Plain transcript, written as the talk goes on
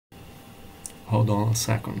Hold on a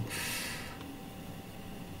second.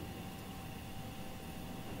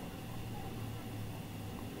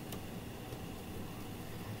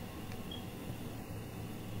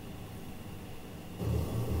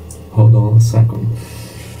 Hold on a second.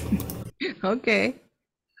 Okay.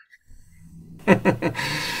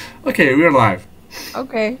 Okay, we're live.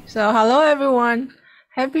 Okay. So hello everyone.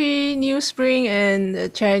 Happy New Spring and the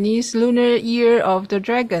Chinese Lunar Year of the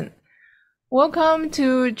Dragon. Welcome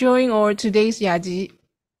to join our today's Yaji.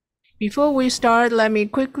 Before we start, let me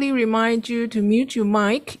quickly remind you to mute your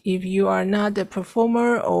mic if you are not a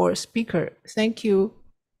performer or speaker. Thank you.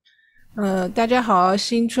 大家好，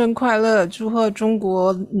新春快乐！祝贺中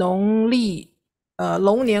国农历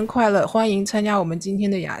龙年快乐！欢迎参加我们今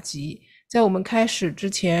天的雅集。在我们开始之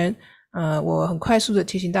前，我很快速的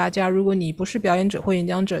提醒大家，如果你不是表演者或演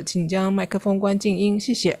讲者，请将麦克风关静音，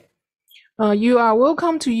谢谢。You are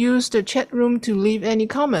welcome to use the chat room to leave any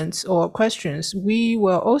comments or questions. We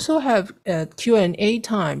will also have a Q&A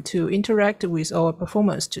time to interact with our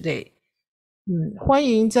performers today. 欢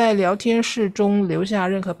迎在聊天室中留下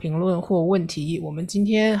任何评论或问题。我们今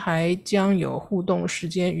天还将有互动时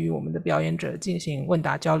间与我们的表演者进行问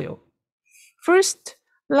答交流。First,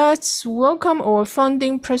 let's welcome our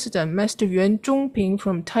founding president, Mr. Yuan Jung-ping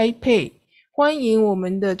from Taipei. 欢迎我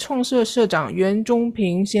们的创社社长袁中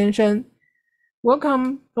平先生。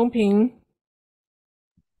Welcome, 中平。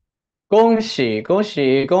恭喜恭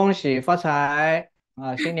喜恭喜发财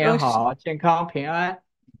啊！新年好，健康平安。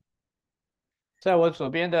在我左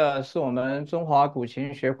边的是我们中华古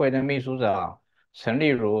琴学会的秘书长陈丽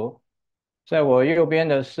如，在我右边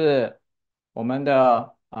的是我们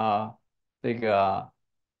的这个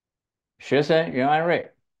学生袁安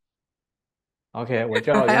瑞。OK， 我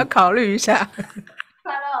叫还要考虑一下。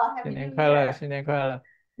快乐，新年快乐，新年快乐，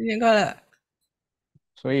新年快乐。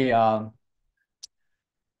所以I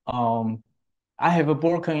have a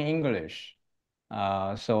broken English,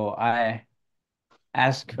 so I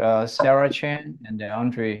ask Sarah Chen and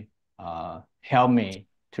Andre help me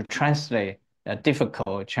to translate the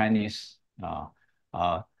difficult Chinese, the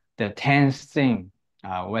 10th thing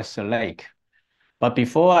was the lake. But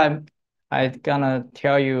before I gonna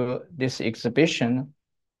tell you this exhibition,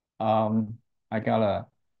 I gotta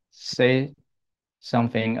say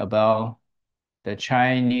something about the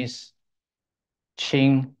Chinese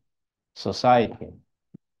Qing Society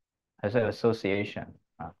as an association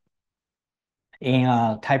in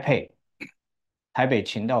Taipei, Taipei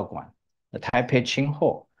Qin Dao Guan, the Taipei Qing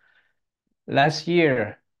Hall. Last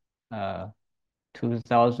year,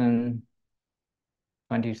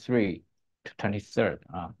 2023 to 23rd,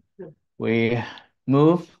 we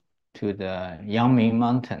moved to the Yangming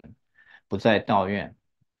Mountain, 不在道院.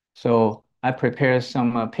 So I prepared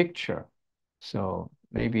some picture. So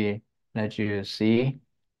maybe let you see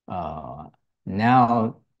now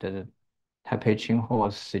the Taipei Qing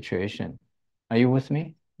Hall situation. Are you with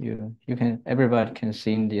me? You can, everybody can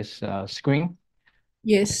see this screen?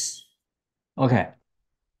 Yes. Okay.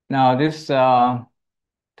 Now this Taipei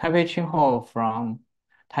Qing Hall from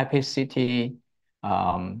Taipei City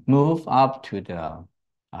move up to the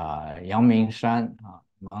Yangmingshan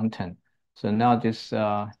mountain. So now this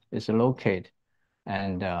is located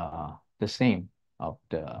and the same of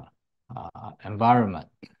the environment.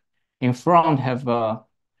 In front have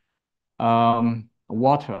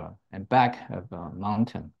water and back have a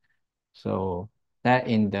mountain. So that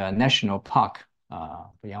in the national park,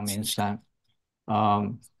 Yangmingshan.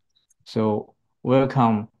 So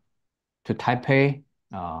welcome to Taipei.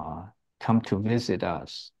 Come to visit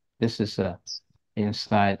us. This is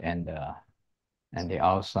inside and the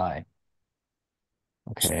outside.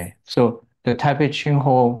 Okay, so the Taipei Qing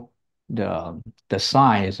Hall, the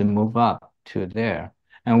sign is move up to there,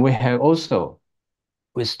 and we have also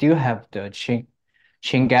we still have the Qing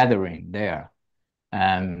gathering there,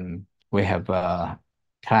 and we have a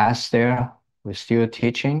class there. We're still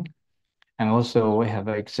teaching, and also we have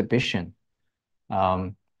an exhibition.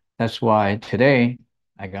 That's why today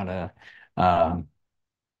I gotta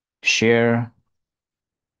share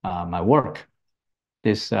my work.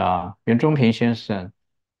 This Yuan Jung-ping 先生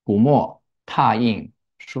古墨拓印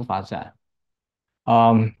书法展.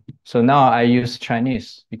 So now I use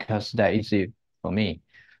Chinese because that easy for me.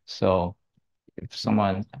 So if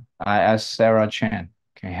someone, I ask Sarah Chen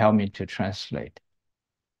can help me to translate.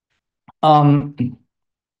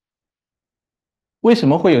 为什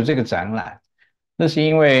么会有这个展览？那是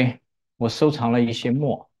因为我收藏了一些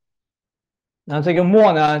墨。那这个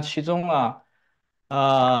墨呢，其中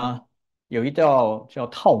有一道叫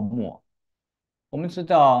套墨。我们知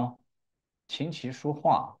道琴棋书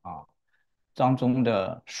画张中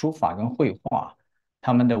的书法跟绘画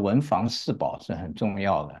他们的文房四宝是很重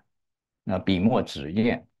要的。那笔墨纸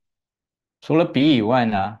砚，除了笔以外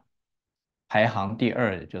呢，排行第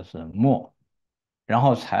二的就是墨，然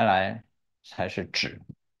后才是纸，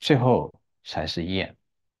最后才是砚。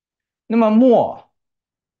那么墨，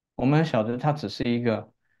我们晓得它只是一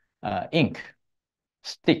个ink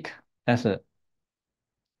stick，但是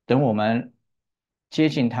等我们接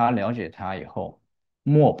近它、了解它以后，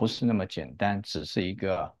墨不是那么简单，只是一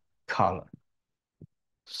个 color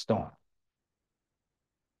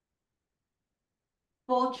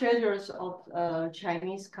stone。Four treasures of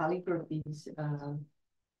Chinese calligraphies.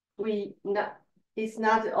 We not, it's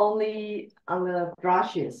not only on the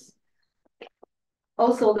brushes,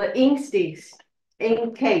 also the ink sticks,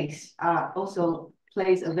 ink cakes are also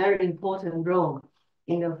plays a very important role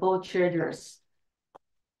in the four treasures.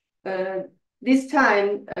 This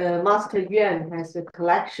time, Master Yuan has a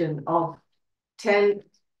collection of 10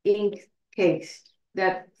 ink cakes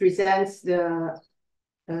that presents the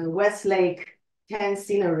Westlake 10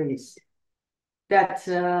 sceneries that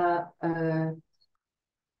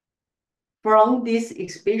from these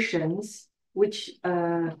exhibitions, which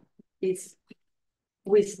is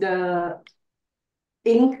with the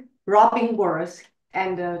ink rubbing works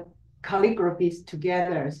and the calligraphies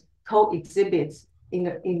together co-exhibits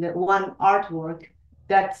in the one artwork,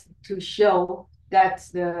 that's to show that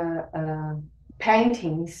the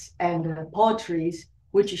paintings and the poetries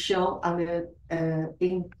which show on the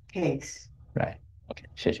ink cakes. Right. OK，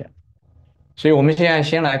 谢谢。所以我们现在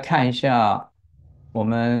先来看一下我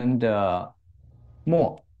们的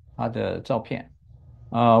墨它的照片。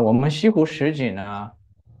我们西湖十景呢，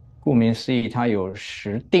顾名思义，它有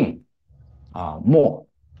10锭墨，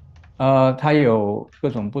它有各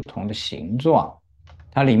种不同的形状，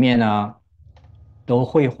它里面呢都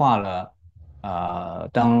绘画了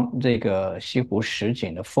当这个西湖十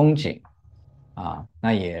景的风景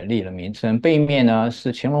那也立了名称。背面呢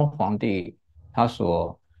是乾隆皇帝他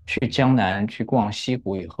所去江南去逛西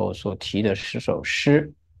湖以后所题的10首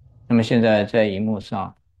诗。那么现在在荧幕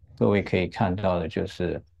上，各位可以看到的就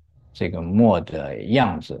是这个墨的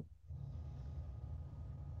样子。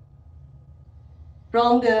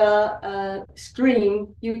From the screen,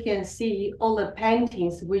 you can see all the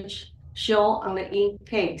paintings which show on the ink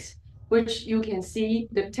cakes, which you can see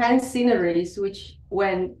the 10 sceneries, which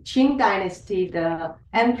when Qing Dynasty, the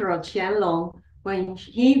Emperor Qianlong, when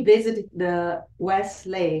he visited the West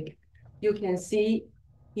Lake, you can see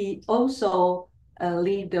he also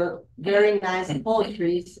leave the very nice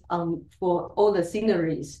poetries for all the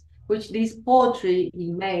sceneries, which this poetry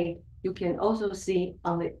he made, you can also see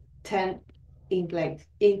on the 10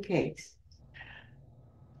 ink cakes.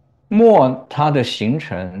 墨它的形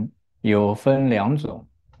成有分2种，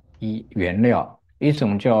原料，一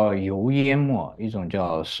种叫油烟墨，一种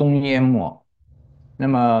叫松烟墨。那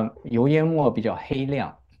么油烟墨比较黑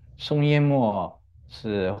亮，松烟墨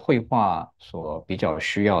是绘画所比较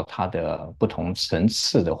需要它的不同层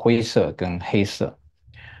次的灰色跟黑色。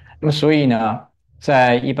那么所以呢，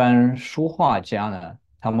在一般书画家呢，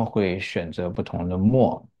他们会选择不同的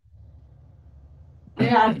墨。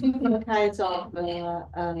There are different kinds of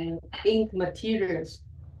ink materials.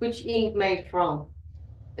 Which ink made from?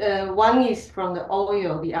 One is from the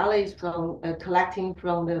oil, the other is from collecting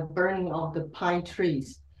from the burning of the pine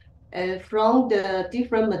trees. From the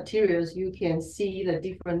different materials, you can see the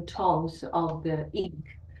different tones of the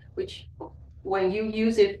ink, which when you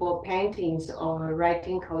use it for paintings or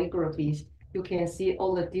writing calligraphies, you can see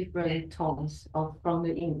all the different tones from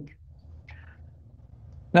the ink.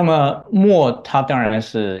 那么墨它当然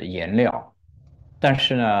是颜料，但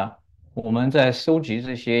是呢，我们在收集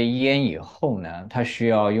这些烟以后呢，它需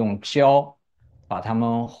要用胶把它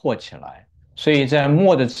们和起来，所以在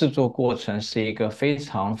墨的制作过程是一个非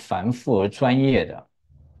常繁复而专业的。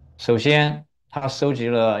首先，它收集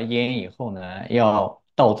了烟以后呢，要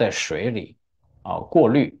倒在水里过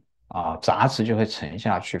滤杂质就会沉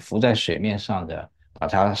下去，浮在水面上的，把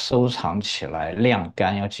它收藏起来晾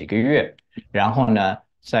干要几个月，然后呢。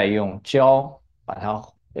再用胶把它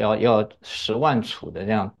要10万处的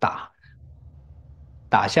这样打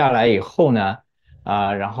下来以后呢，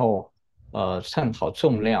然后称好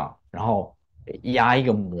重量，然后压一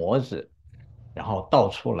个模子，然后倒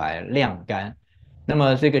出来晾干。那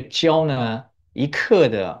么这个胶呢，1克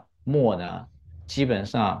的墨呢，基本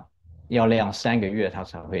上要晾3个月它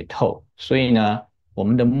才会透。所以呢，我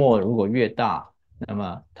们的墨如果越大，那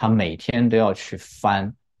么它每天都要去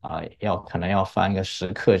翻。可能要翻个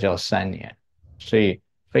10克就要3年，所以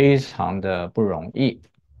非常的不容易。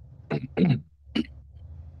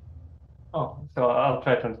Oh, so I'll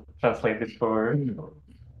try to translate this for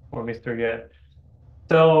Mr. Yuan.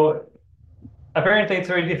 So apparently it's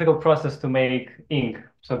a very difficult process to make ink.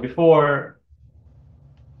 So before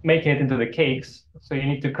making it into the cakes, so you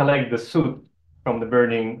need to collect the soot from the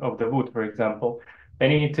burning of the wood, for example.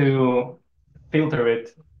 Then you need to filter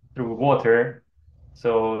it through water.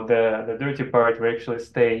 So the dirty part will actually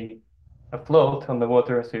stay afloat on the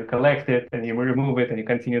water. So you collect it and you remove it and you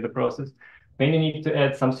continue the process. Then you need to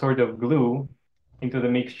add some sort of glue into the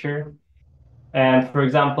mixture. And for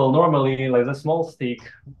example, normally like a small stick,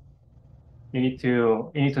 you need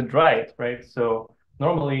to dry it, right? So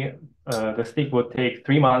normally the stick would take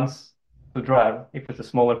 3 months to dry if it's a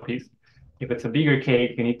smaller piece. If it's a bigger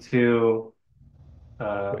cake, you need to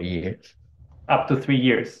years. up to 3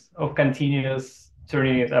 years of continuous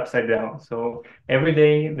turning it upside down. So every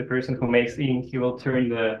day, the person who makes ink, he will turn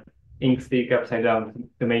the ink stick upside down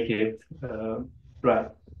to make it dry.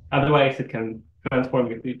 Otherwise, it can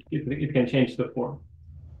transform it can change the form.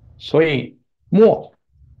 所以墨，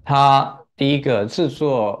它第一个制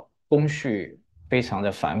作工序非常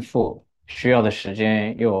的繁复，需要的时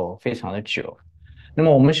间又非常的久。那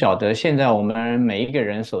么我们晓得，现在我们每一个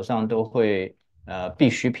人手上都会必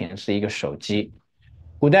需品是一个手机。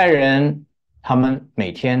古代人他们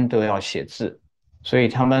每天都要写字，所以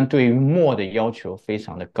他们对于墨的要求非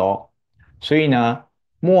常的高。所以呢，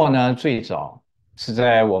墨呢最早是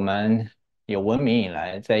在我们有文明以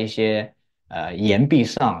来，在一些岩壁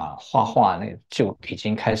上啊画画，那就已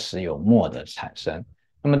经开始有墨的产生。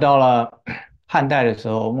那么到了汉代的时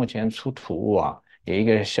候，目前出土物啊，有一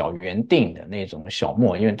个小圆锭的那种小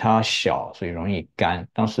墨，因为它小，所以容易干。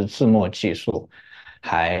当时制墨技术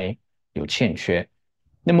还有欠缺。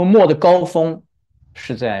那么墨的高峰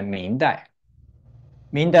是在明代，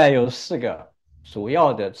明代有4个主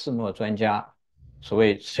要的制墨专家，所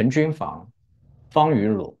谓陈君房、方于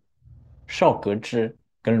鲁、邵格之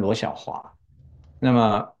跟罗小华。那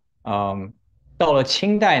么，到了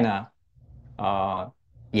清代呢，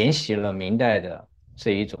沿袭了明代的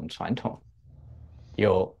这一种传统，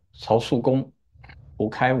有曹叔公、胡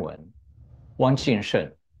开文、汪敬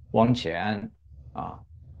慎、汪杰安啊。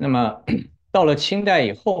那么到了清代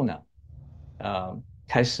以后呢，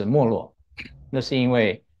开始没落，那是因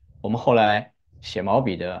为我们后来写毛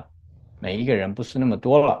笔的每一个人不是那么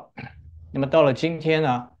多了。那么到了今天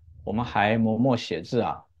呢，我们还磨墨写字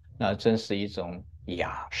啊，那真是一种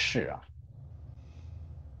雅事啊。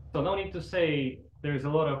So no need to say there's a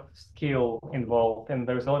lot of skill involved and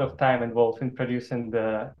there's a lot of time involved in producing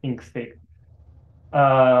the ink stick.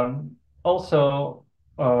 Also,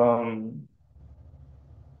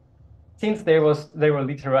 since there were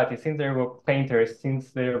literati, since there were painters,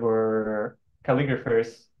 since there were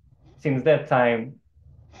calligraphers, since that time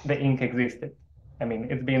the ink existed. I mean,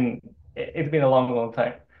 it's been a long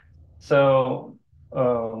time. So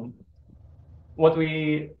what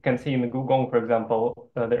we can see in the Gugong, for example,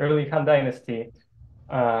 the early Han Dynasty,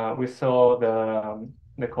 we saw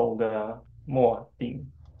they call the mo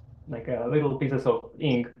thing, like little pieces of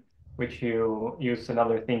ink, which you use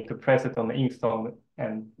another thing to press it on the inkstone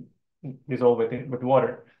and dissolve it with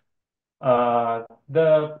water.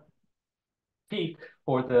 The peak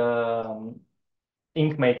for the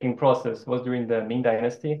ink making process was during the Ming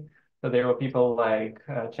Dynasty. So there were people like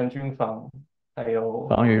Chen Junfang, 还有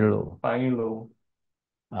方玉鲁、樊玉茹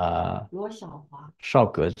罗小华 邵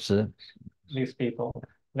格之。 these people.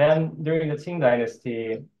 Then during the Qing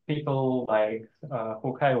Dynasty, people like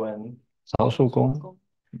Hu Kaiwen, 曹叔公、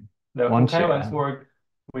 the Hu 汪杰 Kaiwen's 安 work,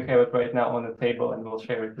 we have it right now on the table and we'll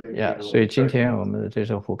share it with you. 所以今天我们的这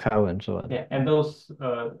是胡开文做的。 Yeah, and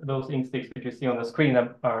those ink sticks which you see on the screen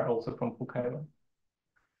are also from Hu Kaiwen.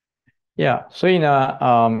 所以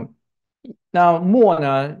呢，那墨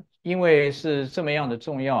呢，因为是这么样的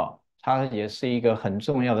重要，它也是一个很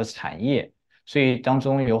重要的产业，所以当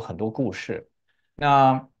中有很多故事。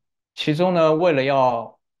那其中呢，为了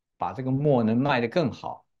要把这个墨能卖得更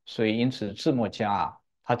好，所以因此制墨家啊，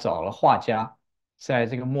他找了画家在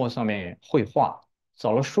这个墨上面绘画，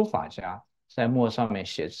找了书法家在墨上面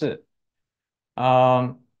写字，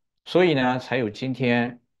所以呢，才有今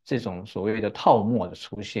天这种所谓的套墨的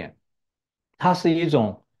出现。它是一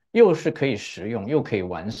种又是可以食用又可以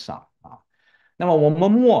玩赏啊。那么我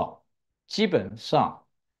们墨基本上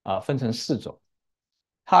分成4种，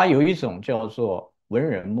它有一种叫做文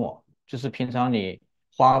人墨，就是平常你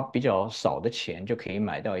花比较少的钱就可以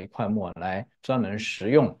买到一块墨来专门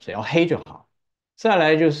食用，只要黑就好。再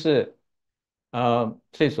来就是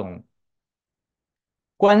这种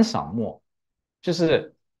观赏墨，就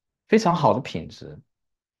是非常好的品质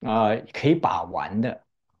可以把玩的。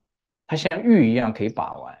它像玉一样可以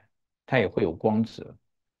把玩，它也会有光泽。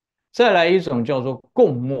再来一种叫做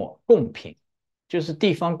贡墨贡品，就是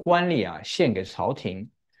地方官吏献给朝廷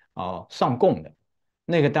上供的，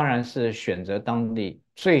那个当然是选择当地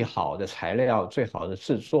最好的材料、最好的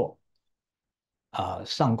制作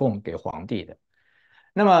上供给皇帝的。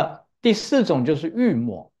那么第四种就是御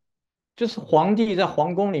墨，就是皇帝在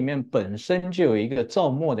皇宫里面本身就有一个造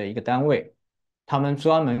墨的一个单位，他们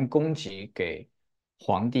专门供给给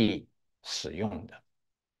皇帝使用的。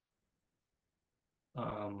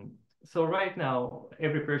So right now,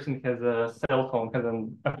 every person has a cell phone, has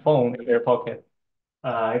a phone in their pocket.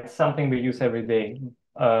 It's something we use every day.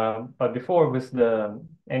 But before, with the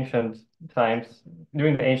ancient times,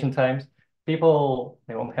 during the ancient times, people,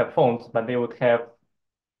 they won't have phones, but they would have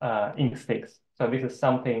ink sticks. So this is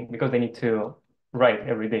something, because they need to write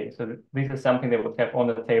every day. So this is something they would have on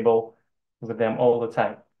the table with them all the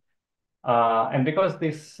time. And because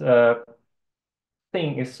this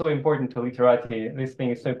thing is so important to literati, this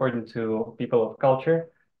thing is so important to people of culture,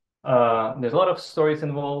 there's a lot of stories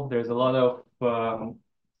involved. There's a lot of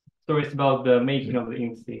stories about the making of the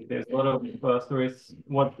ink stick. There's a lot of stories,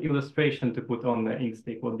 what illustration to put on the ink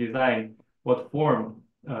stick, what design, what form,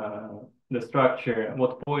 the structure,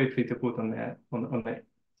 what poetry to put on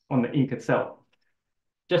the ink itself,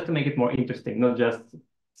 just to make it more interesting, not just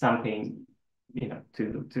something, you know,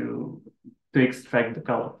 to extract the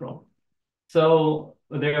color from. So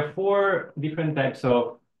there are 4 different types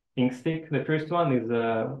of ink stick. The first one is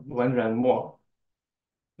Wenran Mo.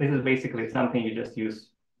 This is basically something you just use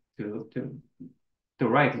to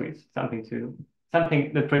write with, something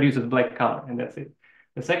that produces black color, and that's it.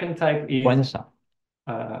 The second type is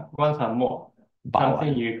Guansan Mo,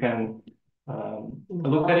 something you can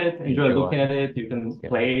look at it, enjoy looking at it, you can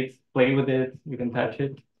play with it, you can touch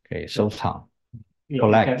it. Okay, 收藏 You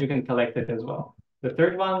can collect it as well. The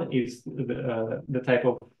third one is the type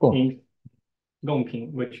of ink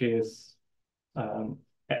Gongping, which is the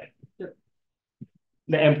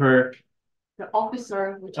emperor. The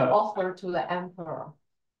officer which offer to the emperor.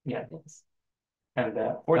 Yeah. Yes. And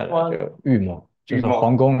the fourth one, 御墨，就是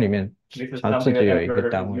皇宫里面 this is 他自 something 己 that 有一个 emperor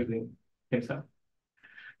单 is 位。 using himself.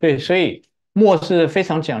 对，所以墨是非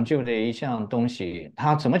常讲究的一项东西。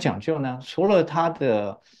它怎么讲究呢？除了它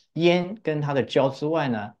的烟跟它的胶之外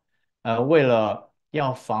呢，为了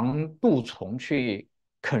要防蠹虫去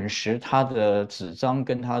啃食它的纸张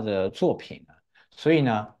跟它的作品呢，所以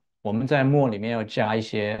呢，我们在墨里面要加一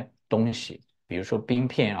些东西，比如说冰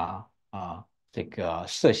片这个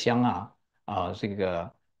麝香这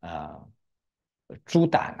个猪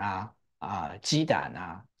胆鸡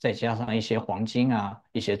胆再加上一些黄金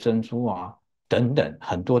一些珍珠等等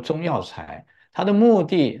很多中药材。它的目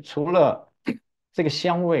的除了这个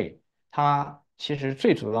香味，它其实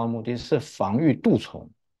最主要的目的是防御蠹虫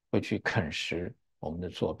会去啃食我们的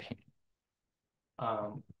作品。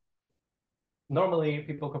Normally,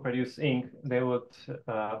 people who produce ink, they would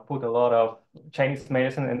put a lot of Chinese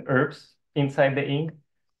medicine and herbs inside the ink.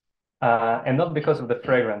 And not because of the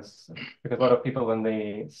fragrance, because a lot of people, when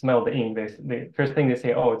they smell the ink, they first thing they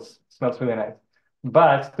say, oh, it smells really nice.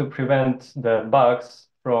 But to prevent the bugs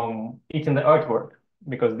from eating the artwork,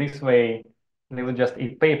 because this way they will just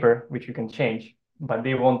eat paper, which you can change, but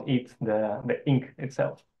they won't eat the ink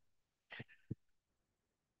itself.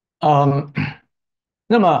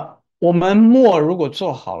 那么我们墨如果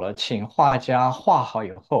做好了，请画家画好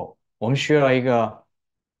以后，我们需要一个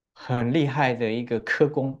很厉害的一个刻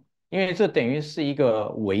工，因为这等于是一个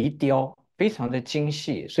微雕，非常的精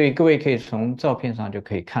细，所以各位可以从照片上就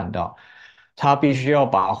可以看到，他必须要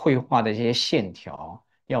把绘画的这些线条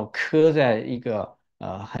要刻在一个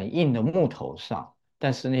很硬的木头上，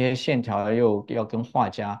但是那些线条又要跟画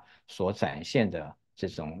家所展现的这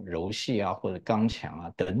种柔细或者刚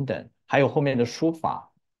强等等，还有后面的书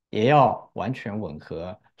法也要完全吻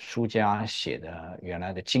合书家写的原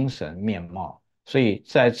来的精神面貌。所以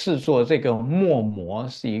在制作这个墨膜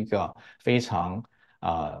是一个非常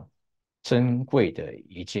珍贵的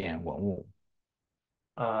一件文物。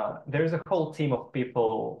There's a whole team of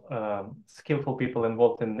people, skillful people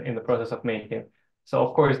involved in the process of making. So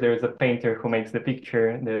of course there's a painter who makes the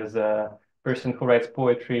picture. There's a person who writes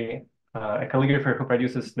poetry, a calligrapher who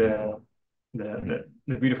produces the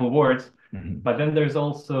beautiful words. But then there's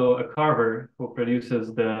also a carver who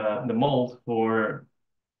produces the mold for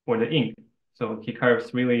the ink. So he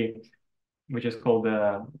carves really, which is called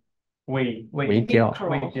the Wei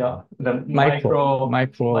Jiali, the micro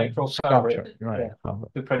sculpture, right,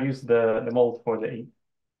 to produce the mold for the ink.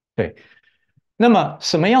 对，那么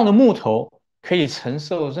什么样的木头可以承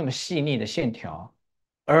受这么细腻的线条，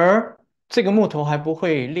而这个木头还不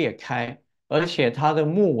会裂开，而且它的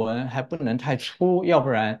木纹还不能太粗，要不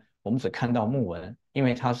然我们只看到木纹，因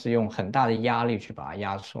为它是用很大的压力去把它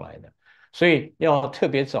压出来的。所以要特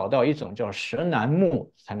别找到一种叫石楠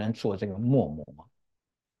木才能做这个墨模。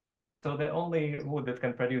So the only wood that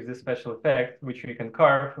can produce this special effect, which you can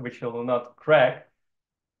carve, which will not crack,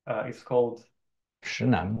 is called 石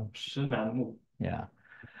楠木。石楠木。Yeah.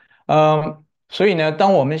 所以呢，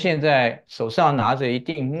当我们现在手上拿着一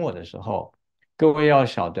锭墨的时候，各位要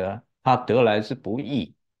晓得它得来之不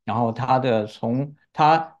易，然后它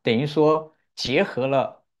等于说结合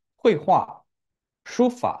了绘画、书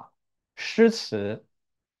法、诗词、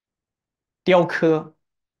雕刻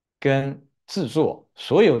跟制作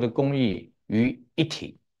所有的工艺于一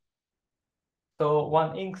体。So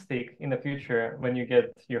one ink stick in the future, when you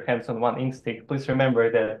get your hands on one ink stick, please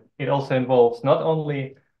remember that it also involves not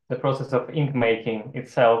only the process of ink making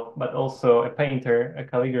itself, but also a painter, a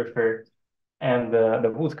calligrapher, and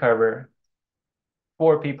the wood carver.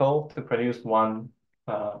 4 people to produce one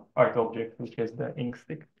art object, which is the ink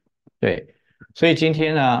stick. 对，所以今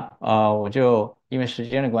天呢，我就因为时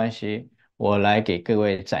间的关系，我来给各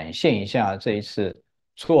位展现一下这一次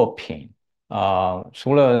作品。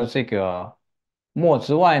除了这个墨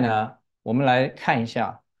之外呢，我们来看一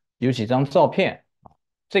下有几张照片。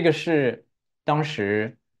这个是当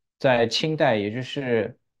时在清代，也就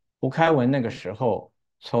是胡开文那个时候，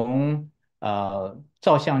从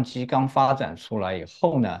照相机刚发展出来以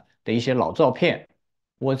后呢的一些老照片。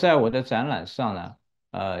我在我的展览上呢。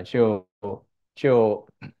就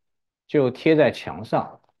就贴在墙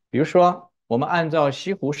上。比如说，我们按照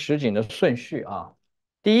西湖十景的顺序啊，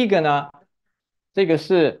第一个呢，这个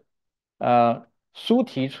是苏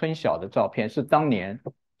堤春晓的照片，是当年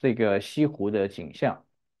这个西湖的景象。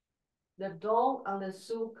The dawn on the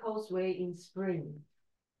Sioux Causeway in spring.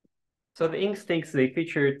 So the ink sticks, they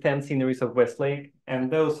feature 10 sceneries of Westlake, and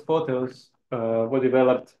those photos were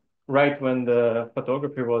developed right when the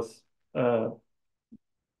photography was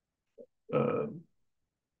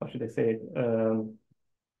how should I say it,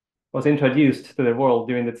 was introduced to the world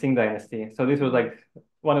during the Qing dynasty. So this was like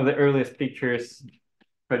one of the earliest pictures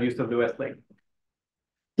produced of the Westlake.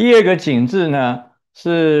 第二个景致呢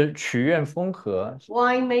是曲院风荷，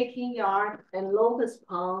 Winemaking yard and Locust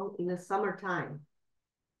Pond in the summertime.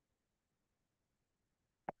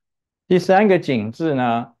 第三个景致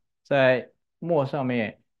呢在墨上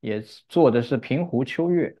面也做的是平湖秋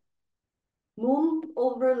月。Moon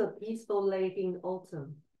over the peaceful lake in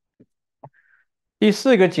autumn. 第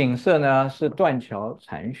四个景色呢是断桥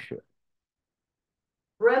残雪。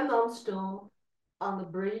 Red Mountain on the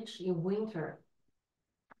bridge in winter.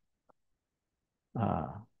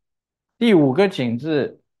 第五个景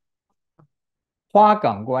致花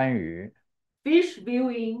港观鱼。 Fish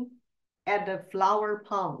viewing at the flower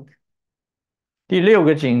pond. 第六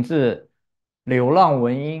个景致柳浪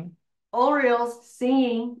闻莺。 Orioles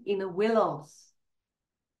singing in the willows.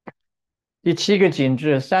 第七个景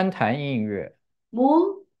致三潭映月。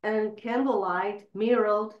 Moon and candlelight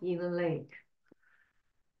mirrored in the lake.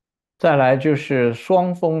 再来就是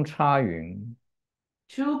双峰插云。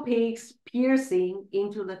 Two peaks piercing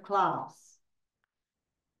into the clouds.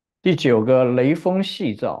 第九个雷锋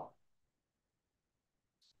夕照。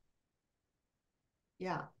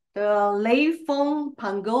 Yeah, the Lei Feng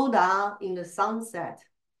Pagoda in the sunset.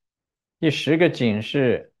 第十个景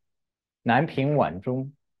是南屏晚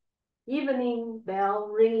钟。 Evening bell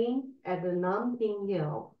ringing at the Nanping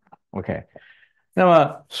Hill. OK， 那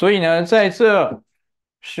么所以呢，在这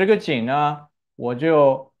10个景呢，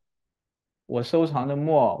我收藏的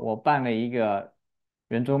墨，我办了一个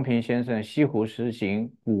袁中平先生西湖十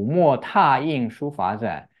景古墨拓印书法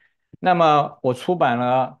展。那么我出版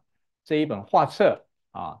了这一本画册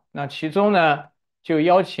啊，那其中呢就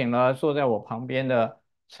邀请了坐在我旁边的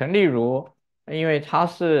陈丽如，因为他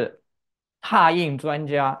是拓印专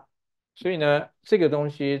家，所以呢这个东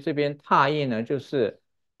西这边拓印呢就是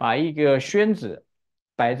把一个宣纸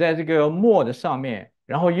摆在这个墨的上面，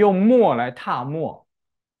然后用墨来拓墨。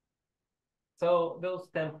So those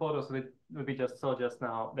 10 photos that we just saw just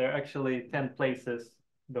now, they're actually 10 places,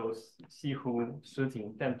 those Sihu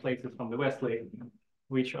shooting, 10 places from the Westlake,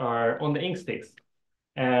 which are on the ink sticks.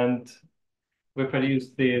 And we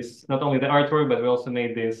produced this, not only the artwork, but we also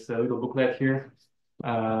made this little booklet here.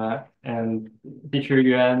 And teacher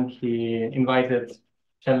Yuan, he invited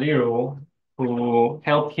Chen Liru, who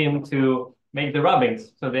helped him to make the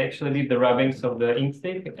rubbings. So they actually did the rubbings of the ink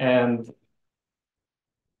stick and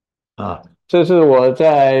这是我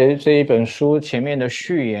在这一本书前面的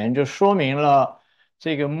序言，就说明了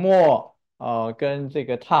这个墨跟这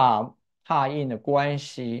个拓印的关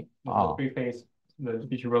系啊。the preface the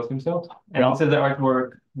teacher wrote himself, and this is the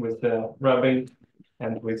artwork with the rubbing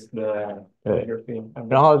and with the calligraphy.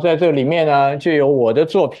 然后在这里面呢，就有我的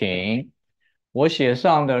作品，我写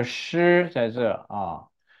上的诗在这啊。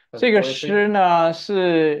这个诗呢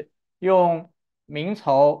是用明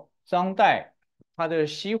朝张岱他的《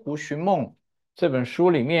西湖寻梦》这本书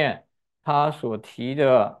里面他所提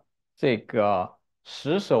的这个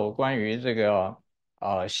10首关于这个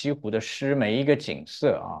西湖的诗，每一个景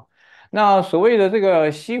色啊。那所谓的这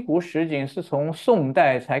个西湖十景是从宋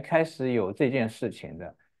代才开始有这件事情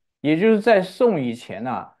的，也就是在宋以前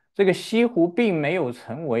啊，这个西湖并没有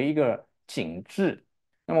成为一个景致。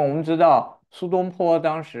那么我们知道苏东坡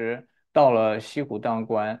当时到了西湖当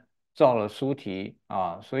官，造了苏堤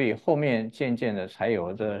啊，所以后面渐渐的才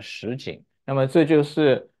有这实景。那么这就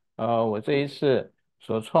是我这一次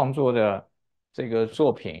所创作的这个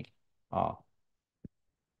作品啊。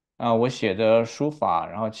我写的书法，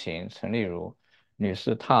然后请陈丽如女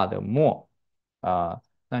士拓的墨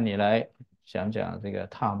那你来讲讲这个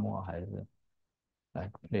拓墨还是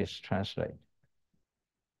来 please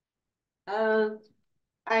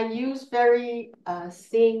translate。I use very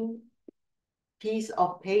thin piece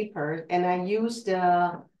of paper and I use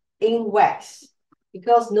the ink wax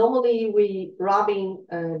because normally we rubbing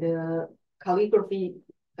the calligraphy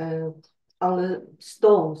on the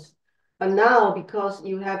stones, but now because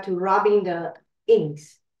you have to rubbing the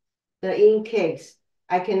inks, the ink case,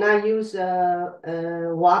 I cannot use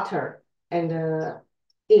water and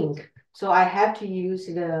ink, so I have to use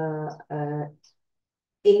the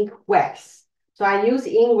ink wax. So I use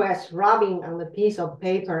ink wax rubbing on the piece of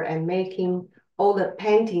paper and making all the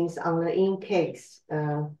paintings on the ink case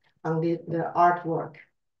on the artwork.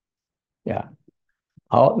 Yeah，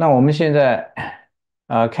好，那我们现在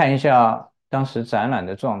看一下当时展览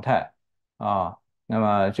的状态啊。那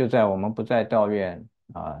么就在我们不在道院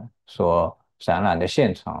所展览的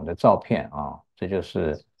现场的照片啊，这就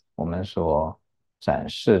是我们所展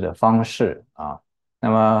示的方式啊。那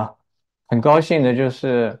么很高兴的就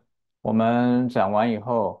是我们展完以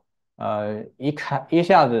后，一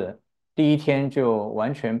下子第一天就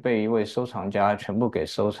完全被一位收藏家全部给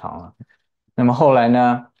收藏了。那么后来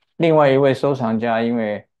呢，另外一位收藏家因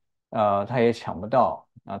为他也抢不到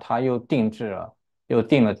他又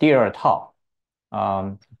订了第二套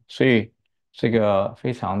啊、所以这个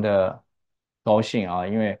非常的高兴啊，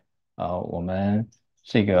因为我们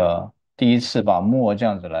这个第一次把墨这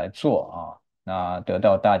样子来做那得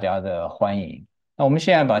到大家的欢迎。那我们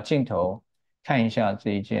现在把镜头看一下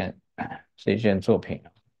这一件作品，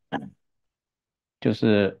就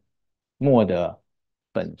是墨的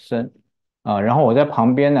本身然后我在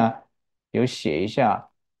旁边呢有写一下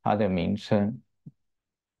它的名称。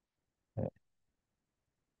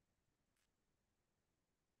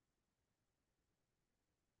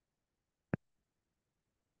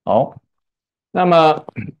好，那么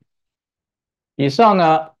以上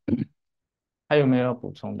呢还有没有要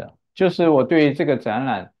补充的？就是我对这个展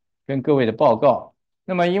览跟各位的报告。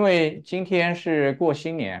那么因为今天是过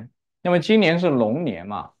新年，那么今年是龙年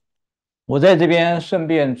嘛，我在这边顺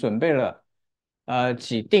便准备了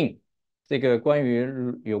几锭这个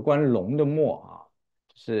有关龙的墨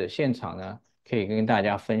是现场呢可以跟大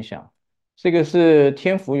家分享。这个是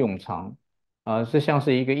天福永长这像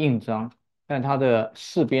是一个印章，但它的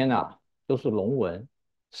四边都是龙纹，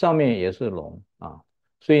上面也是龙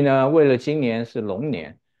所以呢，为了今年是龙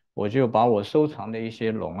年，我就把我收藏的一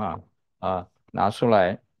些龙拿出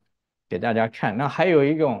来给大家看。那还有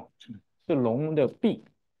一种是龙的臂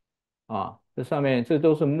这上面这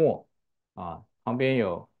都是墨旁边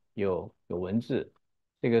有文字，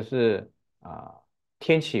这个是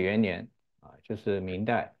天启元年就是明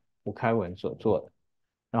代吴开文所做的。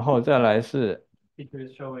然后再来是 Peter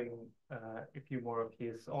is showing a few more of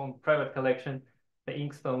his own private collection, the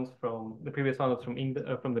ink stones from the previous one was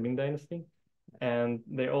from the Ming Dynasty, and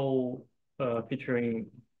they're all featuring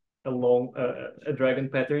a dragon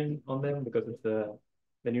pattern on them because it's the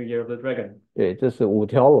new year of the dragon. 对，这是五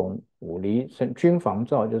条龙，五厘军房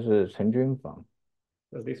照，就是陈军房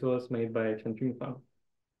So this was made by Chen Junfang.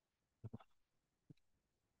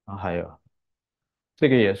 还有这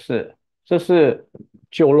个也是，这是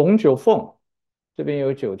九龙九凤，这边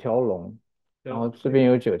有9条龙，然后这边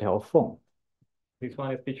有9条凤。This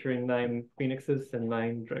one is featuring 9 phoenixes and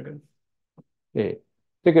 9 dragons. 对，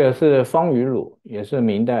这个是方雨鲁，也是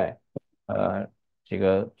明代几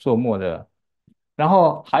个做墨的。然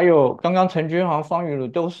后还有刚刚陈君豪、方雨鲁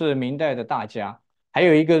都是明代的大家，还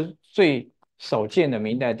有一个最少见的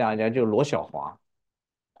明代大家就罗小华，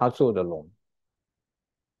他做的龙。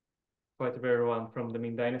Quite a rare one from the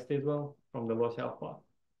Ming Dynasty as well, from the Luo Xiaohua.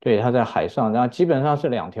 对，他在海上，然后基本上是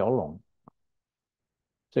2条龙，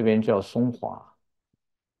这边叫松华。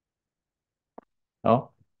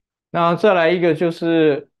好，那再来一个就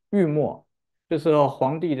是玉墨，就是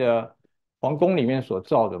皇帝的皇宫里面所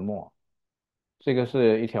造的墨，这个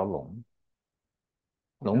是一条龙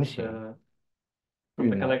形 From 玉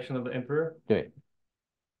the 墨， collection of the emperor. 对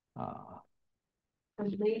啊，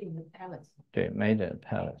 Made in the palace. 对 ，Made in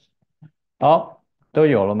Palace。好，都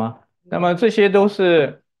有了吗？那么这些都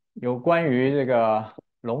是有关于这个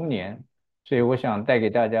龙年，所以我想带给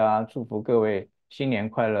大家祝福各位新年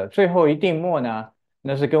快乐。最后一定墨呢，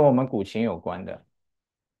那是跟我们古琴有关的，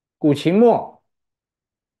古琴墨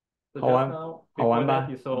So 好 just 玩 now, 好 before 玩 that, 吧？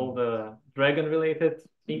 you saw the dragon-related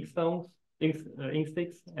ink stones, ink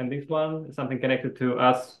sticks, and this one is something connected to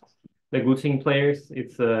us, the Guqin players.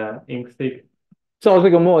 It's a ink stick 造这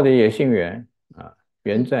个墨的也姓袁啊，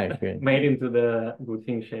袁在轩。 made into the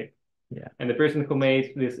Guqin shape. Yeah. And the person who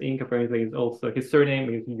made this ink apparently is also his surname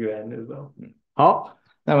is Yuan as well. 好，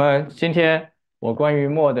那么今天我关于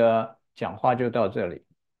墨的讲话就到这里，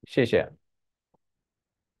谢谢。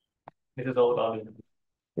 This is all about it.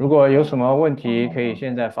 如果有什么问题，可以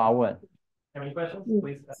现在发问。 Have any questions? 嗯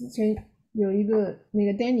Please. 之前有一个那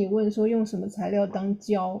个 Danny 问说用什么材料当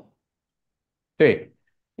胶？对，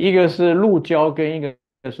一个是鹿胶跟一个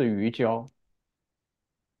是鱼胶，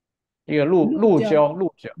一个鹿鹿胶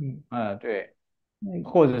鹿胶，对，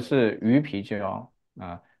或者是鱼皮胶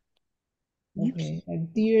啊。 OK，like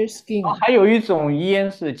deer 哦， skin。还有一种烟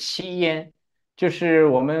是漆烟，就是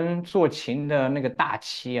我们做琴的那个大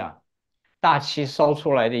漆啊，大漆烧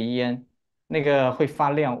出来的烟，那个会发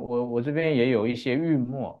亮。我这边也有一些玉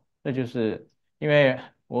墨，那就是因为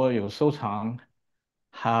我有收藏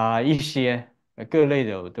一些各类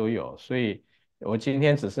的我都有，所以我今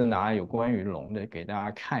天只是拿有关于龙的给大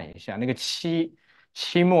家看一下那个漆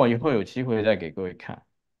墨，以后有机会再给各位看。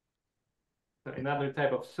 So another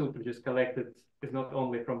type of soot which is collected is not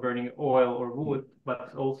only from burning oil or wood,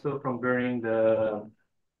 but also from burning the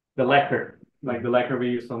lacquer, like the lacquer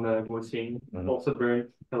we use on the Guqin, also burned,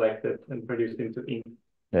 collected, and produced into ink.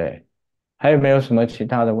 对，还有没有什么其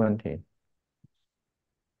他的问题？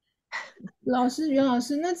袁老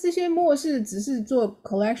师，那这些墨是只是做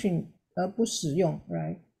collection 而不使用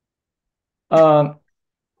 ，right？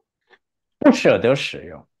不舍得使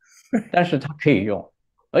用，但是它可以用，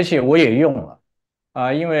而且我也用了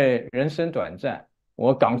因为人生短暂，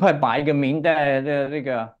我赶快把一个明代的这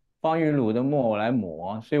个方玉鲁的墨我来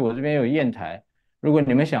磨，所以我这边有砚台。如果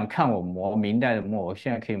你们想看我磨明代的墨，我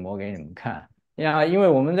现在可以磨给你们看呀，因为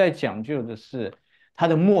我们在讲究的是它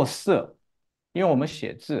的墨色，因为我们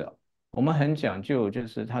写字，我们很讲究就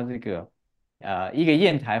是它这个一个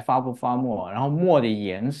砚台发不发墨，然后墨的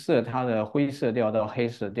颜色，它的灰色调到黑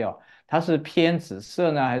色调。它是偏紫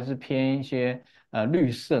色呢，还是偏一些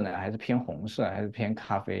绿色呢，还是偏红色，还是偏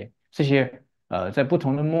咖啡？这些在不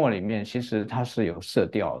同的墨里面，其实它是有色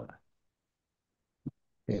调的。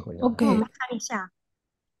可以回答。OK，我们看一下，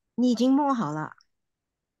你已经摸好了。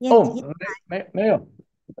哦，没有，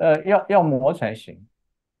要磨才行，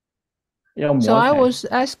要磨 So I 才 was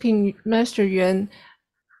asking Master Yuan,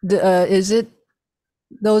 is it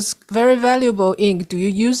those very valuable ink? Do you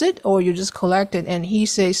use it or you just collect it? And he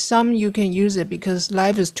says some you can use it because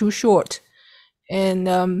life is too short,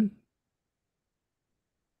 and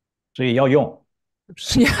所以要用。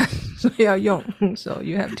yeah, 所以要用 so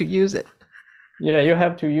you have to use it. Yeah, you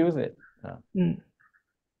have to use it.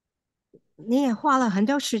 你也花了很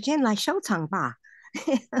多时间来收藏吧？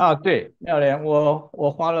对，妙莲，我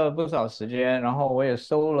花了不少时间，然后我也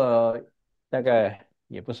收了大概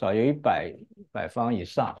也不少，有100方以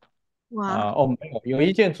上。哇，没有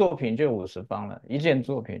一件作品就50方了，一件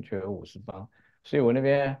作品就有50方，所以我那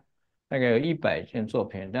边大概有100件作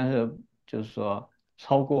品，但是就是说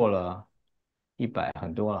超过了100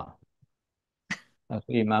很多了，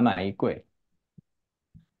所以满衣柜。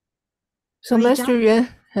So Master Yuan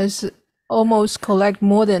has almost collect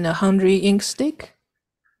more than 100 ink stick,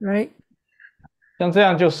 right? 像这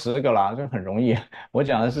样就10个啦，就很容易。我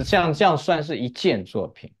讲的是像这样算是一件作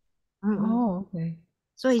品。哦，OK。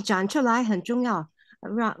所以展出来很重要，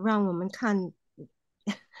让我们看。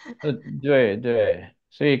对，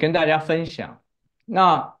所以跟大家分享。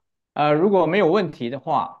那如果没有问题的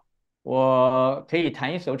话，我可以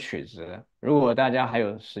弹一首曲子，如果大家还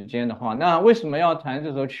有时间的话。那为什么要弹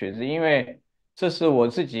这首曲子？因为这是我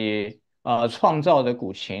自己创造的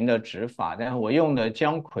古琴的指法，但是我用的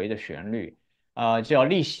姜夔的旋律，叫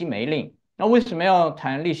鬲溪梅令。那为什么要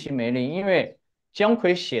弹鬲溪梅令？因为姜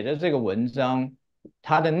夔写的这个文章，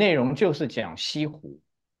它的内容就是讲西湖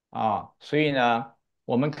所以呢。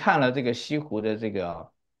我们看了这个西湖的这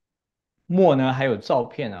个墨呢，还有照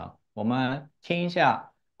片呢，我们听一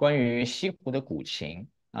下关于西湖的古琴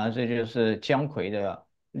这就是姜夔的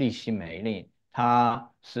《鬲溪梅令》，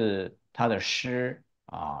它是他的诗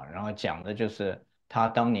然后讲的就是他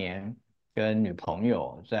当年跟女朋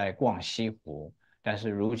友在逛西湖，但是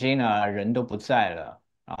如今呢，人都不在了，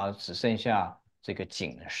然后只剩下这个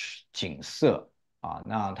景色啊。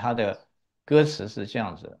那他的歌词是这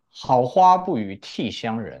样子：好花不与涕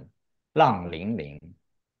相人，浪粼粼。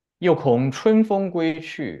又恐春风归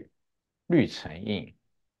去，绿成荫。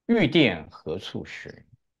玉殿何处寻？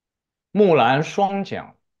木兰双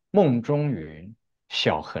桨梦中云，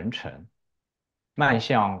晓痕沉。漫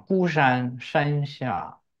向孤山山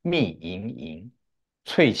下密营营，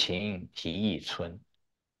翠琴提忆村。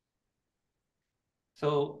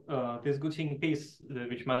So this Guqin piece,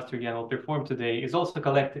 which Master Yan will perform today, is also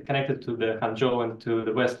connected to the Hangzhou and to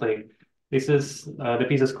the West Lake. This is the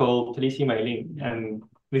piece is called Mei Ling, and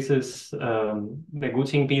this is the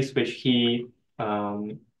Guqin piece which he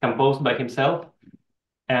composed by himself,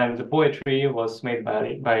 and the poetry was made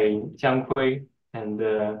by Jiang, and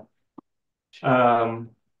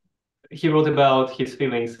he wrote about his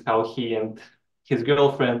feelings, how he and his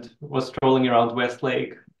girlfriend was strolling around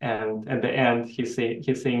Westlake, and at the end he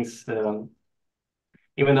sings,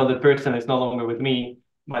 even though the person is no longer with me,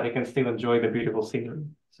 but I can still enjoy the beautiful scenery.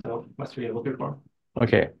 So must be able to perform.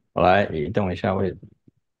 OK， 我来移动一下位置，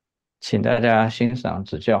请大家欣赏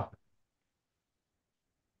指教。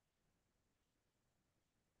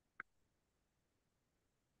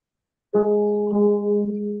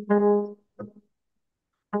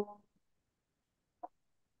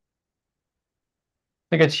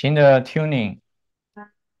这个琴的 tuning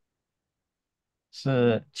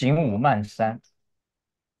是景5慢3。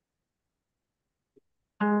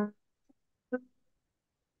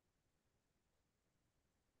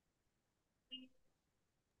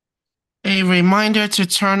A reminder to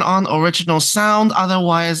turn on original sound,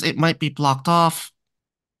 otherwise it might be blocked off.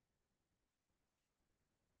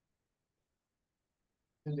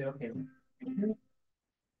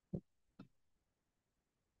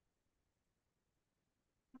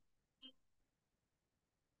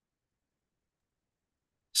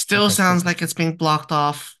 Still sounds like it's being blocked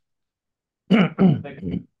off.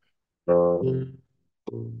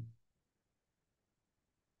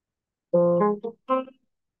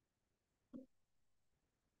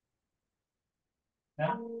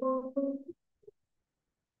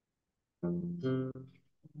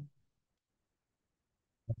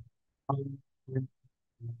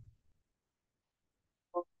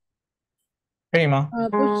 可以吗？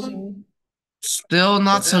不行。 Still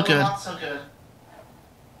not so good.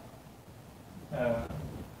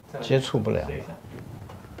 接触不了。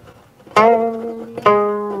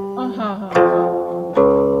哦，好好。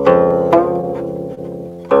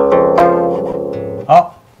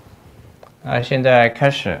好，那现在开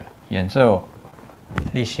始演奏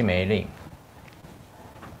鬲溪梅令。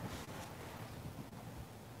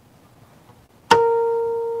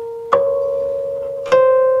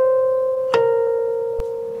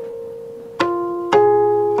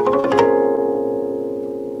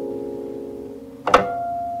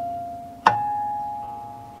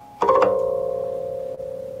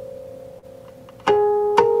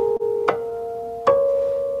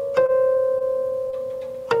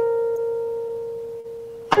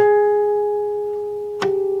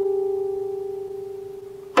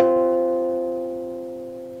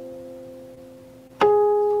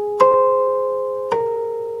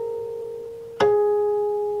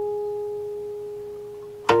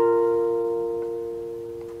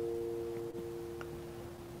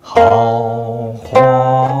好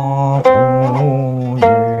花不与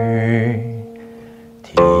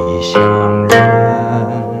涕相人，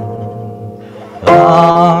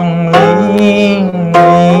浪粼粼。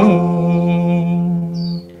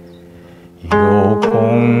又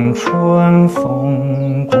恐春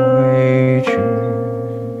风归去，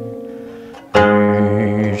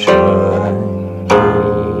绿成荫。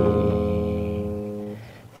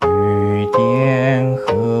玉殿何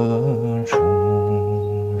处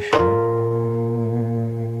寻？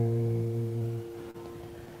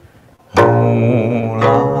木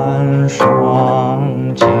兰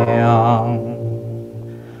双桨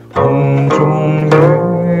梦中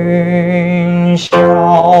云，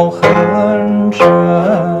晓痕沉。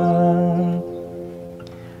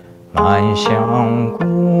漫向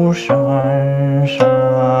孤山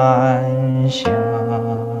山下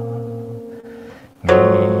密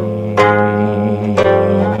营，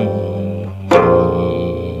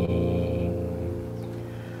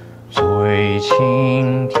醉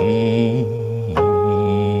青提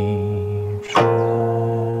春。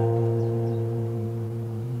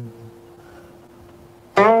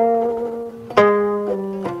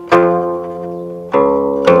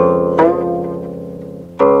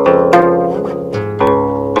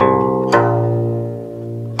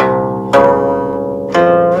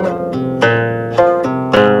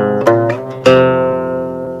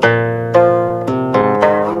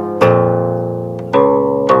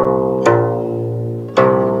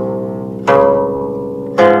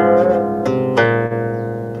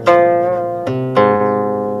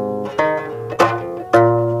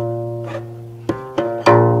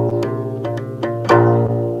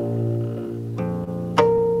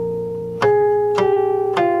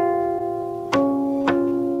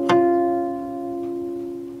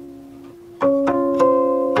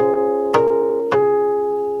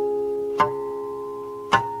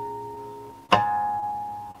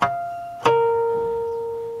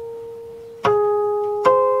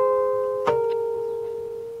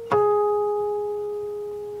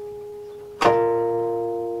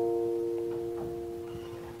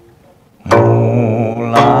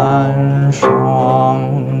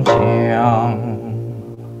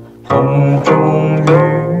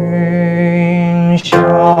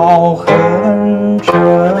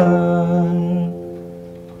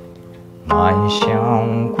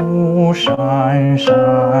木山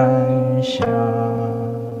山下，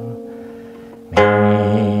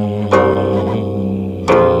明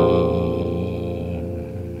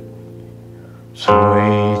翠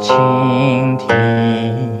蜻蜓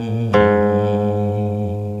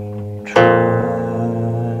春。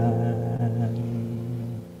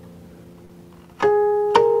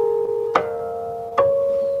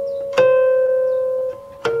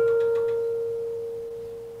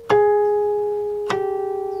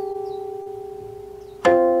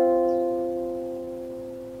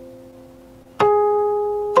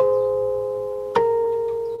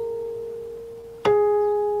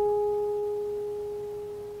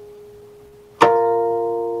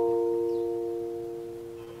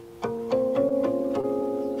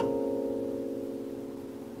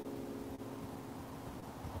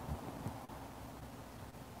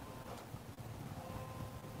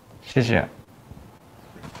谢谢。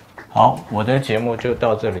好，我的节目就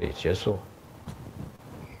到这里结束。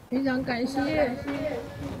非常感谢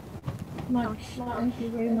，much，thank you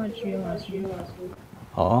very much，袁老师。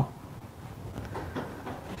好。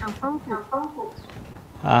很丰富。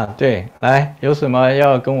啊，对，来，有什么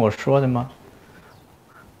要跟我说的吗？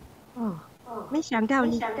哦，没想到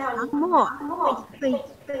你墨会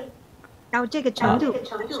到这个程度。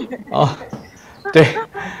哦，对，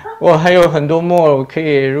我还有很多墨，我可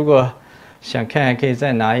以如果想看，可以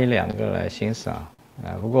再拿一两个来欣赏。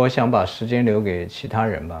不过我想把时间留给其他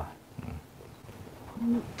人吧。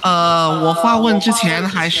我发问之前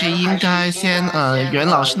还是应该先袁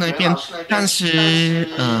老师那边暂时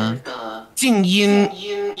静音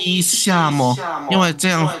一下么？因为这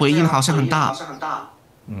样回音好像很大。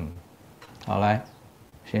好，来，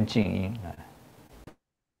先静音来。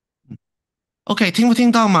OK， 听不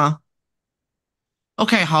听到吗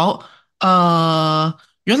 ？OK， 好，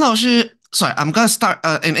袁老师，Sorry, I'm gonna start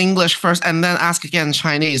in English first and then ask again in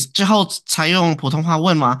Chinese， 之后才用普通话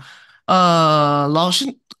问吗？老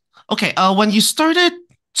师 ，OK， when you started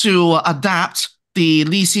to adapt the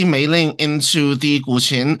鬲溪梅令 into the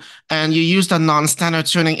Guqin and you used a non-standard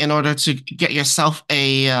tuning in order to get yourself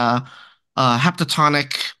a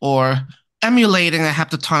heptatonic or emulating a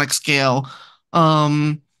heptatonic scale,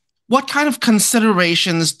 what kind of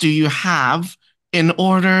considerations do you have in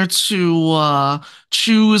order to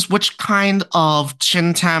choose which kind of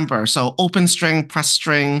chin timbre, so open string, press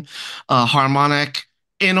string, harmonic,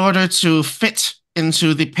 in order to fit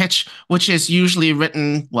into the pitch, which is usually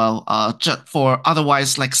written, well, for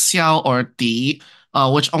otherwise like xiao or di,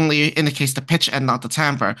 which only indicates the pitch and not the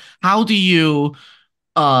timbre. How do you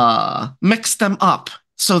mix them up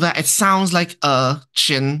so that it sounds like a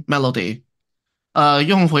Qin melody?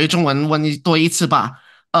 用回中文问多一次吧。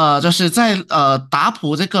就是在打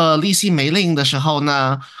谱这个利息梅令的时候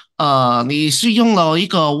呢，你是用了一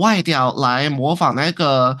个外调来模仿那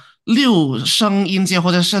个六声音阶或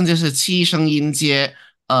者甚至是七声音阶，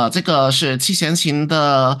这个是七弦琴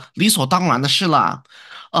的理所当然的事啦。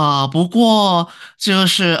不过就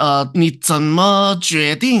是你怎么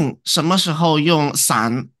决定什么时候用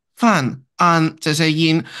散、泛、安这些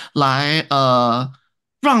音来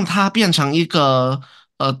让它变成一个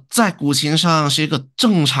在古琴上是一个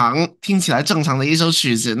正常听起来正常的一首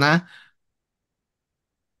曲子呢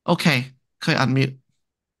？OK，可以 unmute。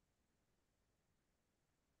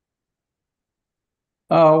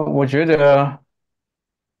我觉得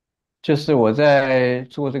就是我在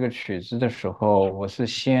做这个曲子的时候，我是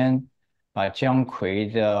先把姜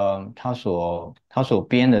夔的他所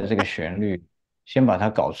编的这个旋律，先把它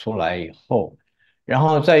搞出来以后，然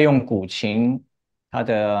后再用古琴它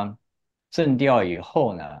的正调以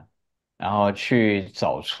后呢，然后去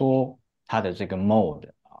找出它的这个 mode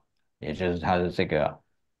啊，也就是它的这个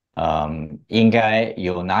应该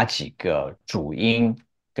有哪几个主音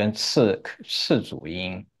跟次主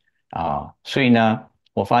音所以呢。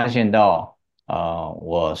我发现到，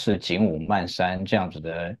我是景五慢三这样子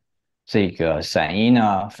的这个散音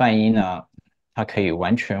呢、泛音呢，它可以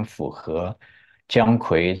完全符合姜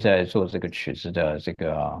夔在做这个曲子的这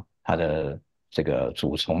个它的这个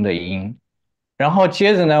主从的音，然后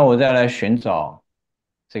接着呢，我再来寻找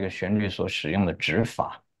这个旋律所使用的指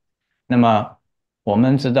法。那么我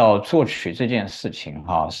们知道作曲这件事情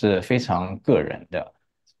是非常个人的，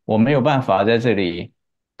我没有办法在这里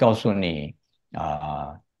告诉你。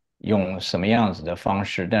用什么样子的方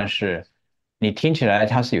式，但是你听起来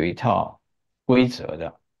它是有一套规则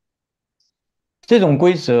的。这种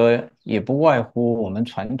规则也不外乎我们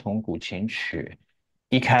传统古琴曲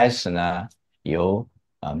一开始呢由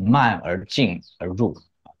慢而进而入，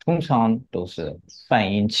通常都是泛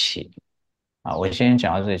音起我先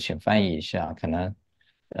讲到这里，请翻译一下，可能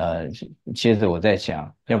接着我再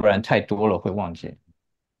讲，要不然太多了会忘记。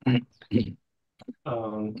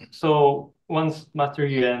So once Master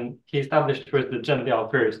Yuan, he established first the Qin Dao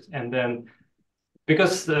first, and then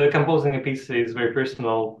because composing a piece is a very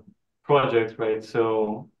personal project, right?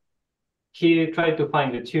 So he tried to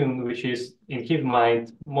find a tune which is, in his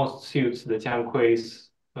mind, most suits the Jianghui's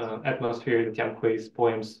atmosphere, the Jianghui's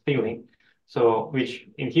poem's feeling. So, which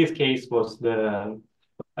in his case was the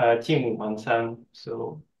Jing Wansan,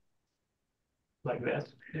 so like that.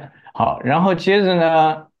 Yeah. 好，然后接着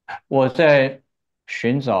呢，我在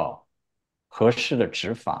寻找合适的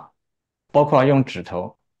指法，包括用指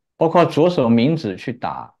头，包括左手名指去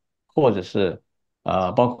打，或者是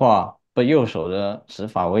包括右手的指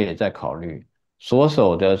法，我也在考虑。左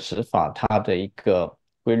手的指法，它的一个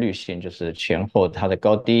规律性就是前后它的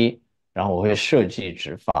高低，然后我会设计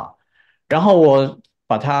指法，然后我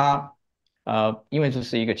把它因为这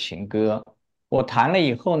是一个情歌，我弹了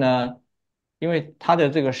以后呢。因为他的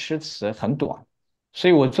这个诗词很短，所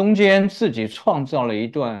以我中间自己创造了一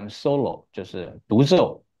段 solo，就是独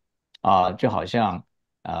奏就好像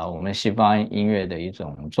我们西方音乐的一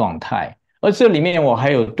种状态。而这里面我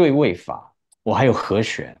还有对位法，我还有和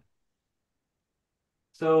弦。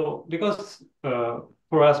So because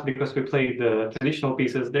for us, because we play the traditional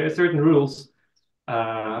pieces, there are certain rules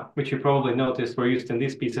which you probably noticed were used in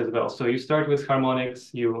this piece as well. So you start with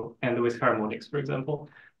harmonics, you end with harmonics, for example.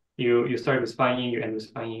 You start with fine, you end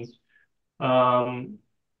with fine.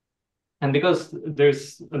 And because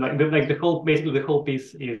there's like the whole basically the whole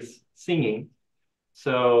piece is singing,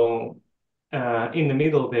 so in the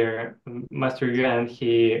middle there, Master Yuan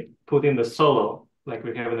he put in the solo like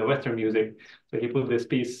we have in the Western music. So he put this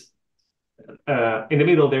piece in the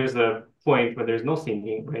middle. There's a point where there's no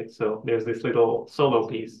singing, right? So there's this little solo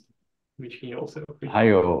piece, which he also 还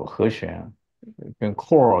有和弦，跟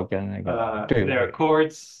core 跟那个对 there are 位。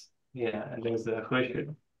chords, yeah, and there's a 和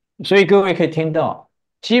弦。所以各位可以听到，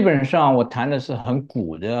基本上我弹的是很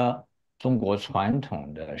古的中国传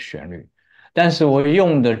统的旋律，但是我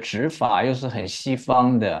用的指法又是很西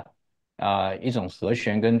方的一种和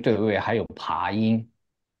弦跟对位，还有爬音，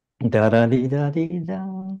哒哒滴哒滴哒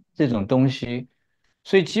这种东西，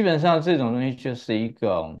所以基本上这种东西就是一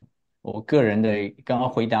个我个人的，刚刚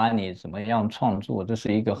回答你怎么样创作，这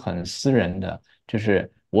是一个很私人的。就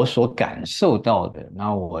是我所感受到的，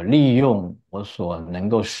那我利用我所能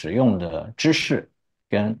够使用的知识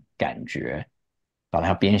跟感觉，把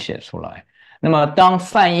它编写出来。那么当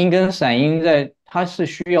泛音跟散音它是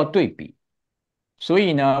需要对比，所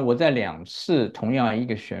以呢，我在两次同样一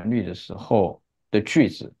个旋律的时候的句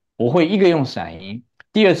子，我会一个用散音，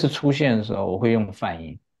第二次出现的时候我会用泛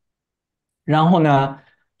音。然后呢，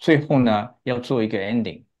最后呢要做一个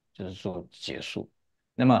ending，就是做结束。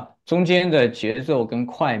那么中间的节奏跟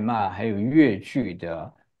快慢，还有乐句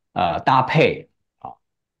的搭配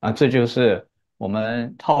这就是我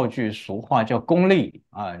们套句俗话叫功力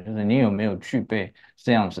就是你有没有具备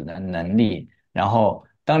这样子的能力，然后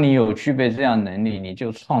当你有具备这样能力，你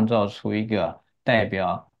就创造出一个代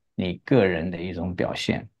表你个人的一种表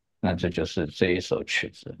现，那这就是这一首曲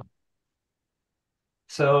子。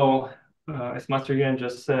So, as Master Yuan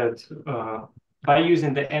just said, by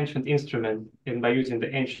using the ancient instrument and by using the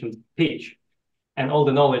ancient pitch and all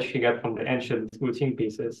the knowledge he got from the ancient routine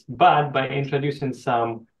pieces, but by introducing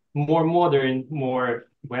some more modern, more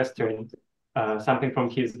Western, something from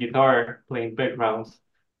his guitar playing backgrounds,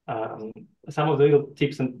 some of the little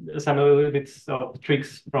tips and some of the little bits of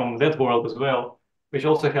tricks from that world as well, which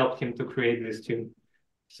also helped him to create this tune.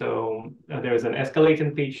 So there's an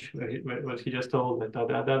escalating pitch, what he just told, da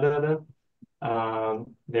da da da da.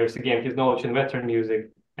 There's again his knowledge in Western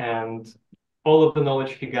music and all of the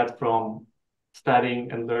knowledge he got from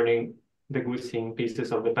studying and learning the Guqin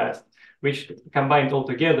pieces of the past, which combined all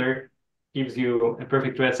together gives you a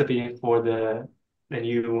perfect recipe for the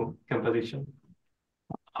new composition.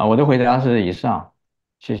 我的回答是以上，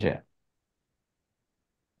谢谢。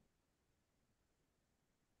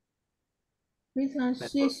非常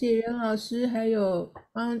谢谢袁老师，还有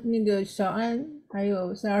那个小安，还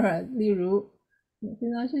有 Sarah，例如，非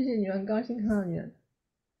常谢谢你们，很高兴看到你们。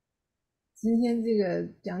今天这个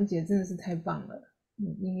讲解真的是太棒了，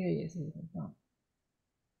音乐也是很棒。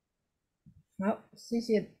好，谢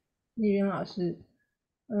谢丽媛老师，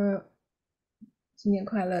新年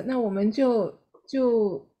快乐。那我们就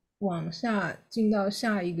往下进到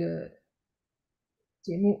下一个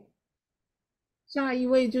节目。下一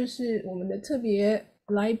位就是我们的特别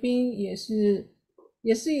来宾，也是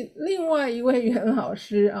另外一位袁老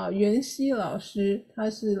师袁熙老师，他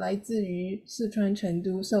是来自于四川成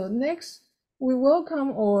都。So next we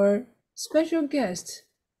welcome our special guest,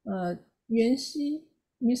 Yuan Xi,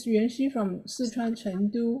 Miss Yuan Xi from Sichuan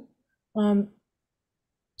Chengdu,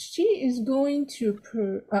 she is going to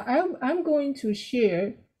I'm going to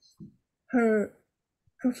share her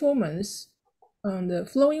performance on the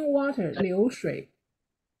flowing water, Liu Shui,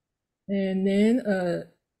 and then a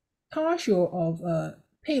partial of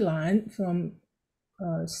Pei Lan from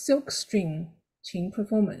silk string Qing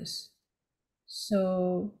performance.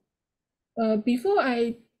 So before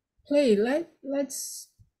I play, let's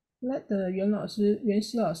let the Yuan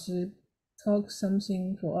Xi 老师 talk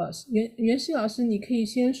something for us. 袁熙老师，你可以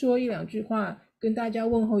先说一两句话，跟大家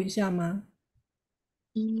问候一下吗？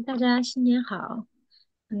大家新年好，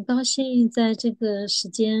很高兴在这个时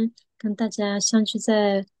间跟大家相聚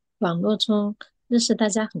在网络中，认识大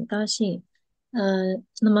家很高兴。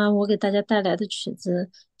那么我给大家带来的曲子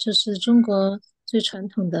就是中国最传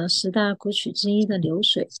统的10大古曲之一的流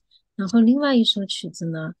水，然后另外一首曲子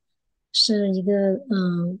呢是一个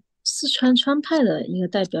四川川派的一个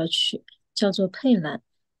代表曲，叫做佩兰。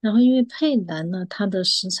然后因为佩兰呢它的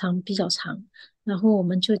时长比较长，然后我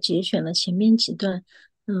们就节选了前面几段，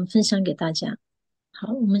分享给大家。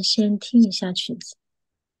好，我们先听一下曲子。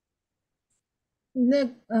那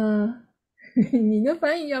你的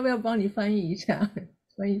翻译要不要帮你翻译一下，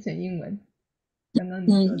翻译成英文？刚刚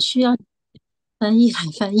你说需要翻译来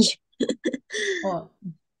翻译。哦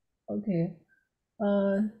 ，OK，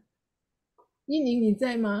依宁你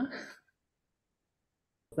在吗？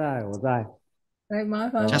我在。来，麻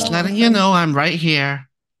烦 Just 帮我 letting you know I'm right here.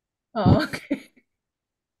 哦 ，OK，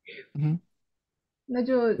那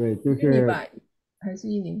就对，就是你是吧，还是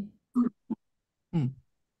依宁？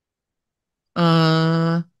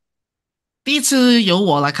第一次由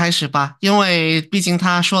我来开始吧，因为毕竟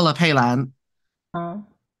他说了佩兰。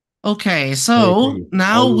Okay, so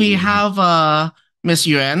now we have Miss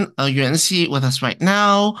Yuan Xi with us right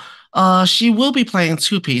now. She will be playing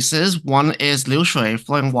two pieces. One is Liu Shui,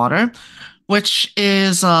 Flowing Water, which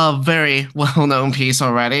is a very well-known piece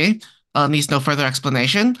already. Needs no further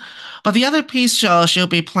explanation. But the other piece she'll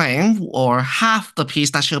be playing, or half the piece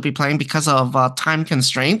that she'll be playing because of time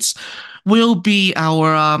constraints, will be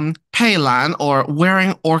our Pei Lan, or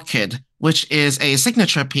Wearing Orchid, which is a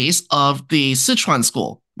signature piece of the Sichuan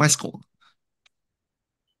school, my school.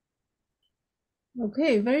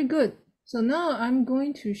 Okay, very good. So now I'm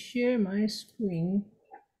going to share my screen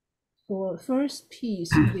for first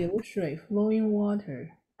piece, Liu Shui, Flowing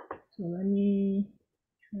Water. So let me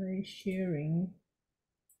try sharing.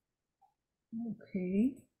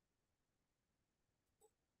 Okay.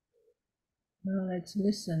 Now let's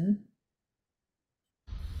listen.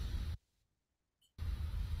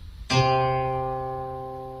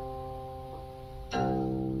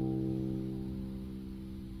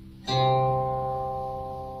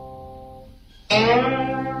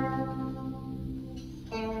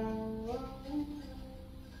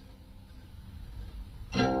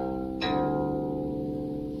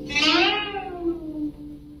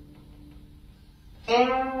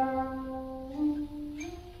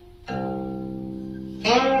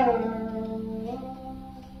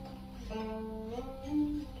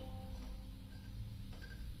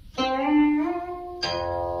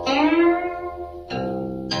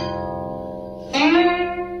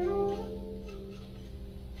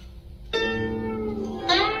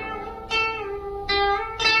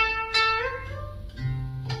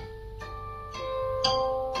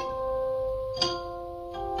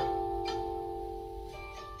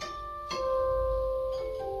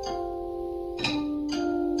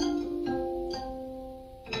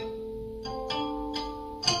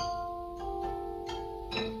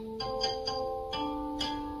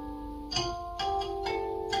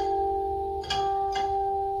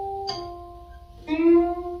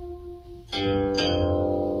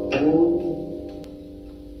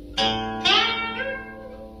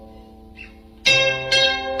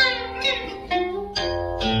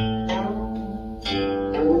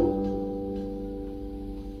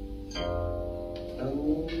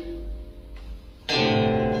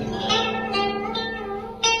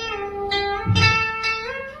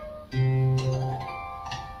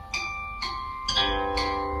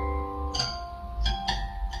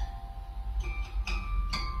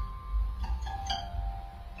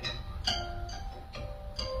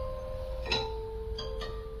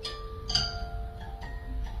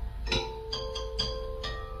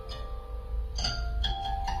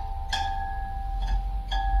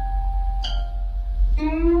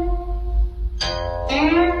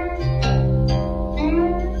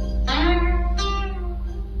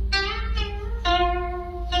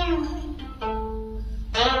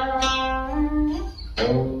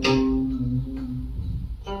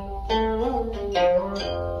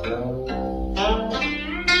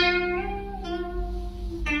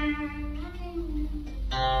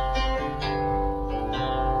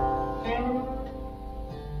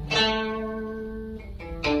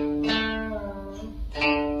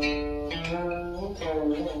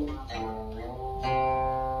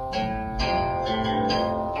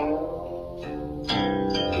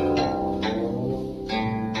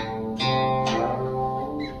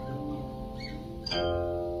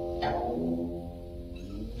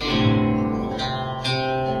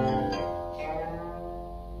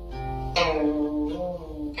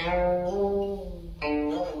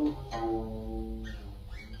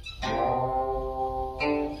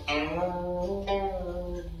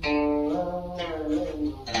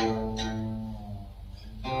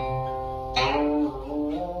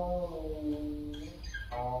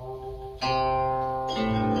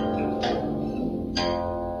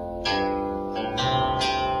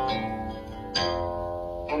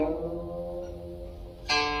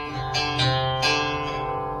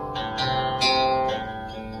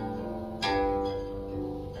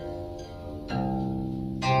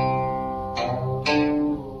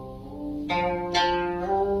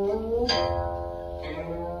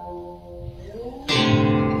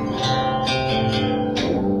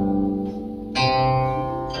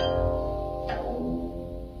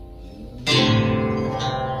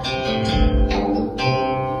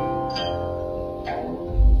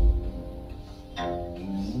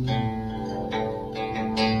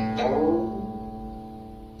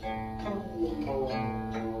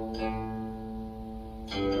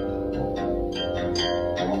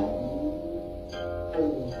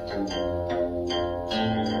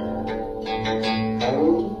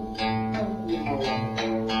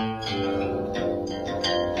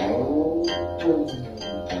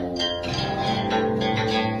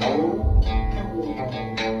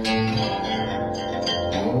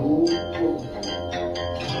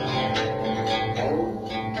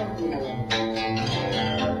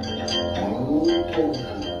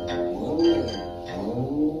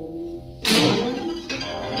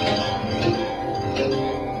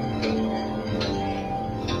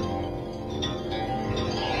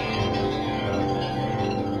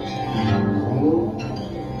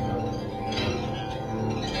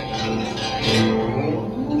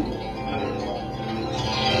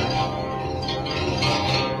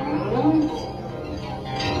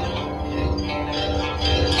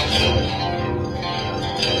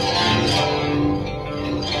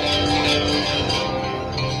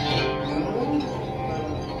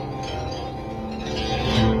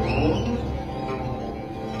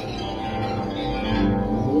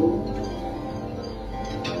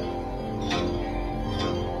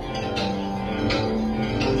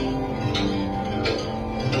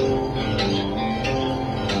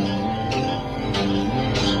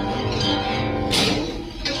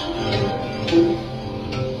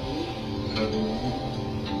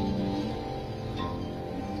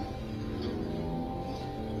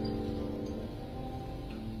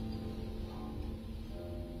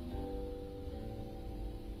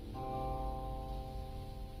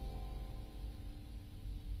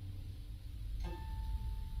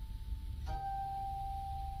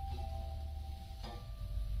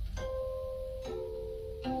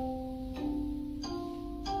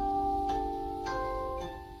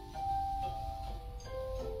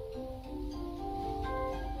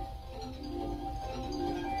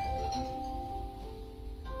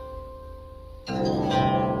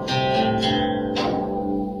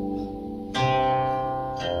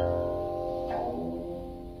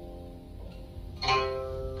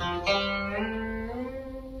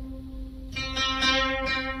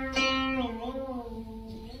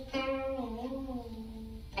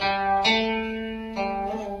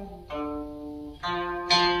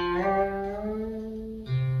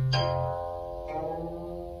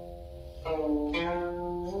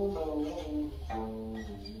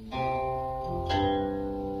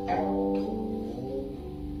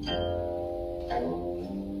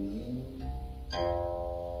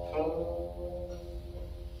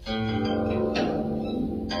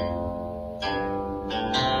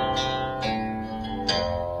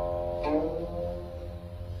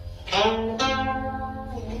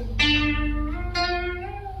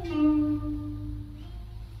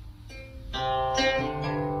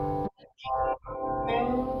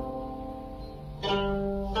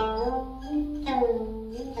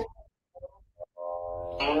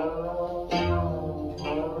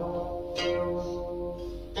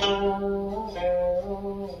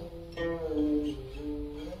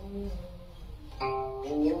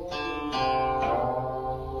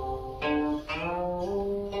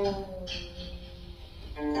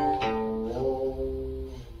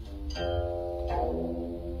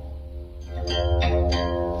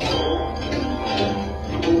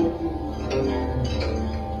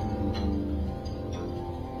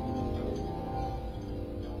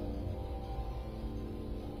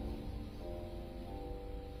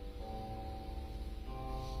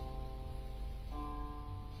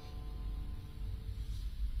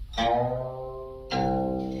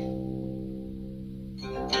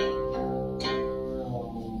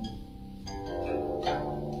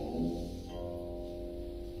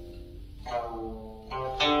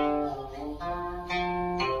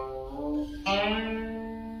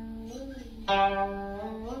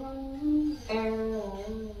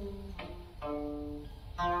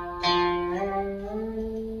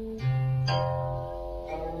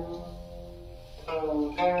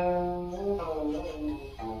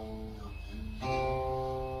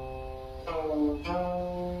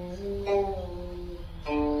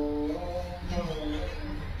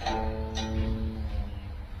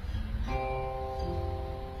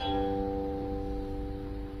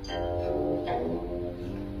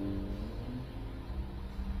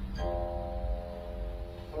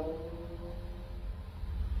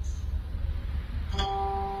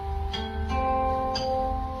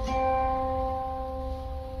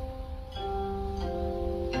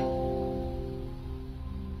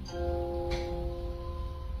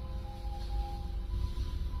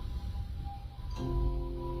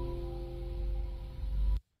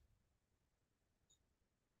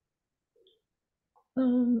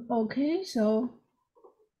 Okay, so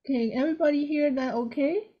can everybody hear that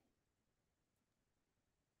okay?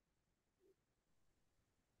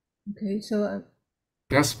 Okay, so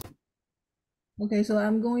Yes. okay, so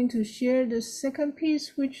I'm going to share the second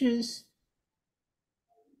piece, which is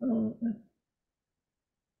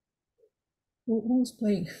Who's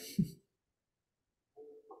playing?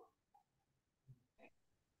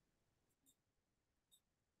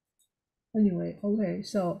 Anyway, okay,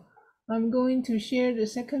 so I'm going to share the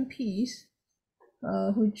second piece,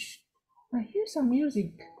 which I hear some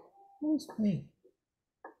music. Who's playing?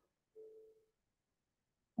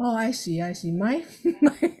 Oh, I see. My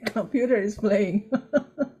computer is playing.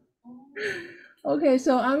 Okay,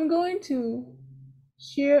 so I'm going to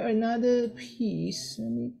share another piece.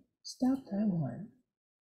 Let me stop that one.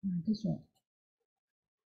 This one.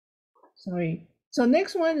 Sorry. So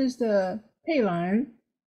next one is the Pei Lan,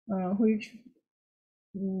 which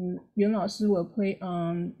Yuan Laoshi will play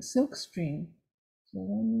on silk string. So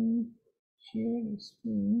let me share the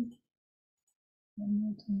screen one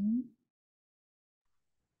more time.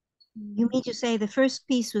 You mean to say the first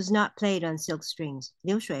piece was not played on silk strings,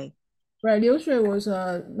 Liu Shui? Right, Liu Shui was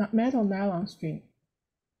a metal nylon string.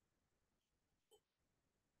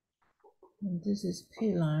 And this is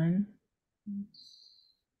Pei Lan.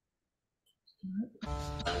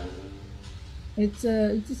 It's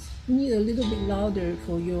just need a little bit louder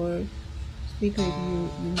for your speaker if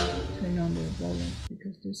you need to turn on the volume,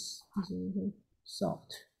 because this is a little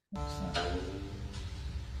soft.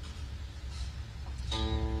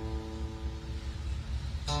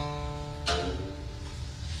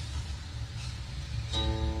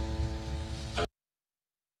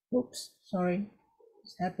 Oops, sorry,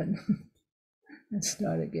 this happened. Let's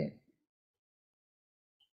start again.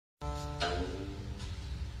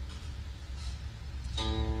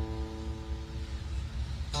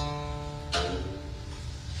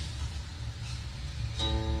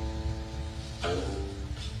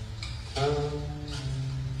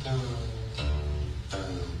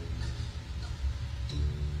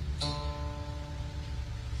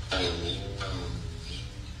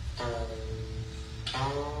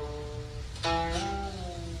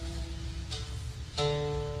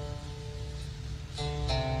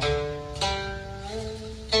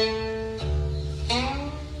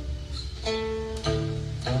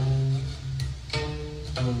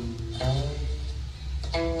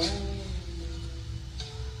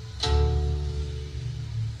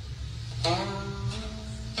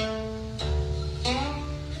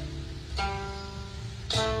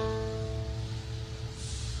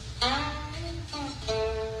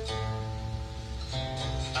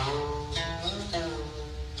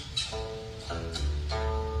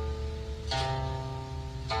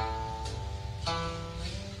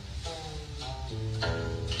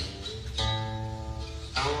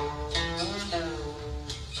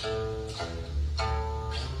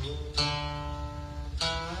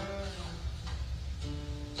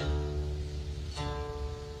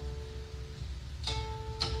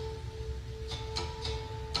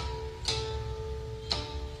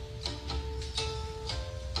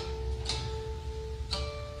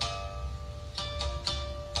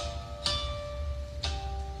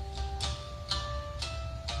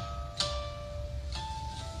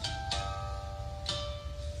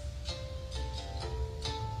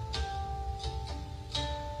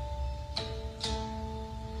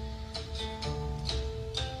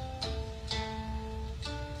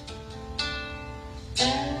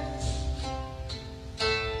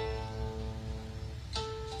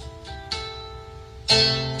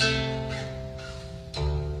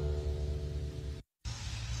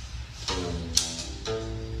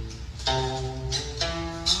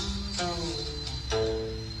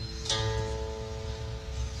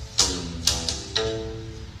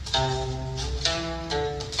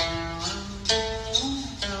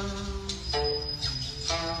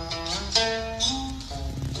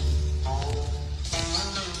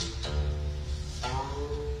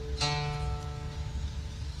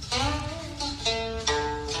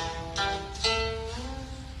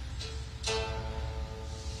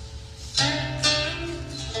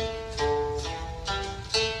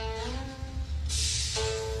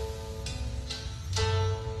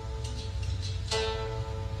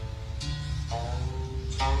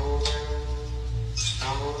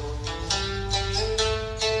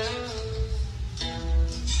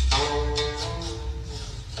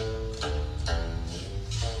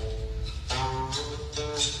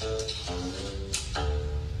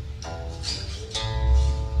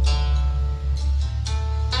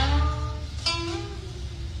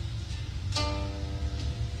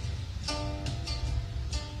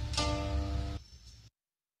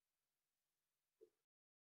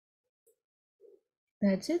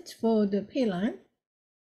 That's it for the Pei Lan.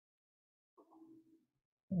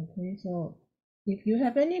 Okay, so if you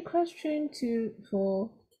have any question for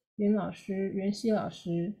Yuan Xi 老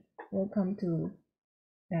师, welcome to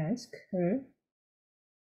ask her.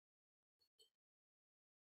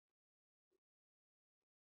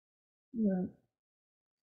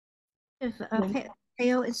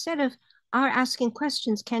 Theo, instead of our asking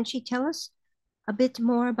questions, can she tell us a bit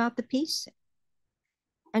more about the piece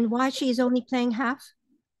and why she is only playing half?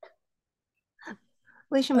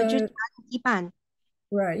 为什么只弹一半？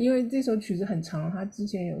 Right， 因为这首曲子很长，他之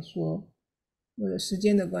前有说为了时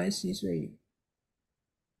间的关系，所以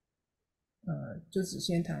就只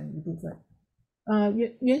先弹一部分。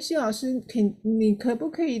袁熙老师，你可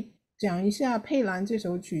不可以讲一下佩兰这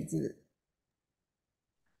首曲子？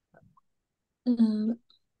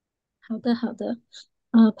好的，好的。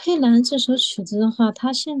佩兰这首曲子的话，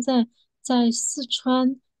它现在在四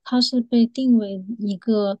川，它是被定为一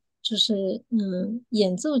个就是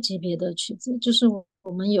演奏级别的曲子，就是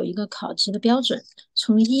我们有一个考级的标准，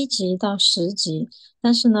从1级到10级。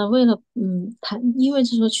但是呢，为了因为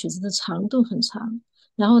这首曲子的长度很长，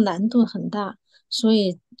然后难度很大，所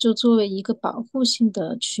以就作为一个保护性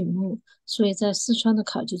的曲目，所以在四川的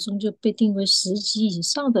考级中就被定为10级以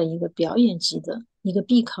上的一个表演级的一个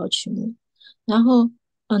必考曲目。然后，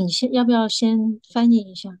你要不要先翻译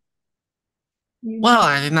一下？ Well,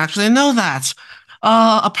 I didn't actually know that.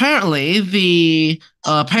 Apparently, the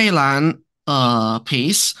Pei Lan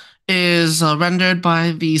piece is rendered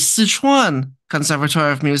by the Sichuan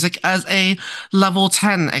Conservatory of Music as a level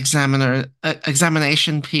 10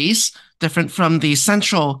 examination piece, different from the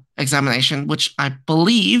central examination, which I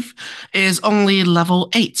believe is only level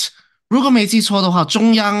 8. 如果没记错的话，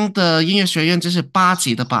中央的音乐学院这是8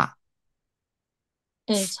级的吧？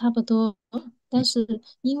差不多。但是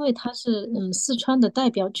因为它是四川的代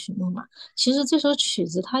表曲目嘛，其实这首曲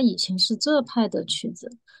子它以前是浙派的曲子，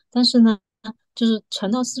但是呢，就是传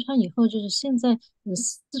到四川以后，就是现在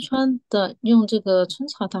四川的用这个春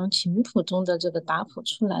草堂琴谱中的这个打谱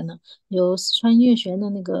出来呢，由四川音乐学院的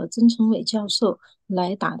那个曾成伟教授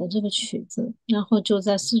来打的这个曲子，然后就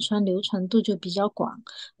在四川流传度就比较广，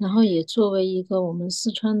然后也作为一个我们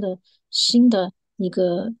四川的新的一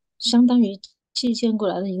个相当于借鉴过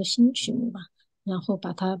来的一个新曲目吧。然后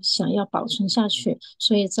把它想要保存下去，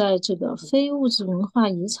所以在这个非物质文化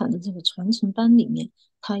遗产的这个传承班里面，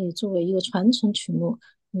它也作为一个传承曲目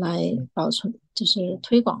来保存，就是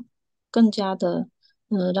推广，更加的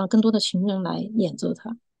让更多的琴人来演奏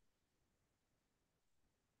它。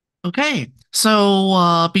Okay,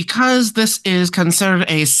 so because this is considered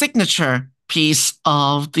a signature piece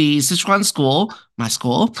of the Sichuan school, my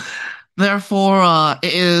school, therefore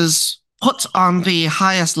it is put on the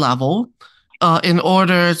highest level in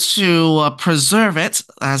order to preserve it,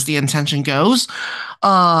 as the intention goes,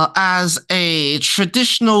 as a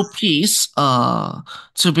traditional piece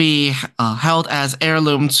to be held as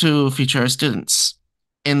heirloom to future students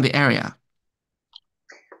in the area.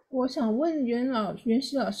 我想问袁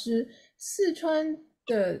熙老师，四川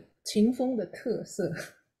的琴风的特色。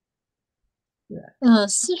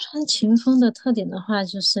四川琴风的特点的话，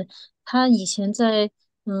就是它以前在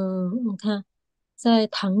我看在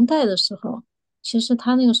唐代的时候，其实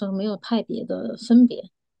它那个时候没有派别的分别，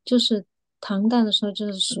就是唐代的时候就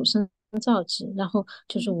是蜀声赵级，然后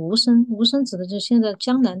就是吴声，吴声指的就是现在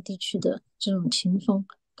江南地区的这种琴风，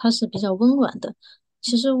它是比较温婉的。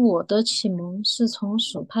其实我的启蒙是从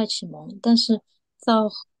蜀派启蒙，但是到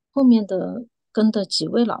后面的跟的几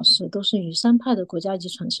位老师都是虞山派的国家级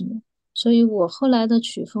传承人。所以我后来的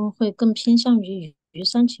曲风会更偏向于虞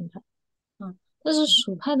山琴派，但是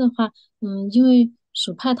蜀派的话，因为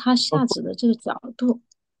蜀派它下指的这个角度，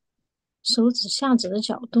手指下指的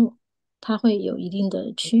角度，它会有一定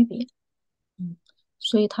的区别，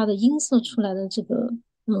所以它的音色出来的这个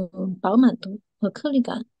饱满度和颗粒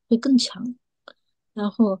感会更强。然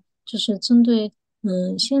后就是针对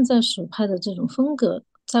现在蜀派的这种风格，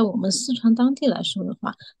在我们四川当地来说的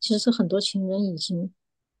话，其实很多琴人已经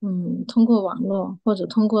通过网络或者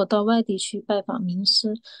通过到外地去拜访名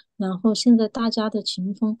师，然后现在大家的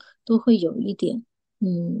琴风都会有一点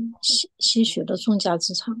些许的众家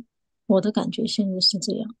之长，我的感觉现在是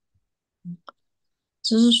这样。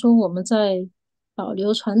只是说我们在保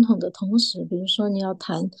留传统的同时，比如说你要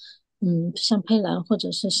弹像佩兰或者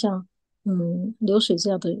是像流水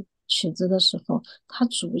这样的曲子的时候，它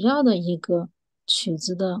主要的一个曲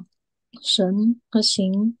子的神和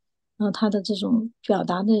形，它的这种表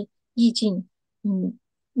达的意境，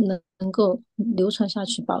能够流传下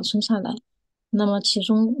去，保存下来。那么其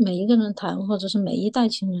中每一个人弹，或者是每一代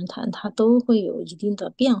琴人弹，它都会有一定的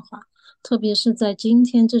变化。特别是在今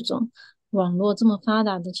天这种网络这么发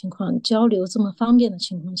达的情况，交流这么方便的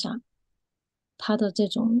情况下，它的这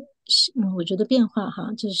种我觉得变化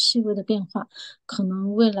哈，就是细微的变化，可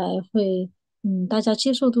能未来会大家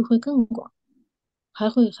接受度会更广。还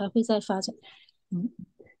会再发展。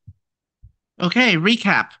Okay,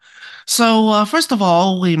 recap. So, first of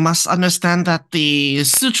all, we must understand that the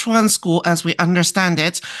Sichuan school, as we understand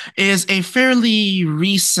it, is a fairly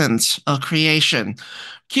recent creation.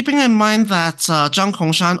 Keeping in mind that Zhang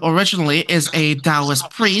Kongshan originally is a Taoist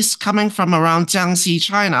priest coming from around Jiangxi,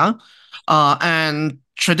 China, and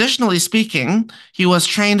traditionally speaking, he was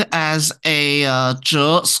trained as a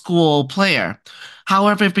Zhe school player.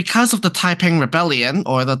 However, because of the Taiping Rebellion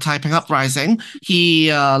or the Taiping Uprising,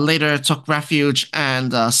 he later took refuge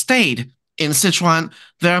and stayed in Sichuan,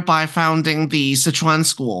 thereby founding the Sichuan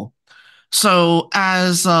school. So,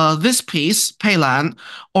 as this piece, Pei Lan,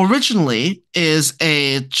 originally is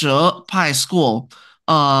a Zhe Pai school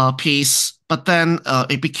piece, but then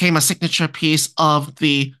it became a signature piece of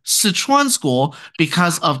the Sichuan school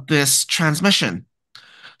because of this transmission.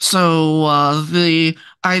 So the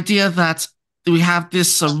idea that we have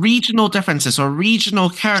this regional differences or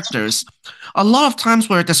regional characters. A lot of times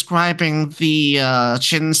we're describing the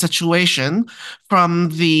Qin situation from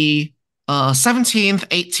the 17th,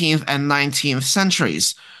 18th, and 19th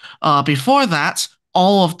centuries. Before that,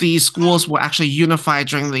 all of these schools were actually unified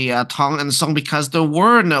during the Tang and Song because there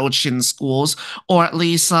were no Qin schools, or at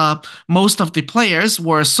least most of the players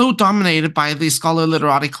were so dominated by the scholar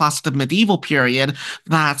literati class of the medieval period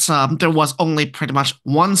that there was only pretty much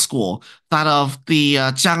one school, that of the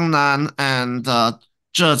Jiangnan and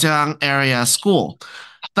Zhejiang area school.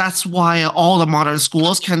 That's why all the modern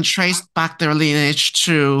schools can trace back their lineage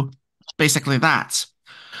to basically that.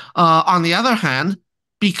 On the other hand,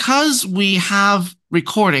 because we have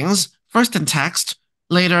recordings, first in text,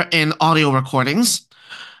 later in audio recordings,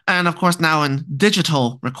 and of course now in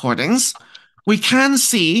digital recordings, we can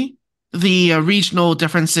see the regional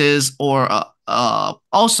differences or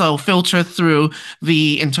also filter through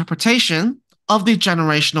the interpretation of the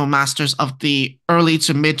generational masters of the early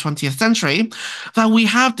to mid 20th century that we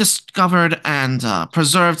have discovered and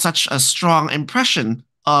preserved such a strong impression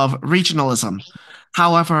of regionalism.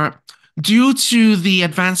 However, due to the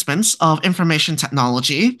advancements of information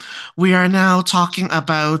technology, we are now talking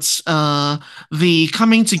about the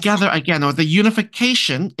coming together again, or the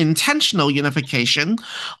unification, intentional unification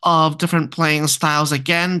of different playing styles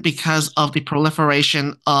again because of the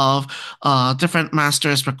proliferation of different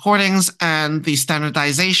masters' recordings and the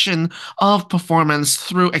standardization of performance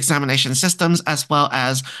through examination systems as well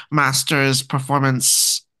as masters'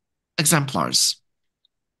 performance exemplars.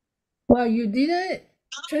 Well, you didn't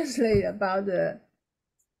translate about the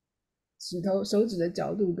手指的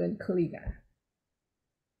角度跟颗粒感。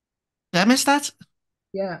Did I miss that?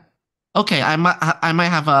 Yeah. Okay, I might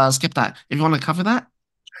have skipped that. If you want to cover that.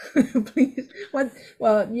 Please.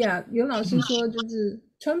 Well, yeah. 袁老师说，就是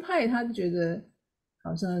川派他觉得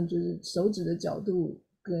好像就是手指的角度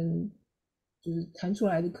跟就是弹出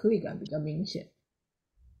来的颗粒感比较明显。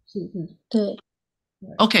是。对。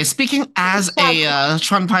Okay, speaking as a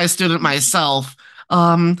Chuan Pai student myself,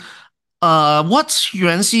 what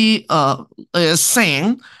Yuan Xi is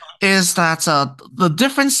saying is that the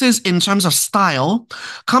differences in terms of style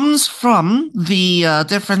comes from the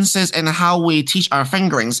differences in how we teach our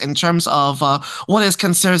fingerings in terms of what is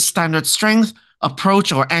considered standard strength,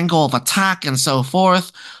 approach or angle of attack, and so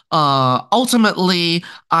forth. Ultimately,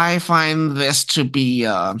 I find this to be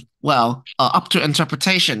up to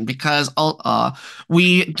interpretation because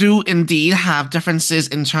we do indeed have differences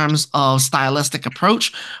in terms of stylistic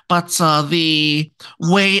approach, but the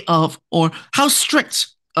way of or how strict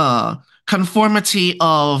conformity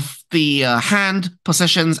of the hand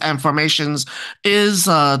positions and formations is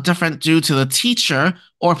different due to the teacher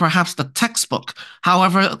or perhaps the textbook.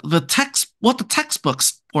 However, what the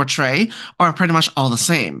textbooks portray are pretty much all the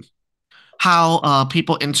same. How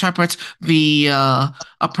people interpret the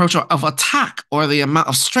approach of attack or the amount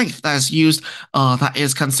of strength that is used that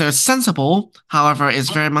is considered sensible, however, is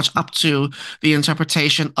very much up to the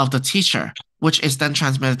interpretation of the teacher, which is then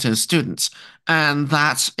transmitted to the students. And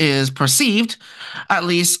that is perceived, at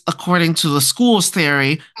least according to the school's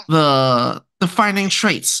theory, the defining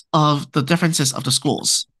traits of the differences of the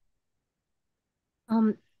schools.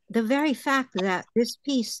 The very fact that this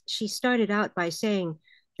piece, she started out by saying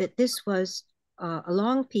that this was a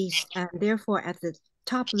long piece and therefore at the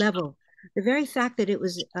top level, the very fact that it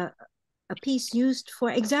was a piece used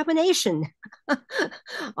for examination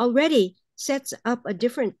already sets up a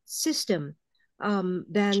different system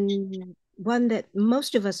than one that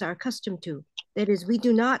most of us are accustomed to. That is, we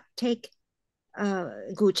do not take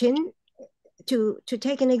Guqin to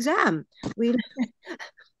take an exam. We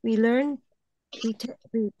learn, we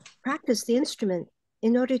practice the instrument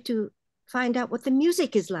in order to find out what the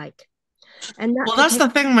music is like. And not Well, to that's take the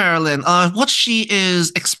thing, Marilyn. What she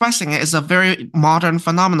is expressing is a very modern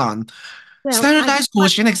phenomenon. well, Standardized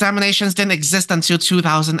Guqin examinations didn't exist until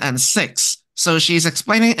 2006, so she's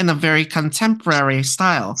explaining in a very contemporary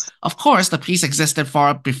style. Of course, the piece existed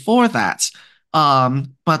far before that, but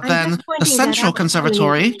I'm then just the pointing that Central out to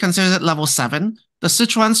Conservatory you. considers it level 7, the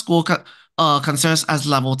Sichuan school considers as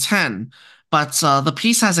level 10, but the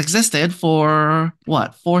piece has existed for,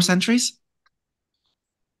 what, 4 centuries?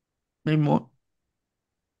 Maybe more.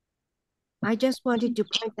 I just wanted to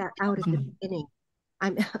point that out at the beginning.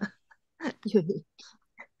 I'm you.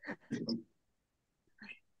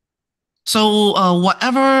 So,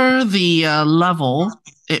 whatever the level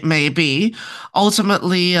it may be,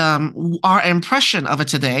 ultimately, our impression of it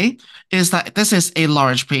today is that this is a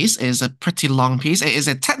large piece, is a pretty long piece. It is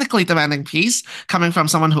a technically demanding piece coming from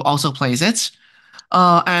someone who also plays it,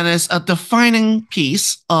 and it's a defining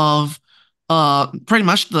piece of pretty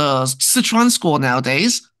much the Sichuan school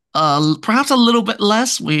nowadays. Perhaps a little bit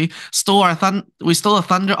less. We stole a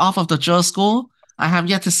thunder off of the Zhe school. I have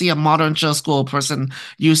yet to see a modern Zhe school person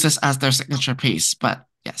use this as their signature piece, but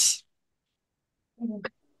yes.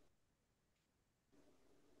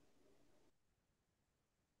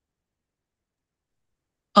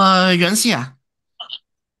 Yuan Xi 啊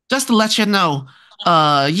just to let you know，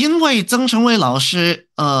因为曾成伟老师，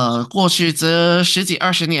过去这十几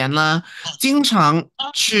20年了，经常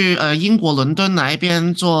去英国伦敦那一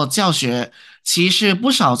边做教学，其实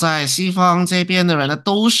不少在西方这边的人呢，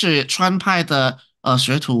都是川派的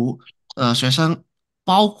学徒，学生，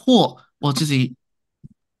包括我自己。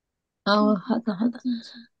哦，好的好的。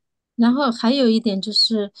然后还有一点就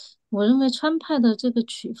是，我认为川派的这个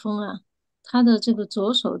曲风啊，他的这个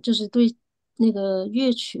着手就是对那个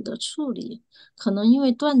乐曲的处理，可能因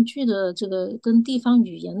为断句的这个跟地方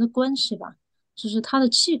语言的关系吧，就是它的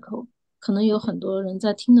气口，可能有很多人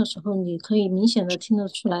在听的时候，你可以明显的听得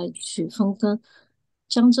出来，曲风跟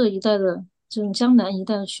江浙一带的这种江南一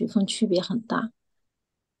带的曲风区别很大，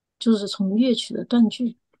就是从乐曲的断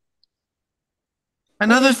句。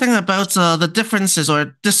Another thing about the differences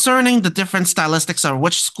or discerning the different stylistics or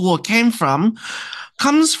which school it came from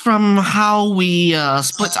comes from how we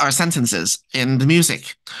split our sentences in the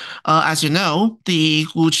music. As you know, the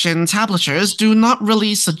Guqin tablatures do not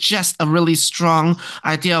really suggest a really strong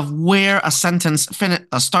idea of where a sentence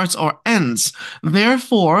starts or ends.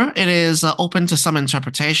 Therefore, it is open to some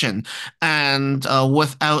interpretation. And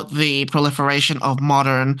without the proliferation of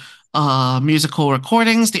modern musical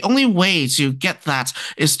recordings, the only way to get that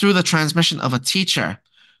is through the transmission of a teacher.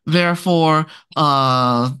 Therefore,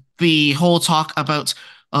 the whole talk about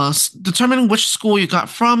determining which school you got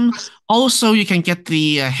from, also you can get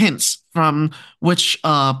the hints from which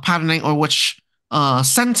patterning or which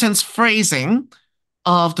sentence phrasing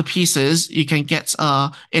of the pieces you can get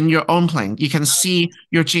in your own playing. You can see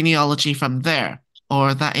your genealogy from there.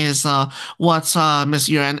 Or that is what Ms.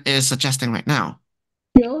 Yuan is suggesting right now.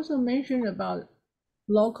 You also mentioned about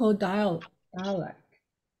local dialect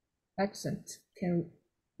accent can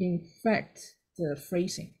infect the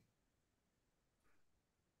phrasing.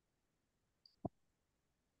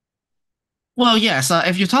 Well, yes.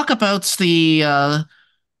 If you talk about the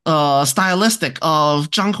stylistic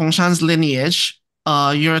of Zhang Hongshan's lineage,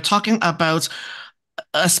 you're talking about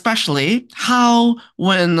especially how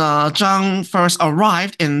when Zhang first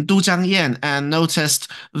arrived in Dujiangyan and noticed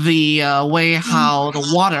the way how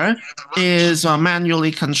the water is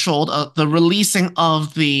manually controlled, the releasing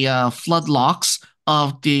of the flood locks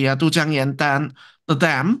of the Dujiangyan dam, the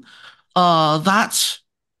dam, that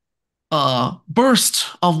burst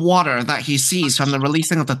of water that he sees from the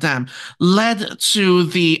releasing of the dam led to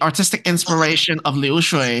the artistic inspiration of Liu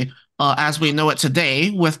Shui as we know it today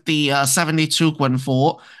with the 72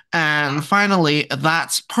 Guanfu. And finally,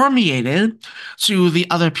 that's permeated to the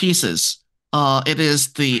other pieces. It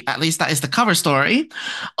is at least that is the cover story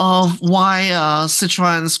of why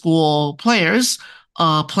Sichuan school players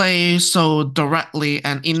play so directly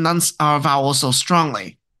and enunciate our vowels so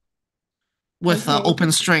strongly with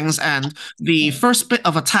open strings and the first bit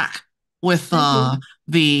of attack with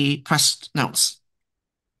the pressed notes.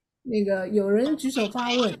 那个有人举手发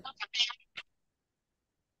问，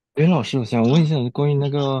袁老师，我想问一下，关于那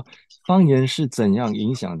个方言是怎样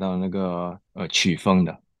影响到那个曲风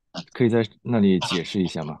的，可以在那里解释一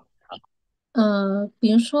下吗？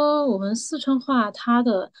比如说我们四川话，它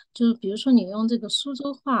的就是比如说你用这个苏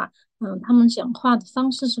州话，他们讲话的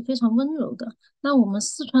方式是非常温柔的。那我们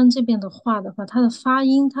四川这边的话的话，它的发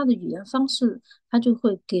音、它的语言方式，它就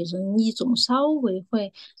会给人一种稍微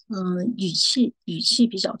会，语气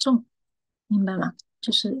比较重，明白吗？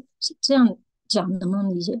就是这样讲，能不能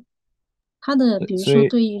理解？它的比如说所以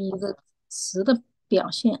对于一个词的表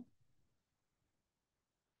现。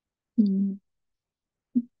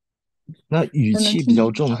那语能气比听懂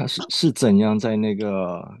吗？较重，它是怎样在那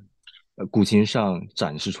个古琴上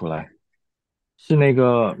展示出来？是那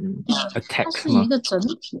个它 attack 吗？是一个整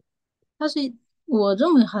体，它是我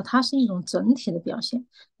认为哈，它是一种整体的表现。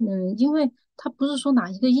因为它不是说哪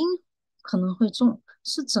一个音可能会重，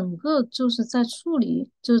是整个就是在处理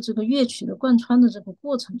就是这个乐曲的贯穿的这个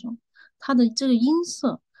过程中，它的这个音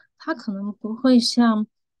色，它可能不会像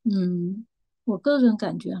我个人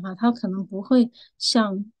感觉哈，它可能不会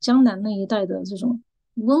像江南那一带的这种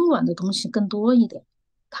温婉的东西更多一点，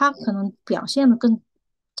它可能表现的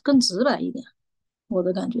更直白一点。我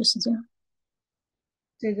的感觉是这样。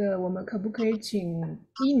这个我们可不可以请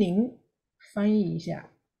依宁翻译一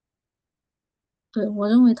下？对，我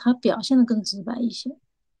认为他表现的更直白一些。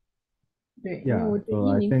对，因为 Yeah, 我觉得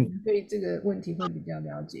so 依 I 宁可 think 能对这个问题会比较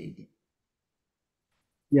了解一点。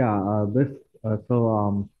yeah, this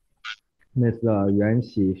Miss Yuan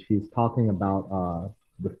Xi, she's talking about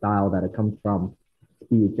the style that it comes from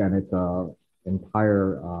speech, and it's a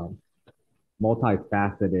entire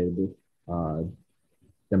multifaceted uh,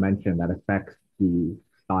 dimension that affects the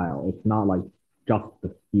style. It's not like just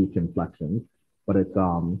the speech inflections, but it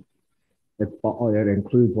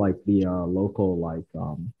includes like the local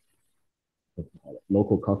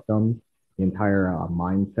local customs, the entire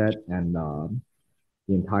mindset, and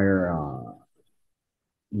the entire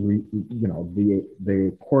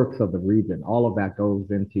the quirks of the region. All of that goes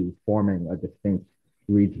into forming a distinct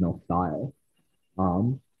regional style.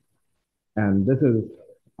 Um, and this is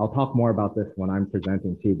I'll talk more about this when I'm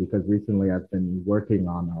presenting too, because recently I've been working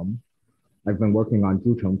on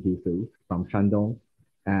Zhucheng pieces from Shandong.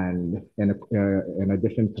 And in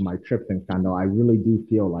addition to my trips in Shandong, I really do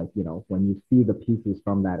feel like, when you see the pieces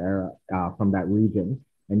from that era, from that region,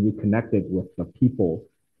 and you connect it with the people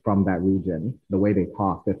from that region, the way they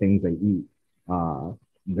talk, the things they eat, uh,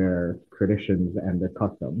 their traditions and their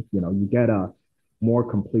customs, you get a more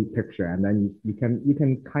complete picture. And then you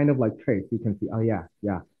can kind of like trace, you can see, oh yeah,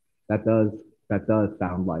 yeah, that does, that does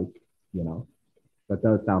sound like, you know, that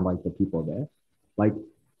does sound like the people there. Like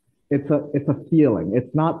it's a feeling.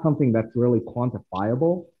 It's not something that's really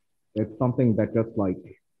quantifiable. It's something that just like,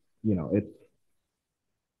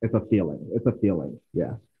 it's a feeling. It's a feeling.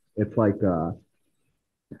 Yeah. It's like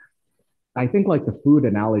I think like the food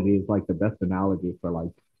analogy is like the best analogy for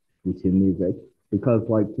like routine music, because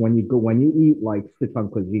like when you eat like Sichuan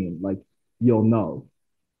cuisine, like you'll know.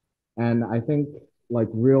 And I think like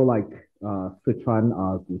real like Sichuan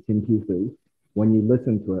routine pieces, when you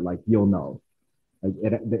listen to it, like you'll know. Like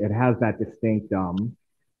it has that distinct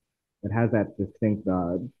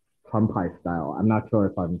Kanpai style. I'm not sure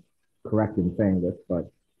if I'm correct in saying this, but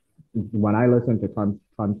when I listen to Kan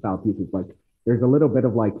style pieces, like there's a little bit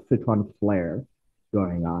of like Sichuan flair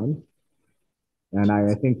going on, and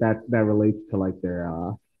I think that relates to like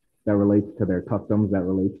that relates to their customs, that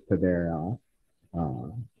relates to their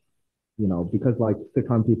because like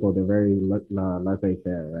Sichuan people, they're very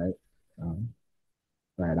laissez-faire, right?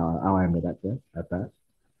 Right. I'll end it at that.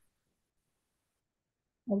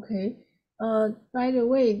 OK，by the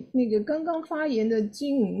way，那个刚刚发言的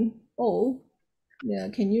金哦，那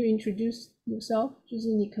Can you introduce yourself？就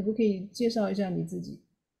是你可不可以介绍一下你自己？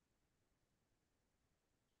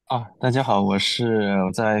大家好，我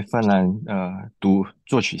在芬兰读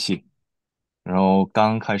作曲系，然后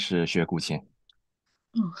刚开始学古琴。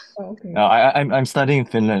OK， I'm studying in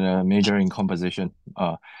Finland, a major in composition.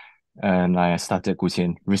 And I started 古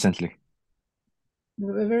琴 recently.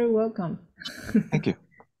 very welcome 。Thank you.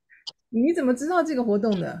 你怎么知道这个活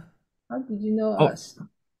动的？How did you know 哦，us？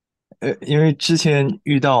因为之前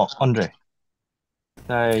遇到 Andre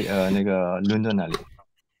在那个伦敦那里。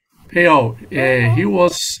Hey, he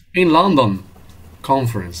was in London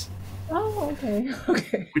conference. Oh, OK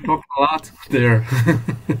OK。We talked a lot there.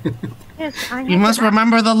 Yes, I You have must to ask,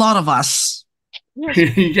 remember the lot of us.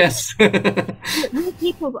 Yes. new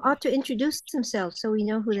people ought to introduce themselves so we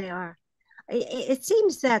know who they are. It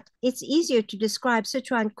seems that it's easier to describe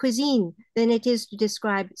Sichuan cuisine than it is to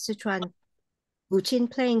describe Sichuan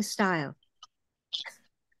Guqin playing style.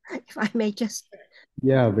 If I may just.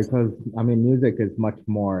 Yeah, because I mean, music is much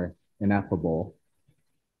more ineffable.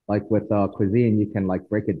 Like with cuisine, you can like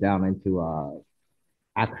break it down into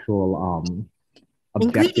actual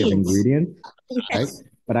objective ingredients, right? Yes.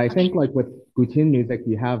 But I think like with Guqin music,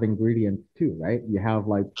 you have ingredients too, right? You have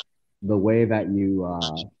like the way that you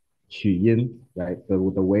取音, right? The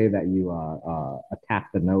way that you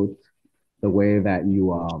attack the notes, the way that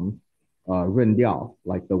you 润调,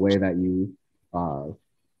 like the way that you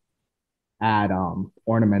add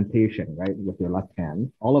ornamentation, right, with your left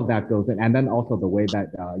hand. All of that goes in, and then also the way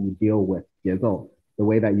that you deal with 节奏, the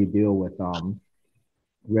way that you deal with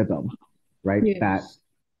rhythm, right? Yes.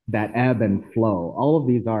 That ebb and flow. All of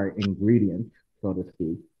these are ingredients, so to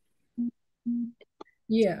speak.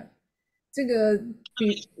 Yeah. 这个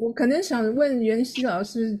我可能想问袁熙老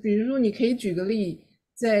师，比如说你可以举个例，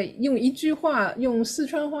在用一句话，用四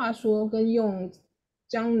川话说，跟用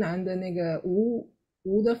江南的那个吴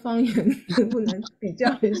的方言，能不能比较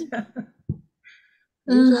一下？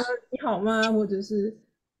比如说你好吗，或者是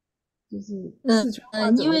就是四川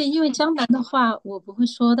话怎么？因为江南的话我不会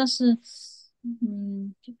说，但是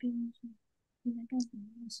就比如说你在干什么？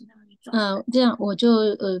这样我就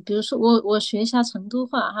比如说我学一下成都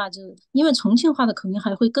话哈，就是因为重庆话的口音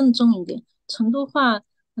还会更重一点。成都话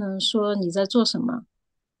说你在做什么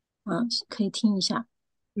啊？可以听一下。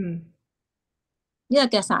你在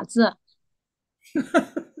干啥子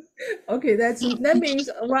？Okay, that means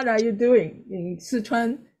what are you doing in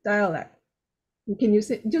Sichuan dialect? Can you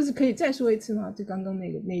say 就是可以再说一次吗？就刚刚那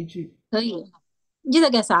一句。可以。你在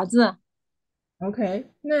干啥子 ？OK，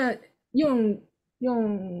 那用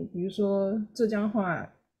比如说浙江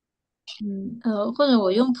话，或者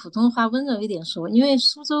我用普通话温柔一点说，因为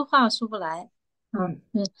苏州话说不来。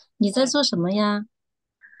你在做什么呀？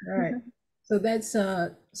 Right. So that's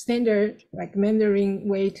a standard like Mandarin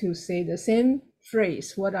way to say the same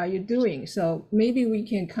phrase. What are you doing? So maybe we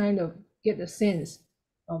can kind of get a sense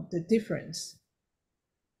of the difference.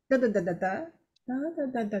 Da da da da da da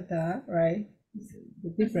da da da. Right. The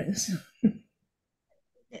difference.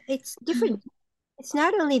 It's different. It's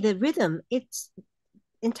not only the rhythm. It's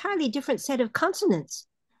entirely different set of consonants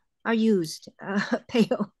are used.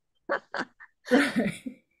 Peo.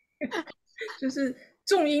 Right. 就是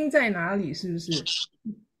重音在哪里？是不是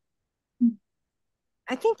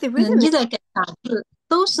 ？I think the rhythm. 你在干啥子？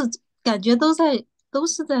都是感觉都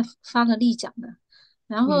是在发了力讲的。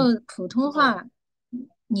然后普通话，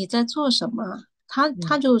你在做什么？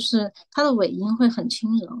它就是它的尾音会很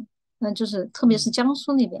轻柔，那就是特别是江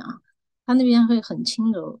苏那边啊，它那边会很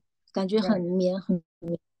轻柔，感觉很绵很。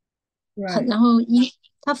然后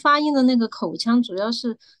它发音的那个口腔主要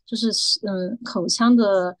是就是口腔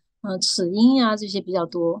的齿音啊这些比较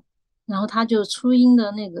多，然后它就出音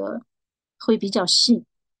的那个会比较细。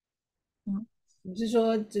你是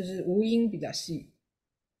说就是无音比较细？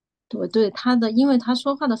对，因为他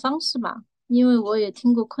说话的方式吧，因为我也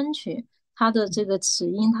听过昆曲，他的这个齿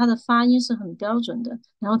音，他的发音是很标准的，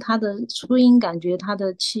然后他的出音感觉他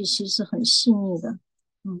的气息是很细腻的。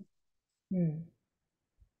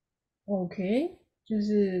OK， 就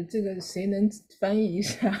是这个谁能翻译一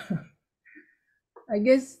下？I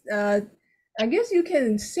guess you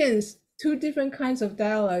can sense two different kinds of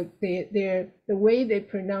dialogue. The way they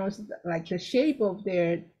pronounce, like the shape of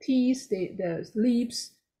their teeth, the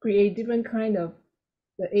lips create different kind of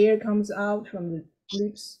the air comes out from the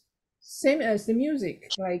lips. Same as the music,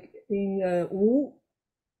 like in the Wu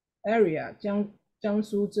area,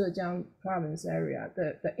 Jiangsu, Zhejiang province area,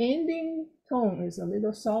 the ending tone is a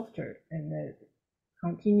little softer and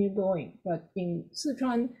continue going. But in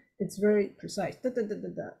Sichuan, it's very precise. Da, da, da, da,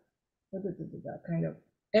 da, da, da, da, da, kind of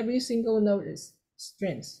every single note is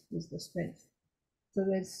strength, is the strength. So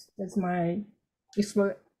that's my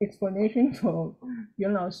explanation for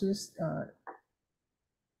Yuan 老师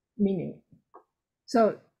meaning.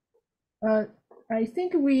 So I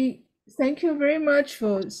think thank you very much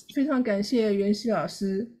for 非常感谢袁熙老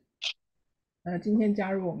师今天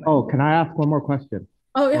加入我们。Oh, can I ask one more question?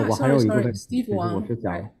 Oh, yeah, 我还有一个问题， Steve 其实我是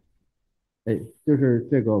想，就是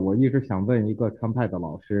这个我一直想问一个川派的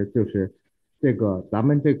老师，就是这个咱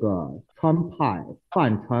们这个川派、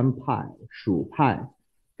泛川派、蜀派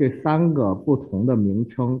这三个不同的名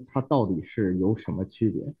称，它到底是有什么区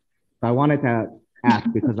别？ I wanted to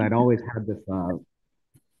ask because I'd always had this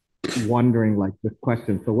wondering like this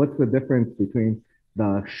question. So what's the difference between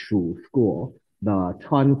the Shu school, the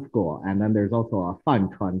Chuan school, and then there's also a Fan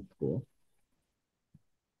Chuan school?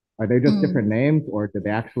 Are they just different names, or do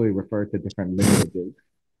they actually refer to different lineages?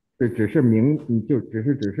 只是名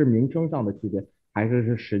称上的区别，还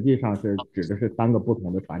是实际上是指的是三个不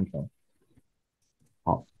同的传承？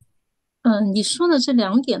好，你说的这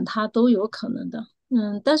两点它都有可能的，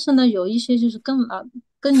但是呢，有一些就是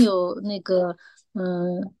更有那个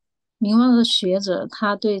名望的学者，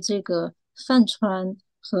他对这个泛川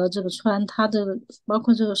和这个川，他的包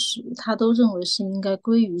括这个蜀，他都认为是应该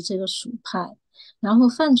归于这个蜀派。然后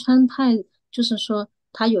泛川派就是说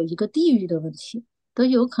它有一个地域的问题，都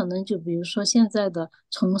有可能。就比如说现在的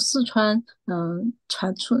从四川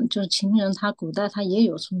传出，就是秦人他古代他也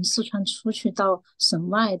有从四川出去到省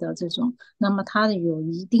外的这种，那么他有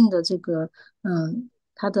一定的这个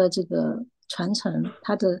他的这个传承，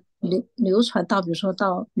他的流传到比如说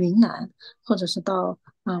到云南或者是到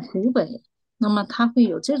湖北，那么它会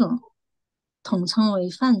有这种统称为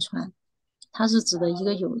泛传，它是指的一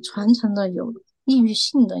个有传承的、有地域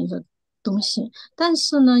性的一个东西。但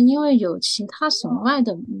是呢，因为有其他省外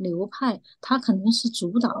的流派，它肯定是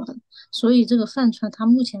主导的，所以这个泛传它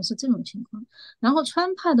目前是这种情况。然后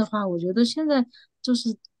川派的话，我觉得现在就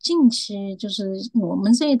是近期就是我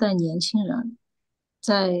们这一代年轻人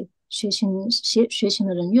在学琴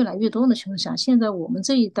的人越来越多的情况下，现在我们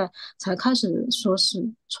这一代才开始说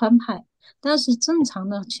是川派。但是正常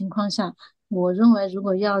的情况下，我认为如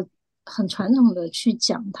果要很传统的去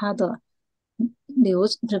讲它的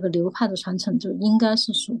这个流派的传承，就应该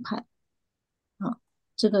是蜀派啊。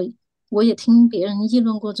这个我也听别人议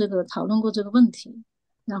论过这个，讨论过这个问题。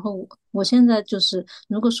然后我现在就是，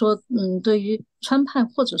如果说对于川派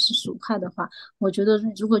或者是蜀派的话，我觉得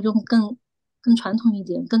如果用更传统一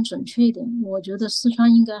点、更准确一点，我觉得四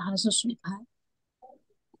川应该还是蜀派。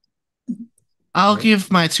I'll give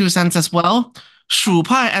my 2 cents as well. Shu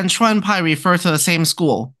Pai and Chuan Pai refer to the same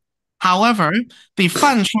school. However, the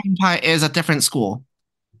Fan Chuan Pai is a different school.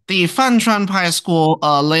 The Fan Chuan Pai school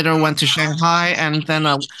later went to Shanghai, and then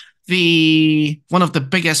the one of the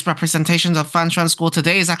biggest representations of Fan Chuan school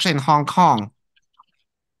today is actually in Hong Kong,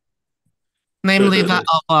 namely that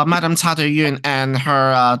of Madame Cao Yun and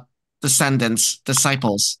her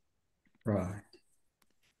disciples. Right.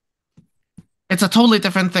 It's a totally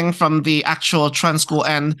different thing from the actual Chuan school.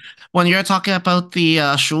 And when you're talking about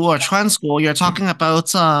the Shu or Chuan school, you're talking about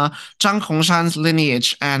Zhang Hongshan's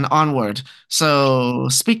lineage and onward. So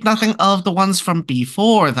speak nothing of the ones from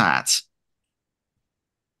before that.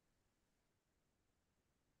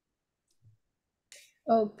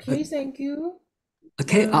 Okay, thank you.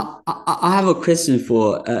 Okay, I have a question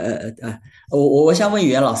for 我想问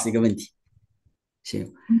袁老师一个问题，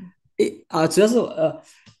行，主要是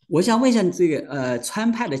我想问一下这个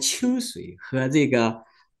川派的秋水和这个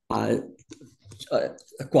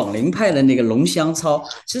广陵派的那个龙香操，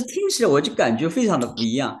其实听起来我就感觉非常的不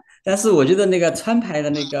一样，但是我觉得那个川派的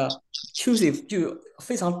那个秋水就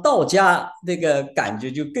非常道家，那个感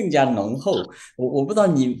觉就更加浓厚。我不知道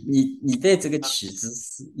你对这个曲子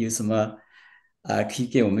是有什么可以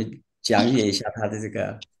给我们讲解一下它的这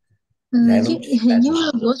个来龙去脉因为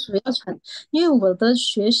是什么？我主要因为我的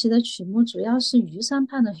学习的曲目主要是虞山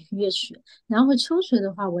派的乐曲，然后秋水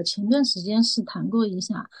的话，我前段时间是弹过一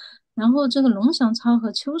下，然后这个龙翔操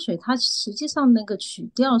和秋水，它实际上那个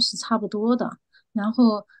曲调是差不多的，然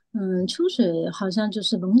后秋水好像就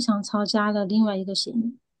是龙翔操加了另外一个弦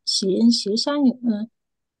相有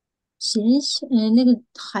那个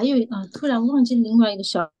还有突然忘记另外一个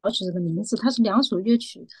小曲子的名字，它是两首乐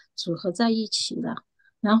曲组合在一起的。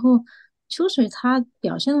然后秋水它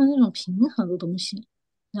表现的那种平衡的东西，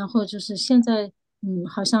然后就是现在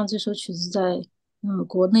好像这首曲子在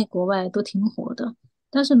国内国外都挺火的。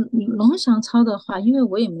但是龙翔操的话，因为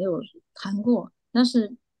我也没有弹过，但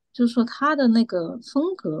是就是说它的那个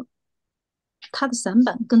风格，它的散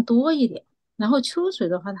板更多一点。然后秋水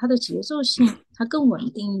的话，它的节奏性它更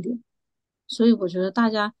稳定一点。所以我觉得大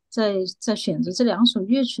家在选择这两首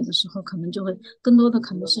乐曲的时候，可能就会更多的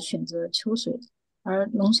可能是选择秋水，而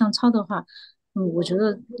龙翔操的话，我觉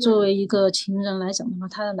得作为一个琴人来讲的话，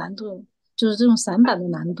它的难度就是这种散板的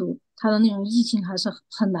难度，它的那种意境还是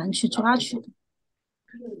很难去抓取的。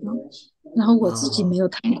然后我自己没有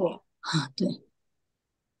弹过，对。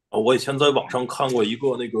我以前在网上看过一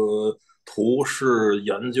个那个图，是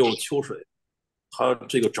研究秋水，他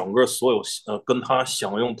这个整个所有跟他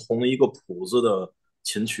享用同一个谱子的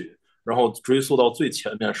琴曲，然后追溯到最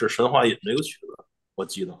前面是《神话引》这个曲子，我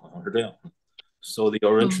记得好像是这样。So the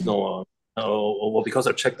original, well, because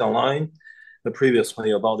I checked online the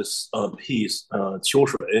previously about this piece, 秋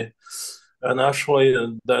水, and actually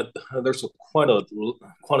that there's quite a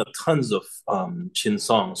tons of Qin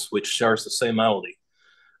songs which shares the same melody.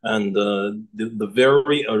 And the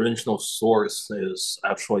very original source is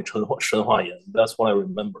actually 神话言. That's what I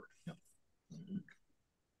remember.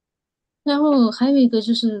 然后还有一个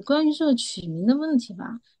就是关于这个曲名的问题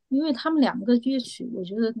吧，因为他们两个乐曲，我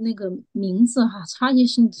觉得那个名字差异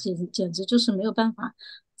性简直就是没有办法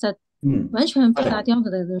在完全不搭调的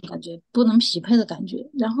那种感觉，不能匹配的感觉。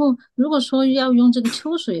然后如果说要用这个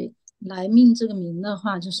秋水来命这个名的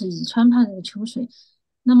话，就是以川派这个秋水，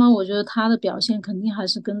那么我觉得它的表现肯定还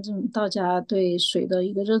是跟这种道家对水的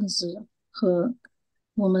一个认知和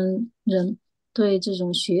我们人对这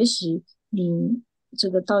种学习，这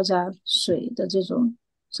个道家水的这种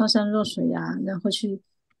上善若水呀，然后去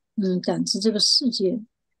感知这个世界，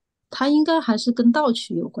它应该还是跟道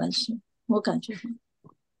曲有关系，我感觉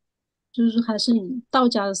就是还是以道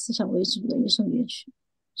家的思想为主的一首乐曲，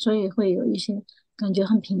所以会有一些感觉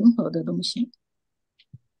很平和的东西。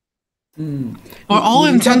For all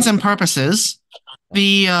intents and purposes,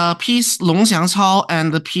 the piece 龙翔操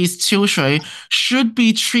and the piece 秋水 should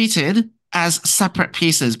be treated as separate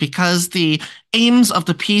pieces because the aims of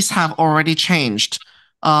the piece have already changed.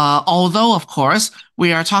 Although, of course,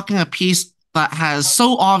 we are talking a piece that has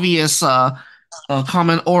so obvious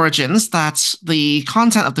common origins that the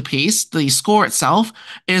content of the piece, the score itself,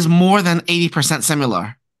 is more than 80%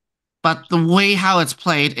 similar. But the way how it's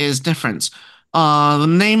played is different.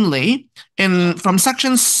 Namely, from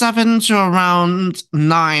section 7 to around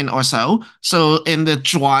 9 or so, so in the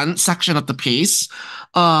Zhuan section of the piece,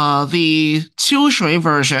 the Qiushui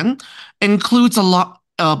version includes a lot,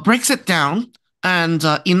 breaks it down and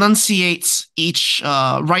enunciates each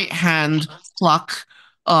right hand pluck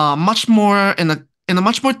much more in a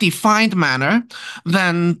much more defined manner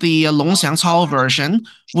than the Longxiang Cao version,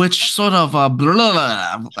 which sort of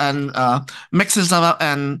and mixes up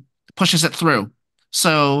and pushes it through.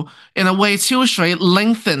 So in a way, Qiu Shui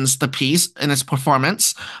lengthens the piece in its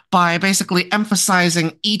performance by basically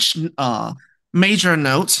emphasizing each major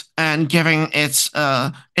note and giving its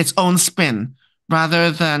own spin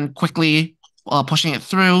rather than quickly pushing it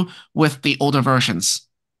through with the older versions.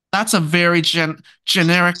 That's a very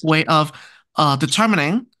generic way of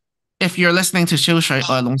determining if you're listening to Qiu Shui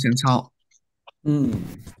or Longxian Cao.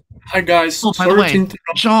 Hi guys. Oh, by the way,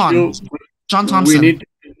 John Thompson.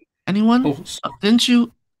 Anyone?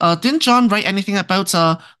 Didn't John write anything about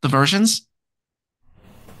the versions?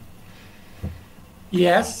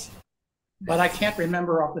 Yes, but I can't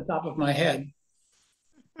remember off the top of my head.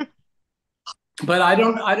 But I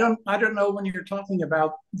don't know when you're talking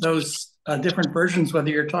about those different versions, whether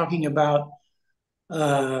you're talking about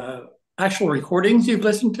actual recordings you've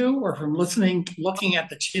listened to, or from looking at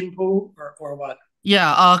the Qinpu, or what?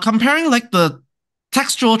 Yeah, comparing like the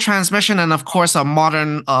textual transmission and of course a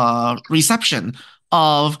modern reception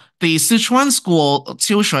of the Sichuan school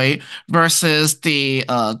Qiu Shui versus the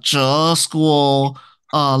Zhe school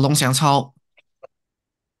Longxiang Cao.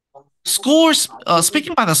 Scores,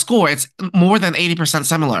 speaking by the score, it's more than 80%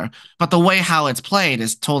 similar, but the way how it's played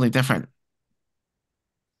is totally different.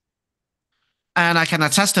 And I can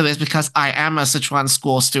attest to this because I am a Sichuan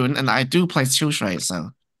school student and I do play Qiu Shui,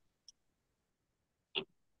 so.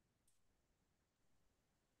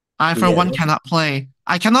 I, for one, cannot play.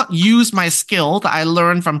 I cannot use my skill that I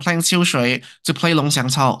learned from playing Qiu Shui to play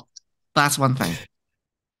Longxiang Cao. That's one thing.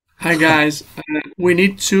 Hi guys, we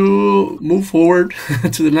need to move forward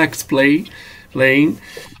to the next playing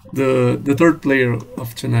the third player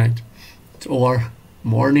of tonight, or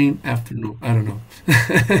morning, afternoon, I don't know.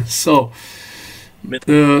 So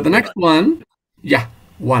the next one,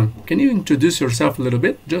 one. Can you introduce yourself a little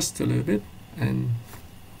bit, just a little bit, and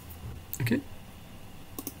okay.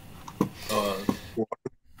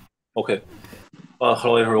 Okay.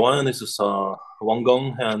 Hello everyone. This is Wang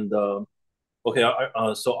Geng, and okay.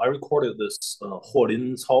 So I recorded this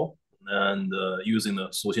Huolin Cao and using the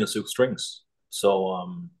Suxin silk strings. So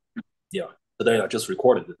yeah, today I just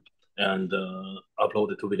recorded it and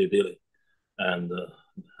uploaded to Bilibili, and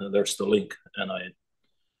there's the link, and I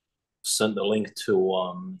sent the link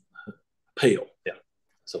to Pale. Yeah,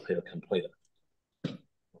 so Pale can play that.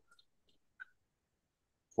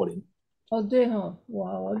 Huolin. 哦，对哈，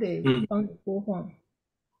我得帮你播放。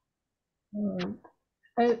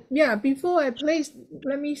Yeah, before I play,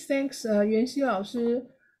 let me thanks 袁熙老师。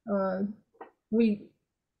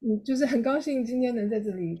就是很高兴今天能在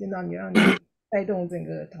这里见到你，让你带动整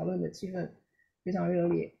个讨论的气氛，非常热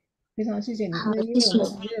烈，非常谢谢你。那因为我们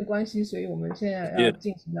时间的关系，所以我们现在要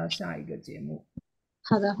进行到下一个节目。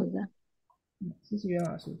好的，好的。谢谢袁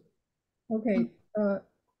老师。OK，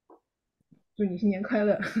 祝你新年快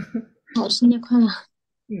乐。好，新年快乐。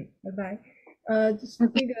拜拜。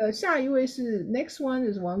那个下一位是 next one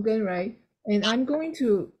is Wang Geng, right? And I'm going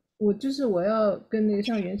to 我要跟那个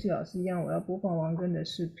像袁喜老师一样，我要播放王根的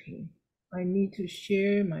视频。I need to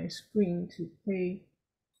share my screen to play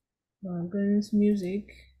Wang Gen's music.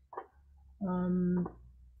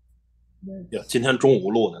 Yeah, 今天中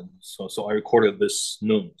午录的 so I recorded this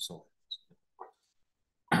noon. So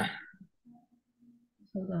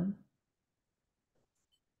hold on.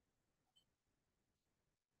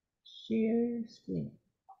 Share screen.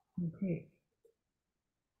 Okay.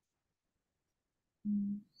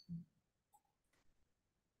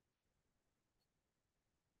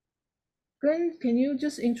 Glenn, can you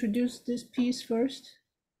just introduce this piece first?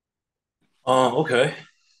 Okay.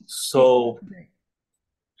 So,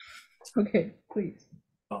 okay, please.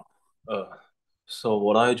 So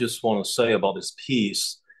what I just want to say about this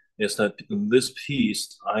piece is that this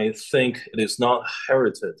piece, I think it is not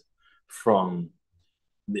inherited from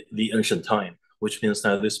the ancient time, which means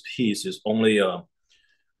that this piece is only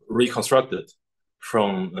reconstructed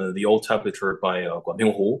from the old tablature by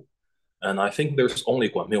Guanping Hu. And I think there's only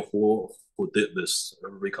Guanping Hu who did this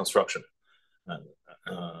reconstruction. And,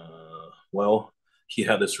 well, he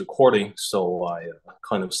had this recording, so I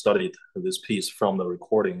kind of studied this piece from the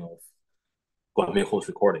recording of Guanping Hu's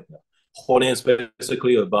recording. Holding is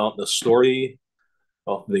basically about the story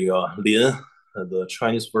of the Lin, the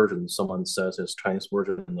Chinese version. Someone says it's Chinese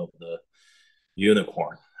version of the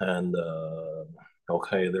unicorn. And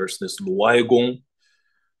okay, there's this Luai Gong.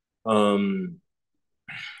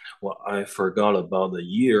 Well, I forgot about the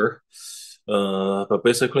year, but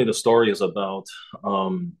basically the story is about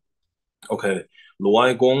okay,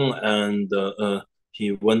 Luai Gong and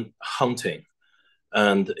he went hunting.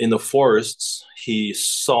 And in the forests, he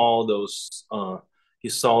saw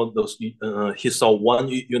one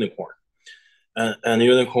unicorn, and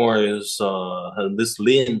unicorn is this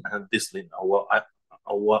Lin. Well,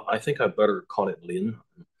 I think I better call it Lin.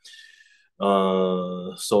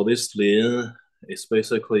 So this Lin is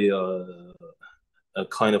basically a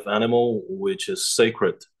kind of animal which is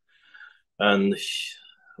sacred, and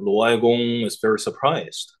Luai Gong is very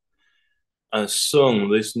surprised. And soon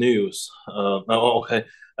this news, okay,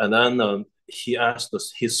 and then he asked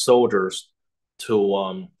his soldiers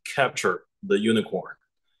to capture the unicorn.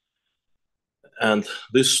 And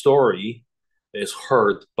this story is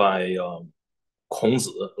heard by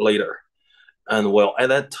Kongzi later. And well, at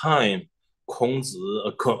that time,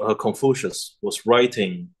 Confucius was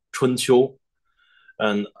writing Chunqiu.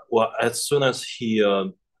 And well, as soon as he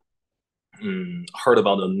heard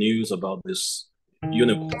about the news about this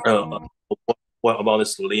unicorn, about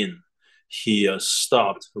this Lin, he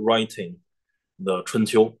stopped writing the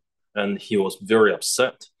Chunqiu, and he was very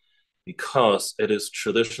upset because it is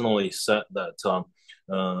traditionally said that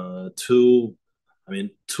two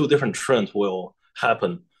different trends will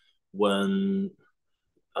happen when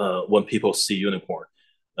people see unicorn.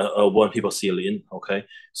 When people see Lin, okay,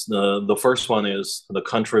 so the first one is the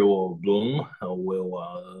country will bloom,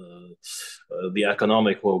 the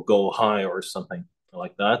economic will go high or something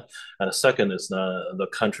like that, and the second is the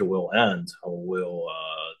country will end, or will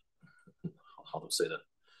how to say that,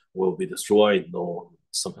 will be destroyed or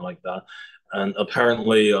something like that. And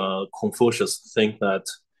apparently, Confucius think that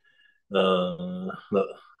the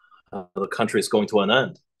country is going to an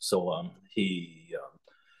end, so he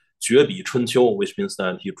绝笔春秋, which means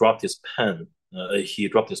that he dropped his pen, he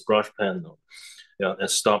dropped his brush pen, yeah, and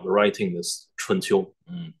stopped writing this 春秋.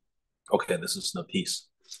 Okay, this is the piece.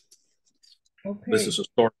 Okay. This is a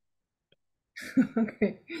story.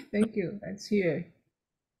 Okay, thank you. Let's hear.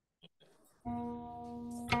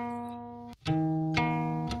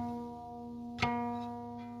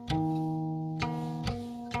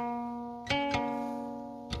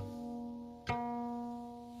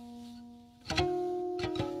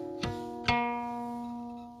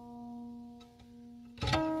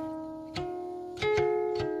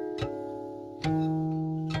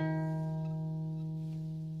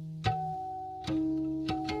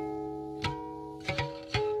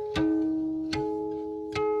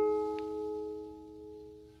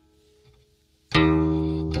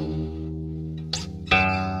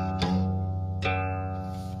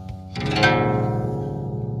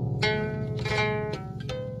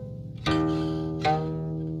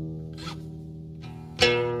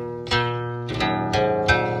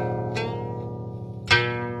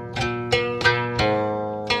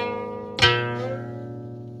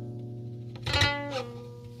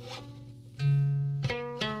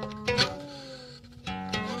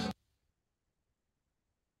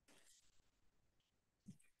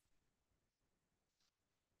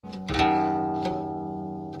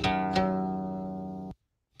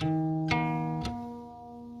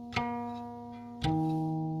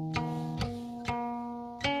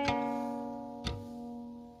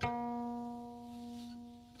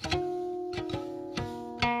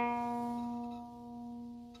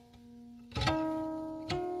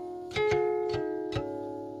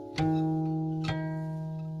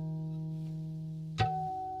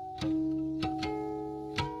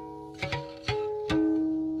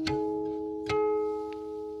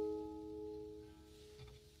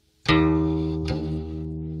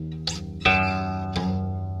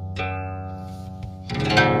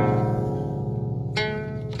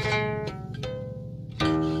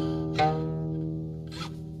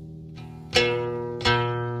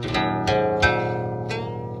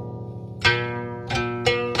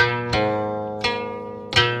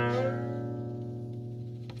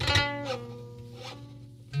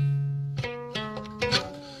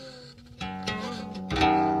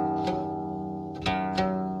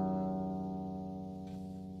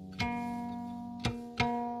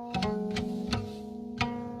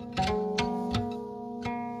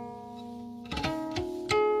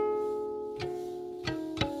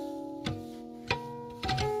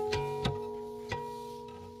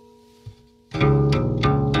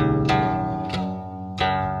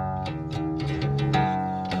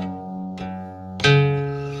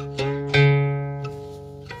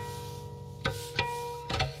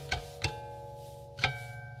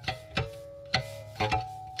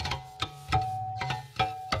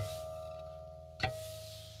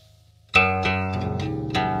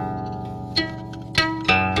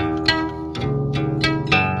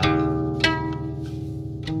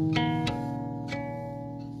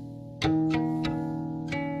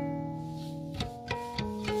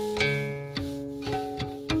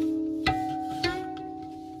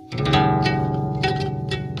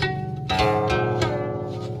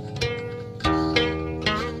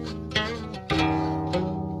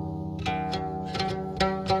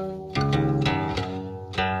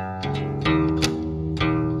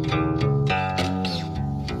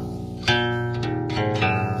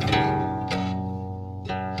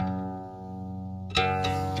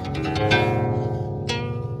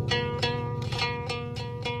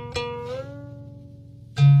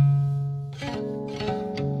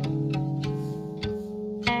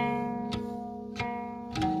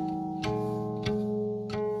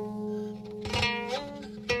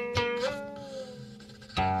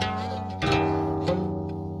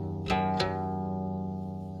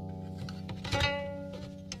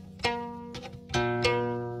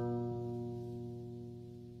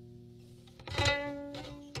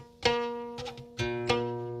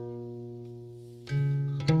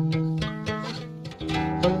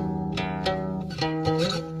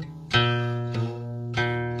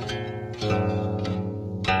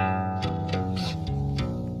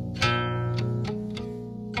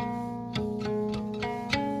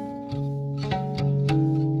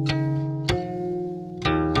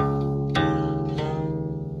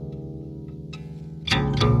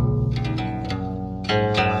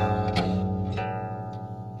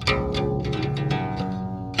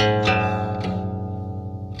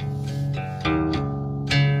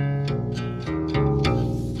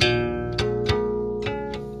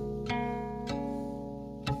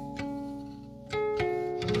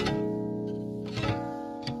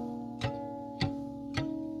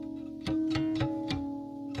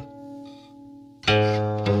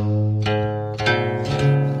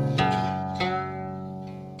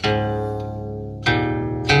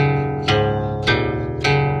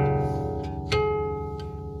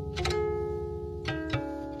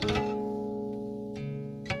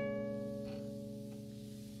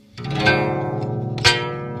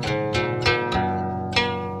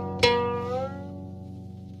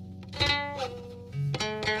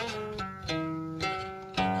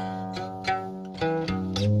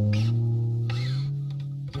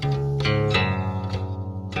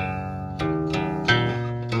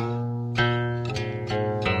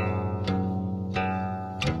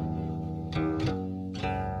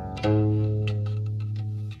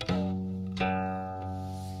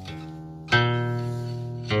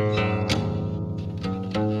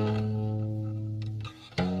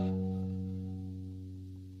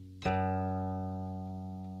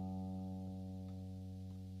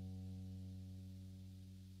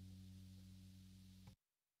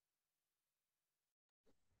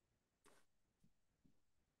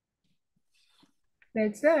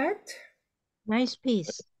 that's that. Nice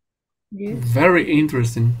piece. Yes. Very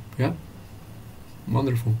interesting. Yeah.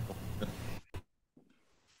 Wonderful.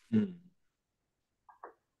 Mm.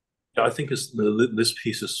 Yeah, I think this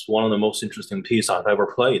piece is one of the most interesting pieces I've ever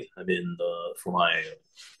played. I mean, for my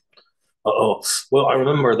well, I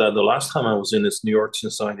remember that the last time I was in this New York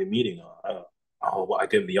Society meeting, I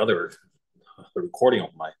gave the recording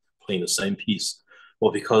of my playing the same piece.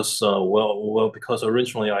 Well, because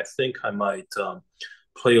originally I think I might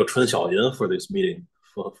play a Chun Xiaoyin for this meeting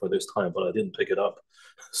for this time, but I didn't pick it up,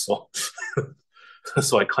 so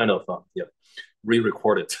so I kind of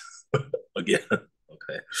re-recorded again.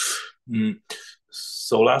 Okay.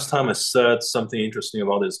 So last time I said something interesting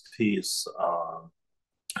about this piece,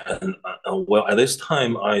 and well, at this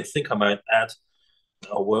time I think I might add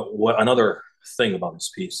another thing about this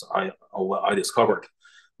piece I discovered.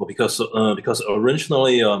 Well, because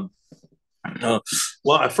originally, well,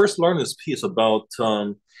 I first learned this piece about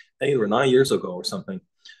 8 or 9 years ago or something,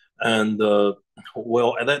 and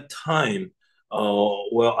well, at that time,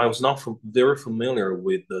 well, I was not very familiar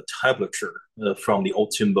with the tablature from the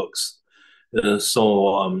old Qin books,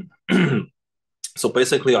 so so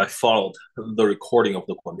basically, I followed the recording of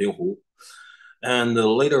the Guanbing Hu, and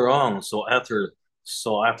later on, after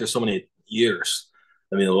so many years,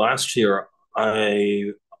 I mean, last year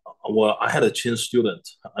I had a Qin student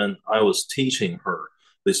and I was teaching her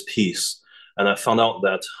this piece, and I found out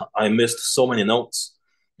that I missed so many notes.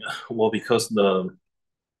 Well, because the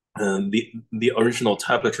original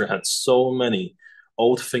tablature had so many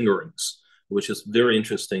old fingerings, which is very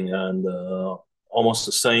interesting, and almost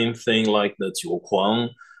the same thing like the Jiu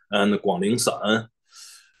Kuang and the Guangling San,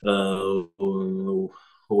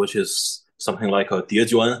 which is something like a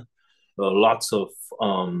Diejuan, lots of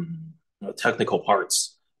technical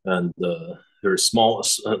parts, and very small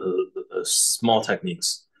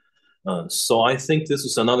techniques. So I think this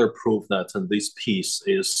is another proof that this piece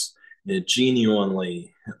is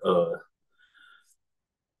genuinely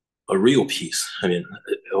a real piece. I mean,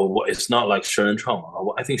 it's not like Shen Chang.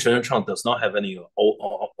 I think Shen Chang does not have any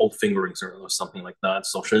old fingerings or something like that.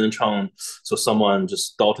 So Shen Chang, so someone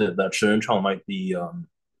just doubted that Shen Chang might be a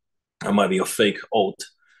fake old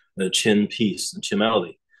Qin piece, Qin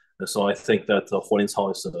melody. And so I think that Huolin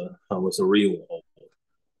Cao was a real old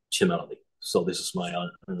Qin melody. So this is my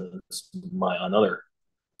another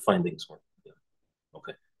findings. Yeah.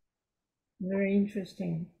 Okay. Very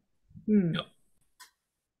interesting. Yeah.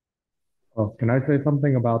 Oh, can I say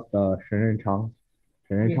something about the Shen Chang?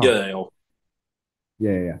 Shen Chang.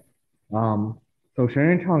 Yeah. So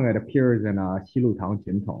Shen Chang, it appears in Xilu Tang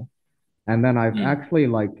Qin Tong, and then I've actually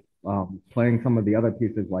playing some of the other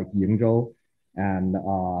pieces like Yingzhou and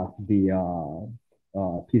the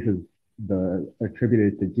pieces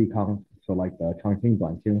attributed to Jikang, so like the Changqing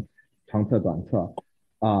Duanqing, Changce Duance.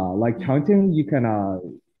 Like Changqing, you can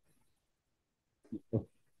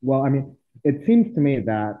well, I mean, it seems to me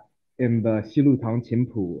that in the Xilu Tang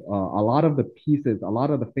Qinpu, a lot of the pieces, a lot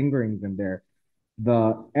of the fingerings in there,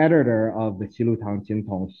 the editor of the Xilu Tang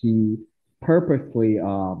Qintong, he purposely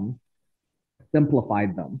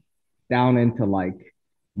simplified them down into like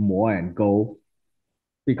mo and go,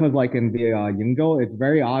 because like in the Yingzhou, it's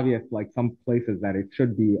very obvious like some places that it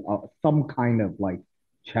should be some kind of like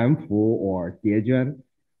Chenfu or Diejuan,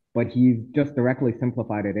 but he's just directly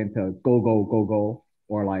simplified it into go,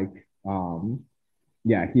 or like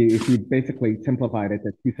yeah, he basically simplified it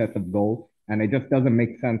to two sets of go, and it just doesn't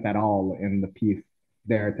make sense at all in the piece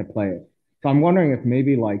there to play it. So I'm wondering if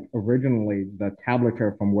maybe like originally the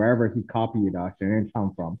tablature from wherever he copied Shen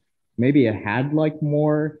Chang from, maybe it had like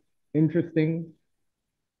more interesting.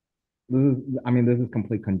 This is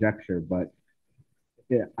complete conjecture, but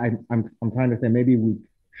yeah, I'm trying to say maybe we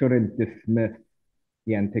shouldn't dismiss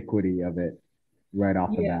the antiquity of it right off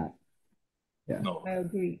the bat. Yeah. No, I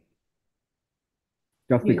agree.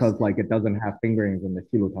 Just because like it doesn't have fingerings in the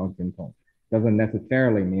Xilu Tang Qin Tong doesn't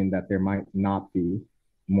necessarily mean that there might not be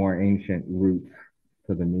more ancient roots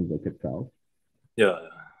to the music itself. Yeah.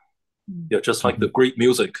 Yeah, just like the Greek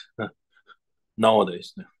music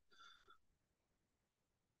nowadays.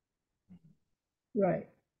 Right.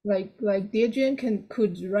 Like Diejuan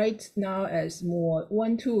could write now as more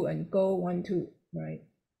 1-2 and go 1-2, right?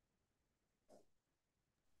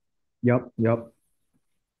 Yep.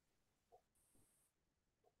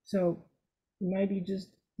 So it might be just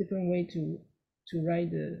different way to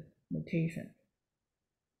write the notation.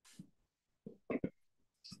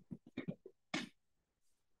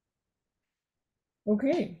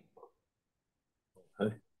 Okay.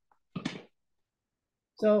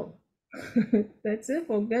 So that's it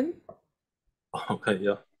for Gen. Okay,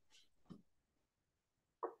 yeah.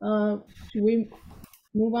 Should we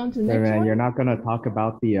move on to Hey next man, one. you're not gonna talk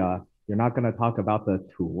about the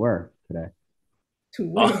土味 today.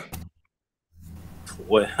 土味.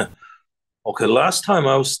 Okay, last time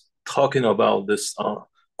I was talking about this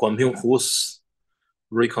Guanping Hu's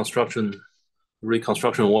reconstruction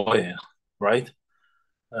way, right?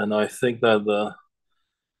 And I think that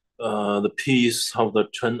the piece of the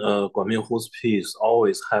Guanping Hu's piece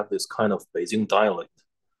always have this kind of Beijing dialect,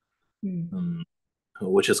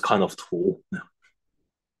 which is kind of Tu.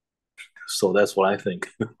 So that's what I think.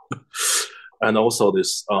 And also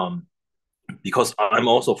this because I'm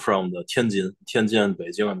also from the Tianjin,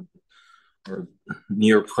 Beijing, or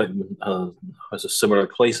near similar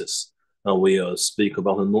places. We speak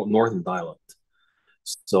about the northern dialect.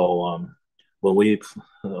 So when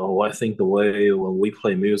I think the way when we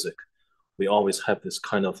play music, we always have this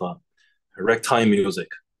kind of ragtime music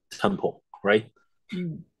tempo, right?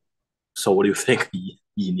 So what do you think,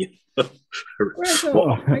 Yi? Right,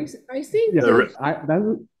 so I think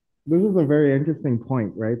this is a very interesting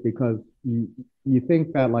point, right? Because you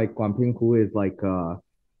think that like Guanping Hu is like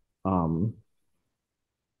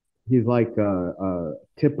he's like a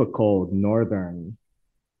typical northern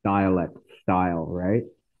dialect style, right?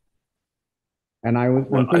 And I'm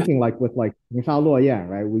thinking like with like 平沙落雁,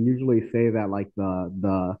 right? We usually say that like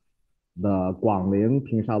the Guanglin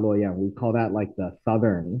平沙落雁, we call that like the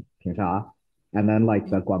southern 平沙. And then like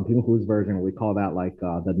the Guanping Hu's version, we call that like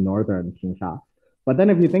the northern 平沙. But then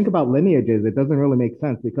if you think about lineages, it doesn't really make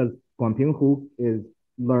sense because Guanping Hu is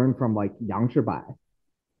learned from like Yang Shibai.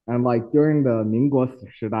 And like during the Mingguo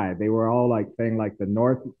Shidai, they were all like saying like the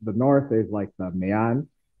north is like the Meian,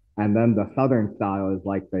 and then the southern style is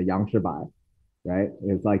like the Yang Shibai, right?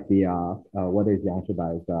 It's like the what is Yang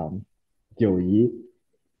Shibai? It's Jiuyi.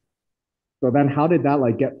 So then how did that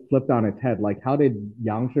like get flipped on its head? Like how did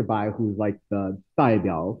Yang Shibai, who's like the 代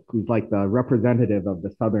表, who's like the representative of the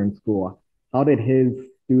southern school, how did his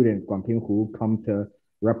student Guanping Hu come to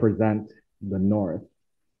represent the north?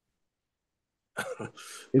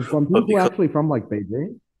 Is Guanping Hu actually from like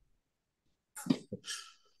Beijing?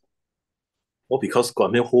 Well, because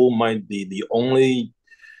Guanping Hu might be the only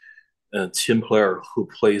Qin player who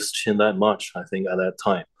plays Qin that much, I think, at that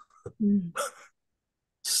time.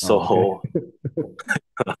 So,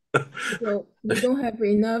 so we don't have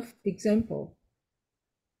enough example.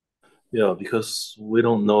 Yeah, because we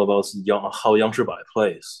don't know about how Yang Shibai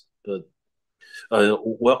plays. But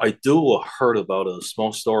well, I do heard about a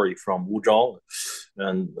small story from Wu Zhao,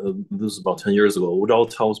 and this is about 10 years ago. Wu Zhao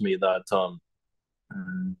tells me that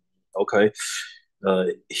okay,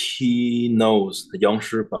 he knows Yang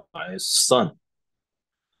Shibai's son,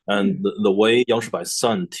 and the way Yang Shibai's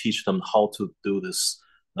son teach them how to do this,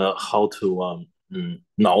 how to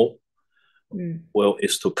nao, well,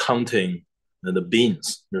 is to counting the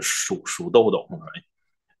beans, the 数豆豆, right?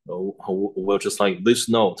 Well, just like this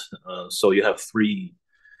note, so you have three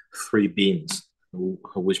beans,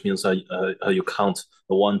 which means you count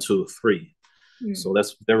 1, 2, 3. So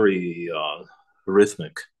that's very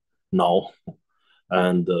rhythmic now,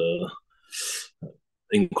 and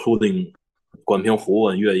including Guanping Hu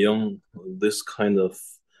and Yue Ying, this kind of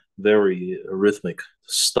very rhythmic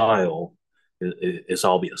style is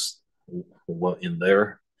obvious in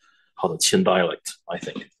their how the Qin dialect, I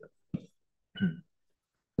think.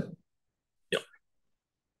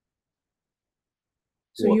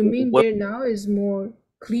 So you mean there now is more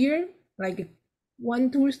clear? Like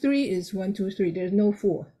 1, 2, 3 is 1, 2, 3. There's no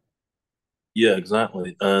 4. Yeah,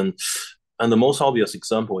 exactly. And the most obvious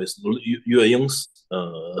example is Yue Ying's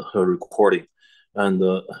recording, and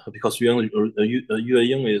because Yue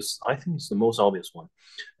Ying is, I think, it's the most obvious one,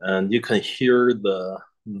 and you can hear the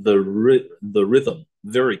rhythm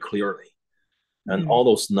very clearly, and all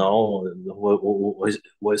those now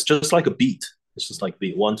was just like a beat. It's just like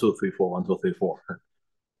beat 1, 2, 3, 4, 1, 2, 3, 4.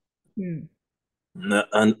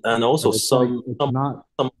 And also some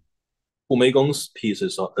Hu Meigeng's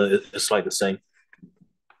pieces it's like the same.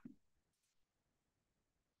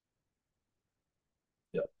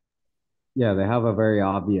 Yeah, they have a very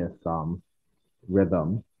obvious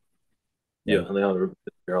rhythm. Yeah, they have a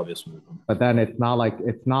very obvious rhythm. But then it's not like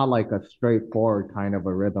a straightforward kind of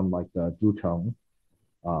a rhythm like the Zhucheng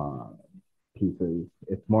pieces.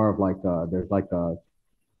 It's more of like there's like a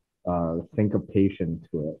syncopation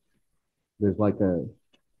to it. There's like a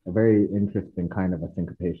very interesting kind of a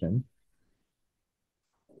syncopation.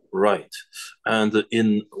 Right. And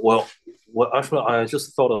actually, I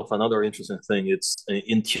just thought of another interesting thing. It's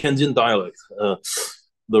in Tianjin dialect,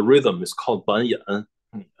 the rhythm is called ban yan,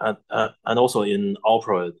 and also in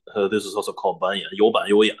opera, this is also called ban yan, you ban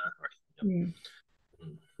you yan, right?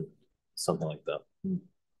 Something like that.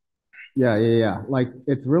 Yeah. Like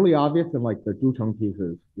it's really obvious in like the Zhucheng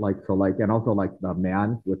pieces, like so like and also like the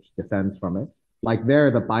man which descends from it. Like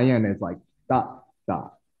there the Baiyan is like da da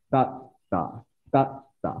da da da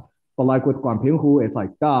da. But like with Guanpinghu, it's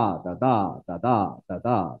like da da da da da da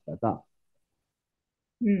da da da.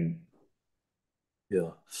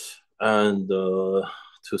 Yeah. And to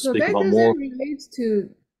So speak that about doesn't more relate to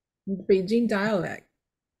Beijing dialect,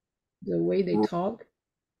 the way they talk.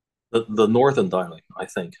 the northern dialect, I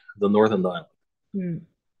think, the northern dialect. Mm.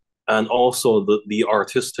 And also the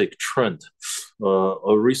artistic trend.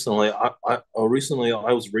 Recently,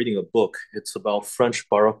 I was reading a book. It's about French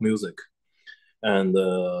Baroque music, and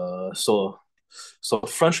so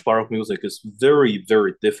French Baroque music is very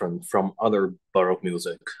very different from other Baroque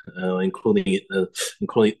music, including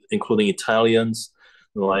Italians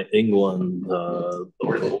like England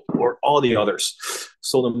or all the others.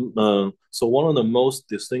 So one of the most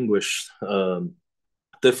distinguished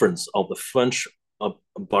difference of the French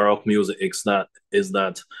Baroque music is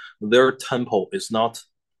that their tempo is not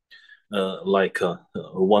like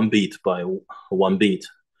one beat by one beat.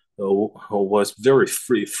 Was very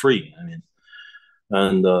free. I mean,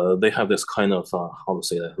 and they have this kind of how to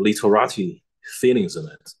say that literati feelings in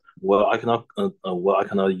it. I cannot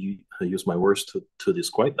use my words to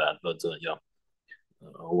describe that, but yeah.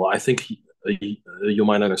 Well, I think you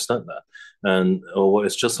might understand that, and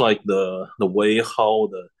it's just like the way how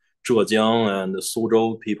the Zhejiang and the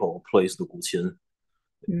Suzhou people plays the guqin.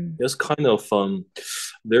 It's kind of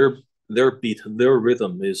their beat, their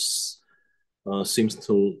rhythm is seems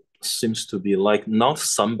to be like not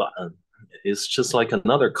samban. It's just like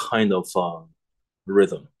another kind of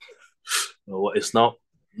rhythm. Well, it's not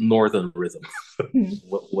northern rhythm. It's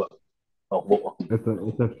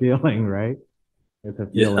a feeling, right? It's a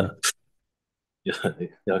feeling. Yeah,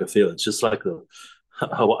 I can feel it. Just like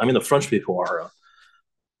I mean, the French people are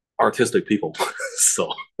artistic people,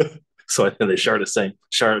 so I think they share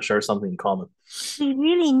something in common. We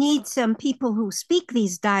really need some people who speak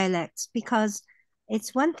these dialects, because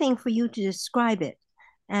it's one thing for you to describe it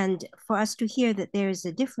and for us to hear that there is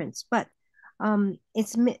a difference, but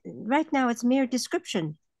it's right now it's mere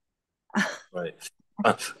description. Right.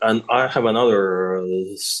 And I have another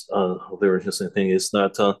very interesting thing is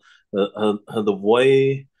that the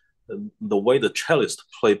way the cellist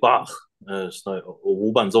play Bach is like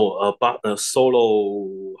无伴奏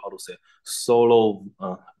solo how to say solo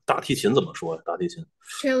大提琴怎么说呀？大提琴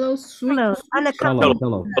Cello suite.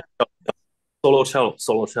 Solo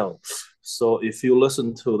cello. So if you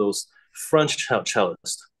listen to those French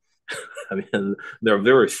cellists, I mean they're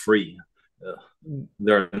very free.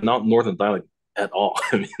 They're not northern dialect at all.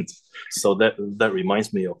 I mean, so that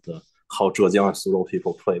reminds me of how Zhejiang and Suzhou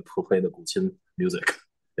people play the guqin music.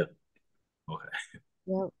 Yeah. Okay.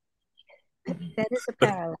 Well, that is a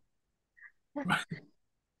parallel.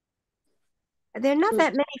 There are not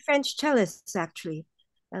that many French cellists, actually.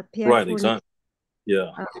 Right, exactly.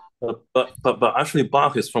 Yeah. But actually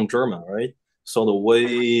Bach is from German, right? So the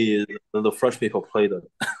way the French people play the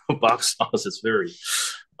Bach songs is very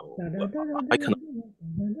I cannot.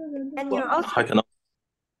 And you're also, I cannot.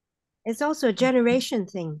 it's also a generation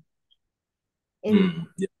thing,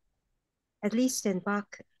 at least in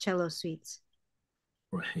Bach cello suites.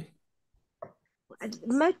 Right. It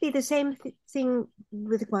might be the same thing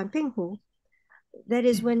with Guanpinghu. That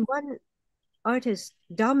is, when one artist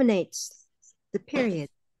dominates the period,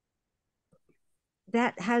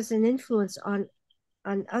 that has an influence on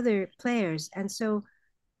other players. And so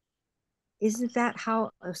isn't that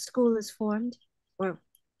how a school is formed? Or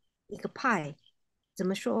一个派怎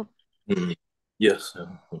么说? Yes.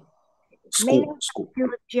 School. Do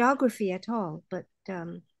with geography at all, but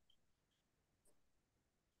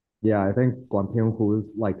yeah, I think Guanpinghu's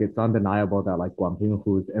like it's undeniable that like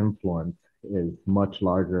Guanpinghu's influence is much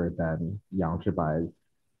larger than Yang Shibai's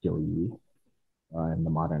Jiuyi in the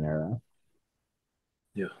modern era.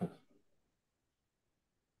 Yeah.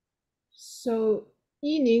 So,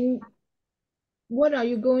 Yining, what are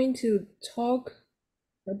you going to talk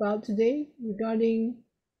about today regarding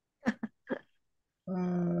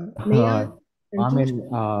Meian? I mean,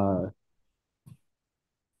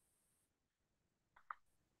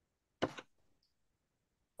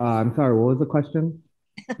 I'm sorry, what was the question,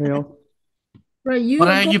 Neil? Right, you what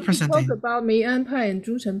are are going you to presenting? talk about Meian Pai and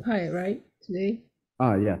Zhucheng Pai, right, today?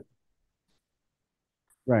 Yeah.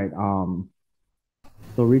 Right.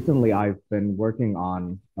 So recently I've been working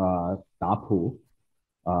on Dapu,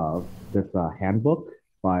 this handbook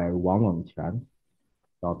by Wang Longquan.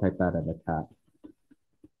 So I'll type that in the chat.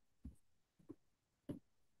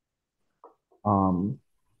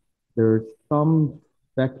 There's some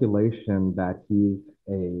speculation that he's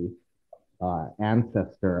a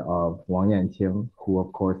ancestor of Wang Yanqing, who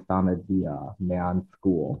of course founded the Meian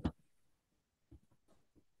school.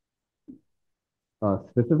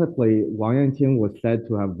 Specifically, Wang Yanqing was said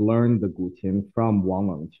to have learned the Guqin from Wang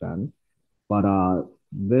Lengquan, but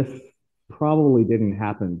this probably didn't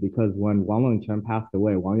happen because when Wang Lengquan passed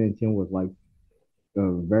away, Wang Yanqing was like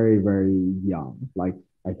very, very young, like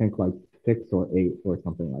I think like 6 or 8 or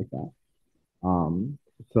something like that.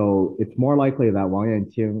 So it's more likely that Wang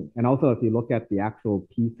Yanqing, and also if you look at the actual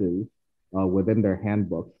pieces within their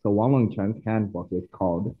handbooks, so Wang Lengquan's handbook is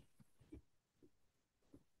called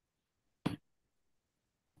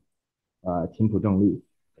Qin Zhengli.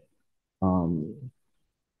 And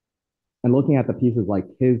looking at the pieces like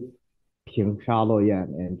his Ping Sha Luo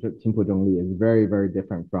Yan and Qin Zhengli is very, very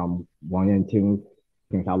different from Wang Yanqing's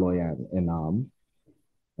Ping Sha Luo Yan in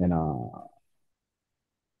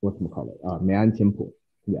Meian Qinpu.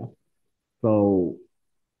 Yeah. So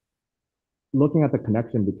looking at the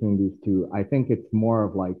connection between these two, I think it's more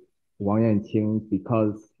of like Wang Yanqing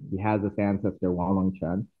because he has this ancestor Wang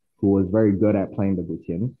Lengquan who was very good at playing the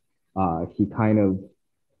Guqin. He kind of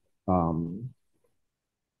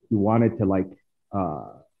he wanted to like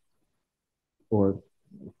or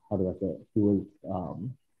how do I say it?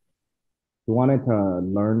 He wanted to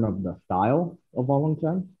learn of the style of Wang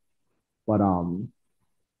Lengquan, but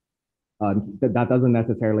that doesn't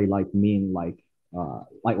necessarily like mean like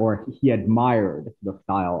or he admired the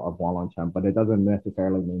style of Wang Lengquan, but it doesn't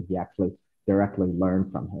necessarily mean he actually directly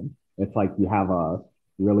learned from him. It's like you have a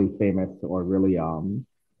really famous or really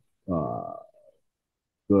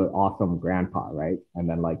good awesome grandpa, right? And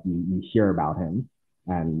then like you hear about him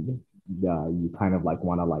and you kind of like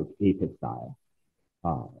want to like ape his style.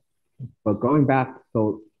 But going back,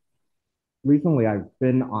 so recently I've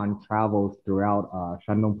been on travels throughout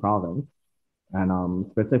Shandong province, and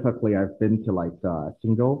specifically I've been to like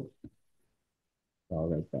Qingzhou,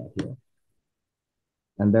 right here,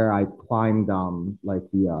 and there I climbed like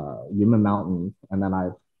the Yunmen Mountains, and then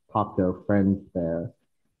I've talked to friends there,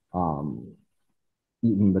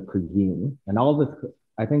 eaten the cuisine, and all this.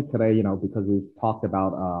 I think today, you know, because we've talked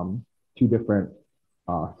about 2 different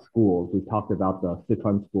schools. We talked about the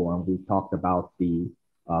Sichuan school, and we talked about the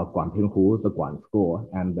Guanpinghu, the Guan school,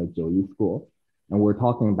 and the Jiuyi school. And we're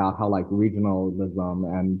talking about how like regionalism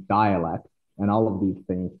and dialect and all of these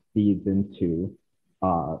things feeds into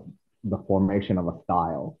the formation of a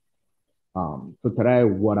style. So today,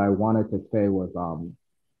 what I wanted to say was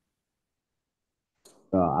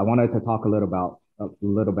I wanted to talk a little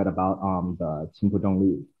bit about the Qin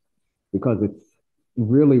Zhengli because it's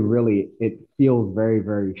really it feels very,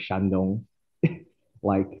 very Shandong.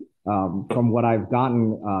 Like from what I've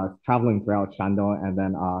gotten traveling throughout Shandong and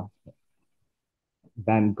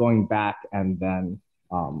then going back and then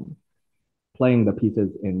playing the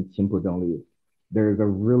pieces in Qin Zhengli, there's a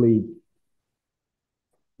really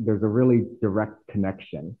direct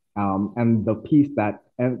connection. And the piece that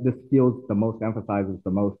this feels the most, emphasizes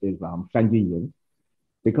the most is Shanji Yin.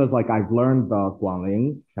 Because like I've learned the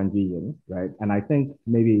Guangling Shanji Yin, right? And I think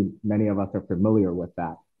maybe many of us are familiar with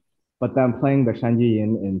that. But then playing the Shanji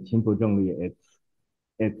Yin in Qin Zhengli,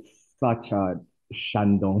 it's such a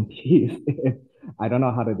Shandong piece. I don't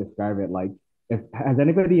know how to describe it. Like, has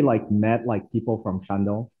anybody like met like people from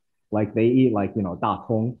Shandong? Like they eat like, you know, da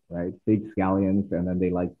cong, right? Big scallions, and then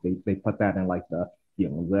they put that in like the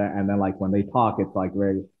yingzi, and then like when they talk, it's like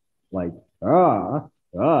very like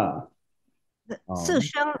The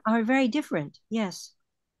Sichuan are very different. Yes.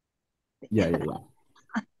 Yeah. Eat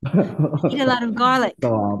a lot of garlic.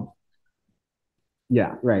 So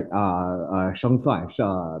yeah, right. 生蒜是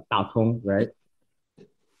大葱, right?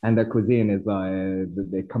 And the cuisine is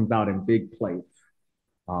it comes out in big plates,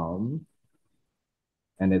 and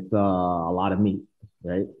it's a lot of meat,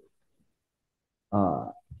 right?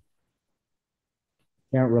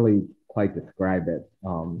 Can't really quite describe it,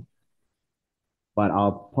 but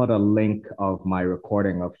I'll put a link of my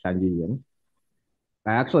recording of Shanji Yin.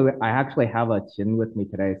 I actually have a qin with me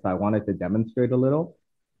today, so I wanted to demonstrate a little,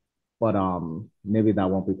 but maybe that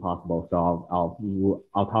won't be possible. So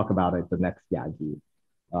I'll talk about it the next Yaji.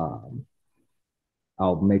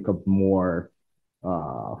 I'll make a more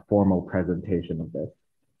formal presentation of this.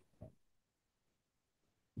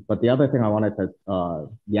 But the other thing I wanted to,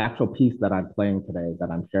 the actual piece that I'm playing today, that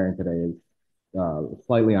I'm sharing today, is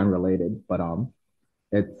slightly unrelated, but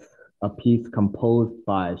it's a piece composed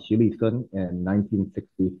by Xu Lisun in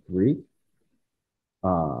 1963.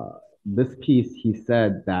 This piece, he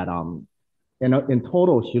said that in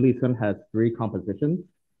total, Xu Lisun has 3 compositions,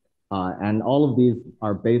 and all of these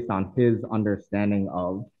are based on his understanding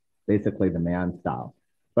of basically the Meian style.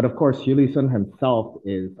 But of course, Xu Lisun himself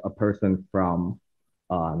is a person from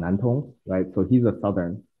Nantong, right? So he's a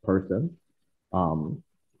southern person.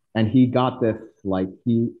 And he got this, like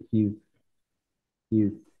he's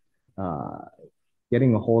uh,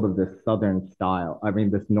 getting a hold of this southern style, I mean,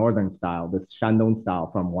 this northern style, this Shandong style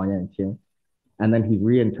from Wang Yanqing. And then he's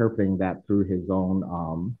reinterpreting that through his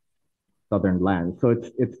own southern lens. So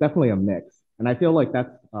it's definitely a mix. And I feel like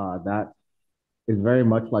that is very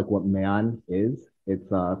much like what Meian is.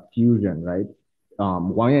 It's a fusion, right?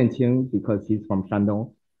 Wang Yanqing, because he's from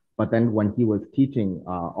Shandong, but then when he was teaching,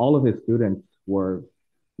 all of his students were,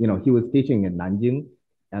 he was teaching in Nanjing.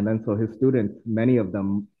 And then so his students, many of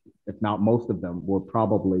them, if not most of them, were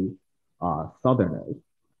probably Southerners.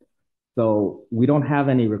 So we don't have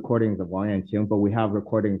any recordings of Wang Yanqing, but we have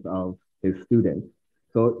recordings of his students.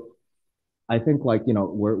 So I think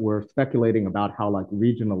we're speculating about how like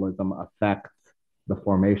regionalism affects the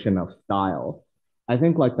formation of style. I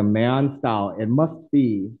think like the Meian style, it must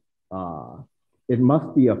be a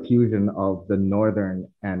fusion of the northern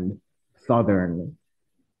and southern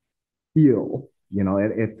feel.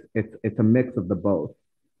 It's a mix of the both.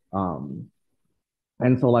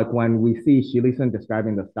 And so like when we see Xu Lisun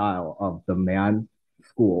describing the style of the Meian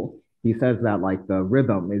school, he says that like the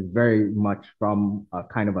rhythm is very much from a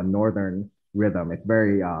kind of a northern rhythm. It's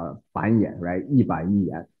very 板眼, right? 一板一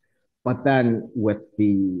眼. But then with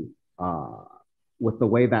the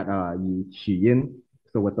way that you 取音,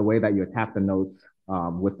 so with the way that you attack the notes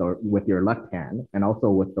with your left hand, and also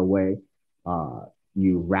with the way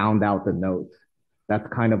you round out the notes, that's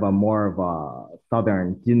kind of a more of a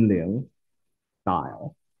southern Jinling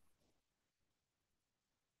style.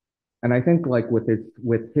 And I think like with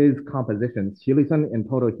his compositions, Xu Lisun in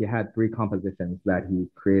total, he had 3 compositions that he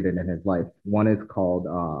created in his life. One is called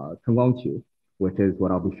Chengguangqu, which is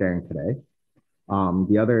what I'll be sharing today.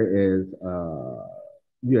 The other is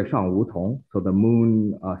月上梧桐, so the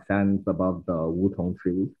moon ascends above the wutong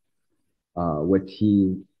trees, which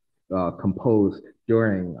he composed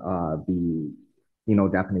during the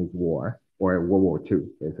Sino-Japanese War, or World War II,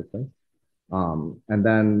 basically. And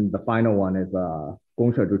then the final one is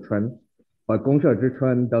公社之春, but 公社之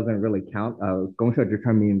春 doesn't really count. 公社之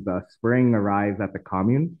春 means spring arrives at the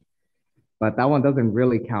commune, but that one doesn't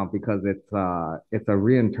really count because it's a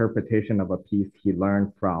reinterpretation of a piece he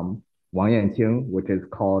learned from Wang Yanqing, which is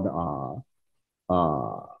called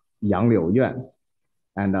Yang Liu Yuan.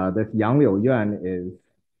 And this Yang Liu Yuan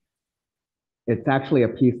it's actually a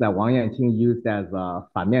piece that Wang Yanqing used as a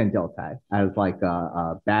反面教材, as like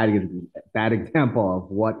a bad example of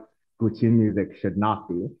what Guqin music should not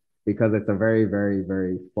be, because it's a very, very,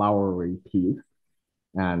 very flowery piece.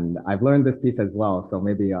 And I've learned this piece as well, so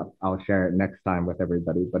maybe I'll share it next time with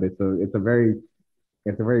everybody. But it's a very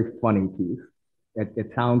funny piece.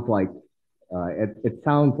 It sounds like kind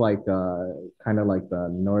of like the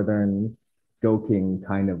northern joking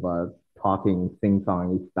kind of talking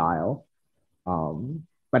sing-songy style.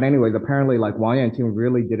 But anyways, apparently like Wang Yanqing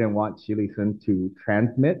really didn't want Xu Lisun to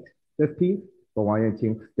transmit this piece, but Wang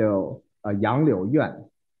Yanqing still Yang Liu Yuan.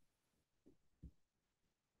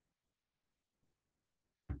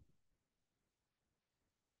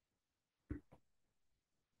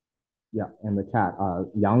 Yeah, in the chat,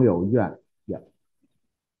 Yang Liu Yuan. Yeah.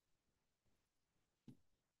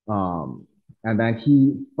 And then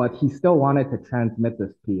he still wanted to transmit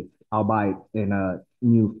this piece, albeit in a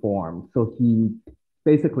new form. So he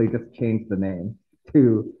basically just changed the name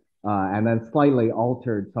to, and then slightly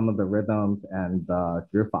altered some of the rhythms and the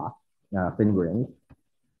指法, fingerings.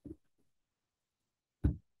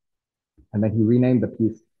 And then he renamed the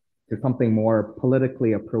piece to something more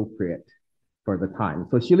politically appropriate for the time.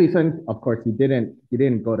 So Xu Lisun, of course, he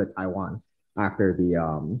didn't go to Taiwan after the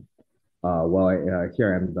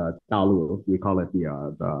here in the Dalu, we call it the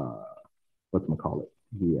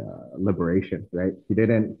liberation, right? He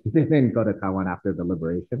didn't go to Taiwan after the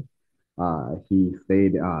liberation. He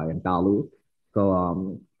stayed in Dalu.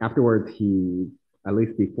 So afterwards, at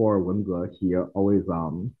least before Wenge, he always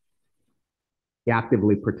he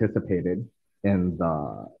actively participated in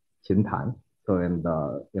the Qin, so in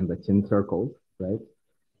the Qin circles, right?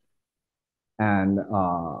 And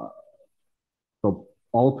so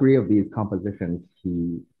all 3 of these compositions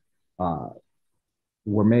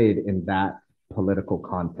were made in that political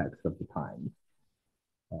context of the time.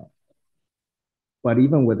 But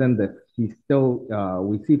even within this, he still,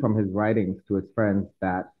 we see from his writings to his friends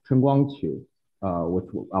that Chengguangqu, which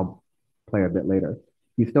I'll play a bit later,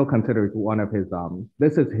 he still considers one of his,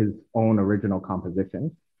 this is his own original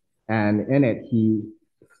composition. And in it, he's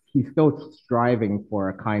still striving for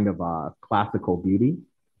a kind of classical beauty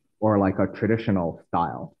or like a traditional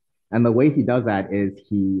style. And the way he does that is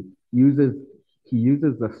uses he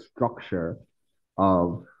uses the structure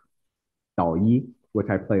of Dao Yi, which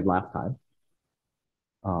I played last time.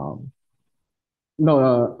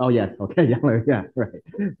 No, oh yes, okay, yeah, right.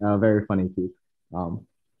 Very funny piece.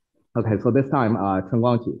 Okay, so this time, Chen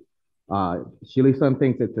Guangqi. Xi Li Sun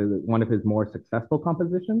thinks it's one of his more successful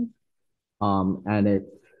compositions, and it's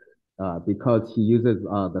because he uses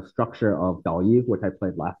the structure of Dao Yi, which I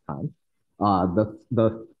played last time.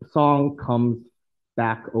 The song comes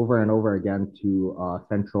back over and over again to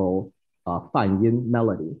central Fan Yin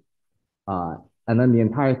melody, and then the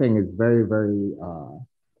entire thing is very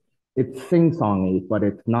it's sing-songy, but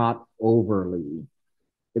it's not overly.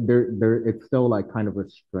 It's still like kind of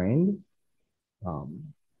restrained.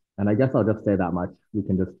 Um, and I guess I'll just say that much. We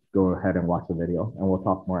can just go ahead and watch the video, and we'll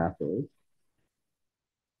talk more afterwards.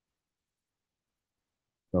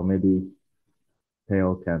 So maybe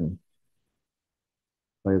Teo can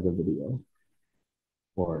play the video,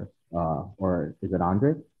 or is it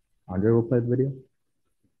Andre? Andre will play the video.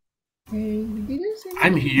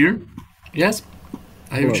 I'm here. Yes,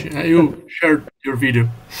 I will share your video.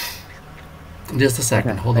 Just a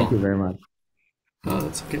second. Okay, Hold on. Thank you very much. Oh,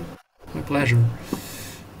 that's okay. My pleasure.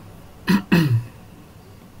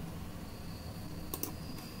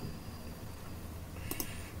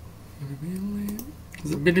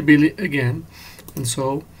 It's a Billy again, and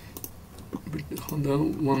so hold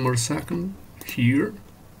on one more second here.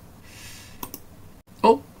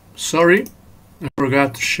 Oh, sorry, I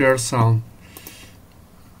forgot to share sound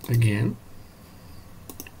again.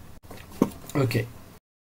 Okay.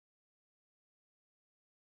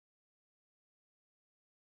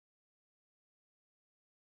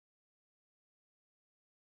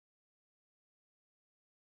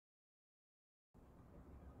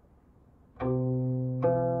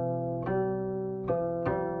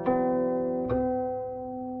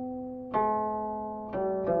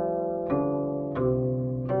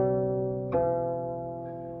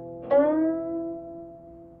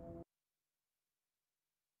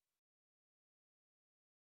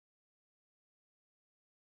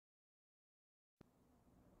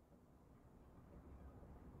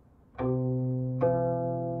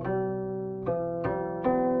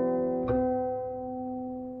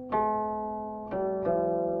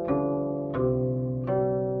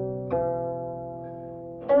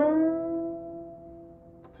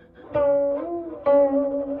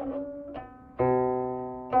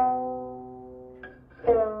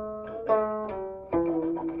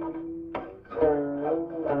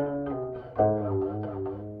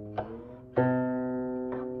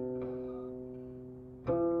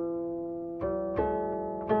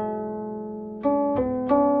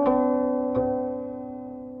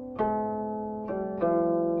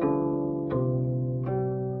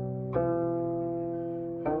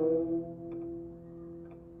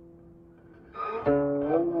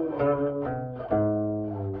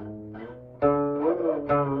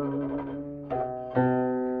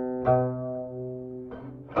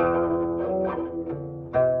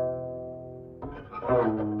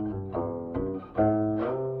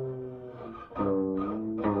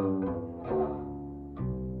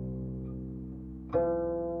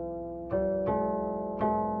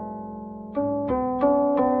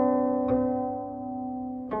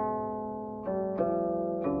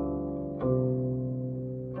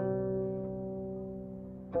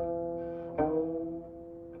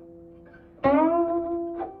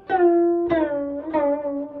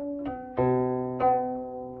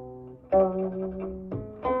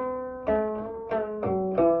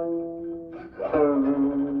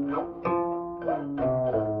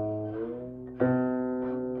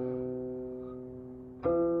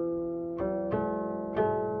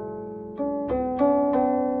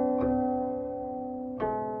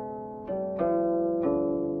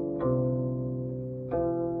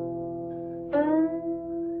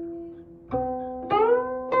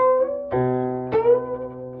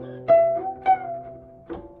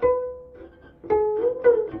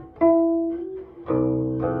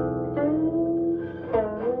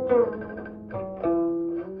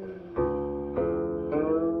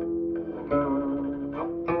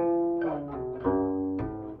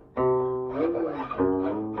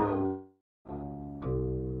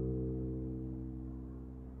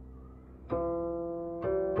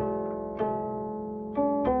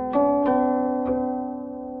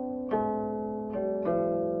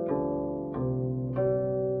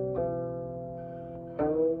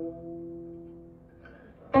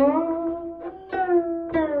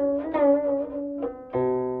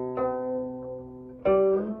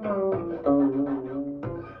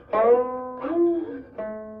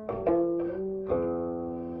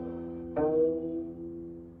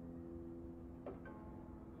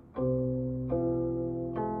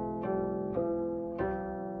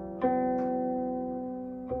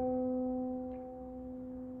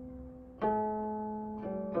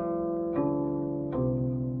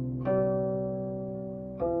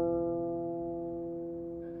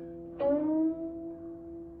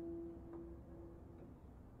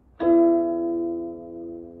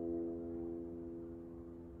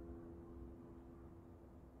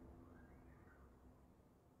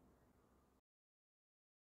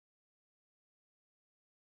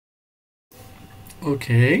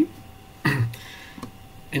 Okay.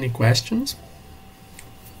 Any questions?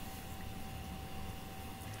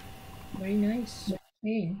 Very nice.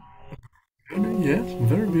 Okay. Yes,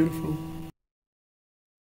 very beautiful.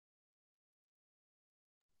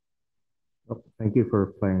 Oh, thank you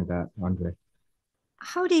for playing that, Andre.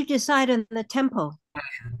 How do you decide on the tempo?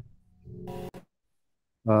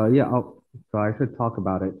 Yeah, so I should talk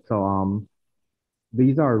about it. So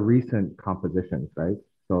these are recent compositions, right?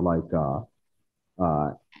 So like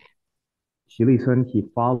Xu Lisun, he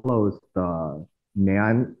follows the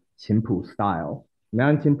Mian Qinpu style.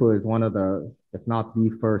 Mian Qinpu is one of the, if not the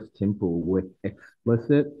first Qinpu with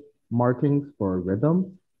explicit markings for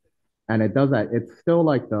rhythm. And it does that. It's still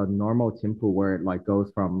like the normal Qinpu where it like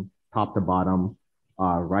goes from top to bottom,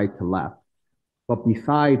 right to left. But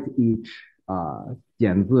besides each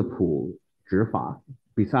简字谱指法,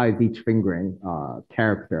 besides each fingering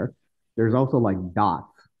character, there's also like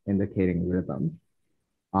dots indicating rhythm.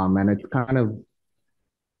 And it's kind of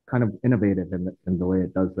innovative in the way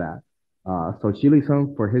it does that. So Xu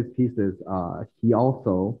Lisong, for his pieces, he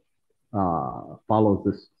also follows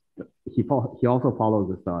this. He also follows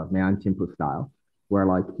this Man Chimpu style, where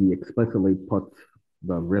like he explicitly puts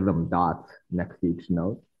the rhythm dots next to each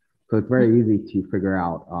note. So it's very easy to figure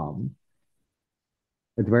out.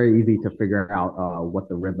 It's very easy to figure out what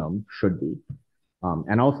the rhythm should be.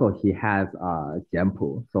 And also he has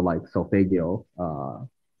Jianpu, so like solfeggio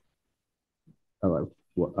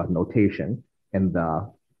notation in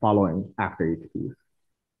the following after each piece.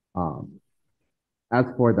 As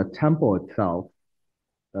for the tempo itself,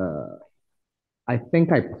 I think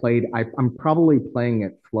I'm probably playing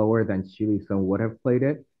it slower than Xu Sun would have played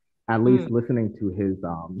it, at least listening to his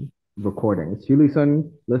recordings. Xu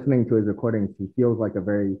Sun, listening to his recordings, he feels like a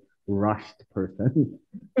very rushed person.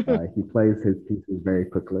 He plays his pieces very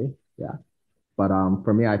quickly. Yeah. But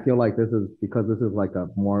for me, I feel like this is because this is like a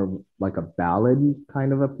more like a ballad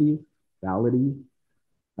kind of a piece, ballady.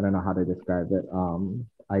 I don't know how to describe it.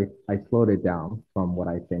 I slowed it down from what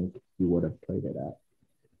I think he would have played it at.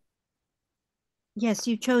 Yes,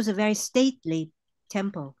 you chose a very stately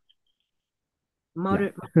tempo.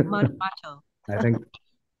 Moderato. I think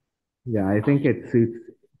I think it suits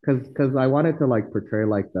because I wanted to like portray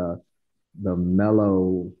like the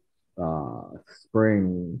mellow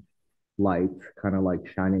spring lights kind of like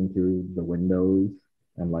shining through the windows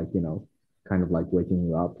and like kind of like waking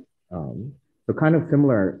you up. So kind of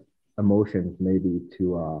similar emotions maybe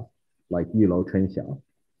to like 玉楼春晓,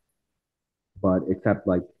 but except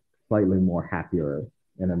like slightly more happier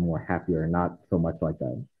in a more happier, not so much like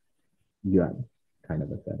a yuan kind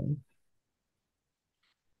of a setting.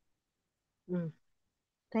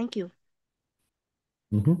 Thank you.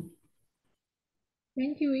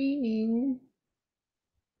 Thank you, Ling.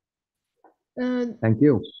 Thank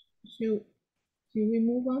you. Should we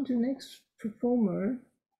move on to next performer?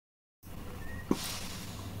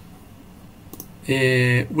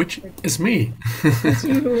 Which is me. That's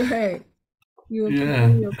you, right?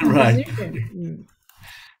 Yeah, right.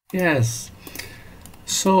 Yes.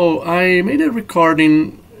 So I made a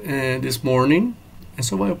recording this morning, and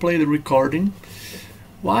so I'll play the recording.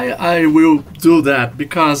 Why I will do that?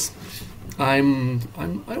 Because I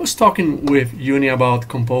was talking with Uni about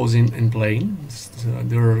composing and playing.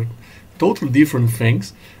 They're totally different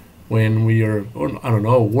things. When we are, or I don't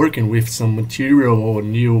know, working with some material or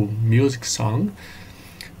new music song,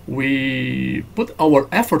 we put our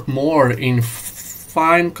effort more in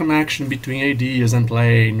fine connection between ideas and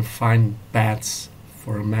playing, find paths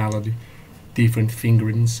for a melody, different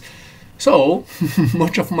fingerings. So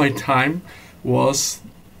much of my time was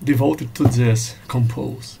devoted to this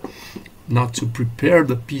compose, not to prepare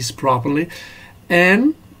the piece properly,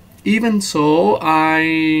 and even so,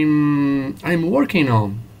 I'm working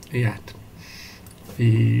on it.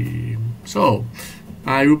 So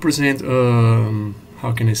I will present,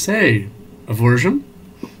 how can I say, a version,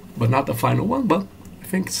 but not the final one. But I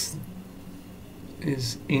think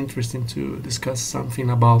it's interesting to discuss something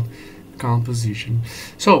about composition.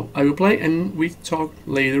 So I will play, and we talk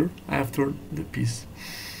later after the piece.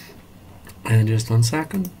 And just 1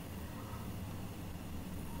 second.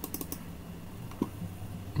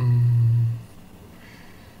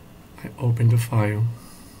 I open the file.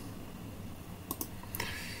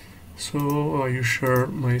 So I share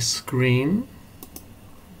my screen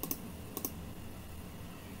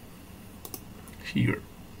here.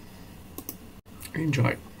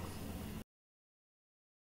 Enjoy.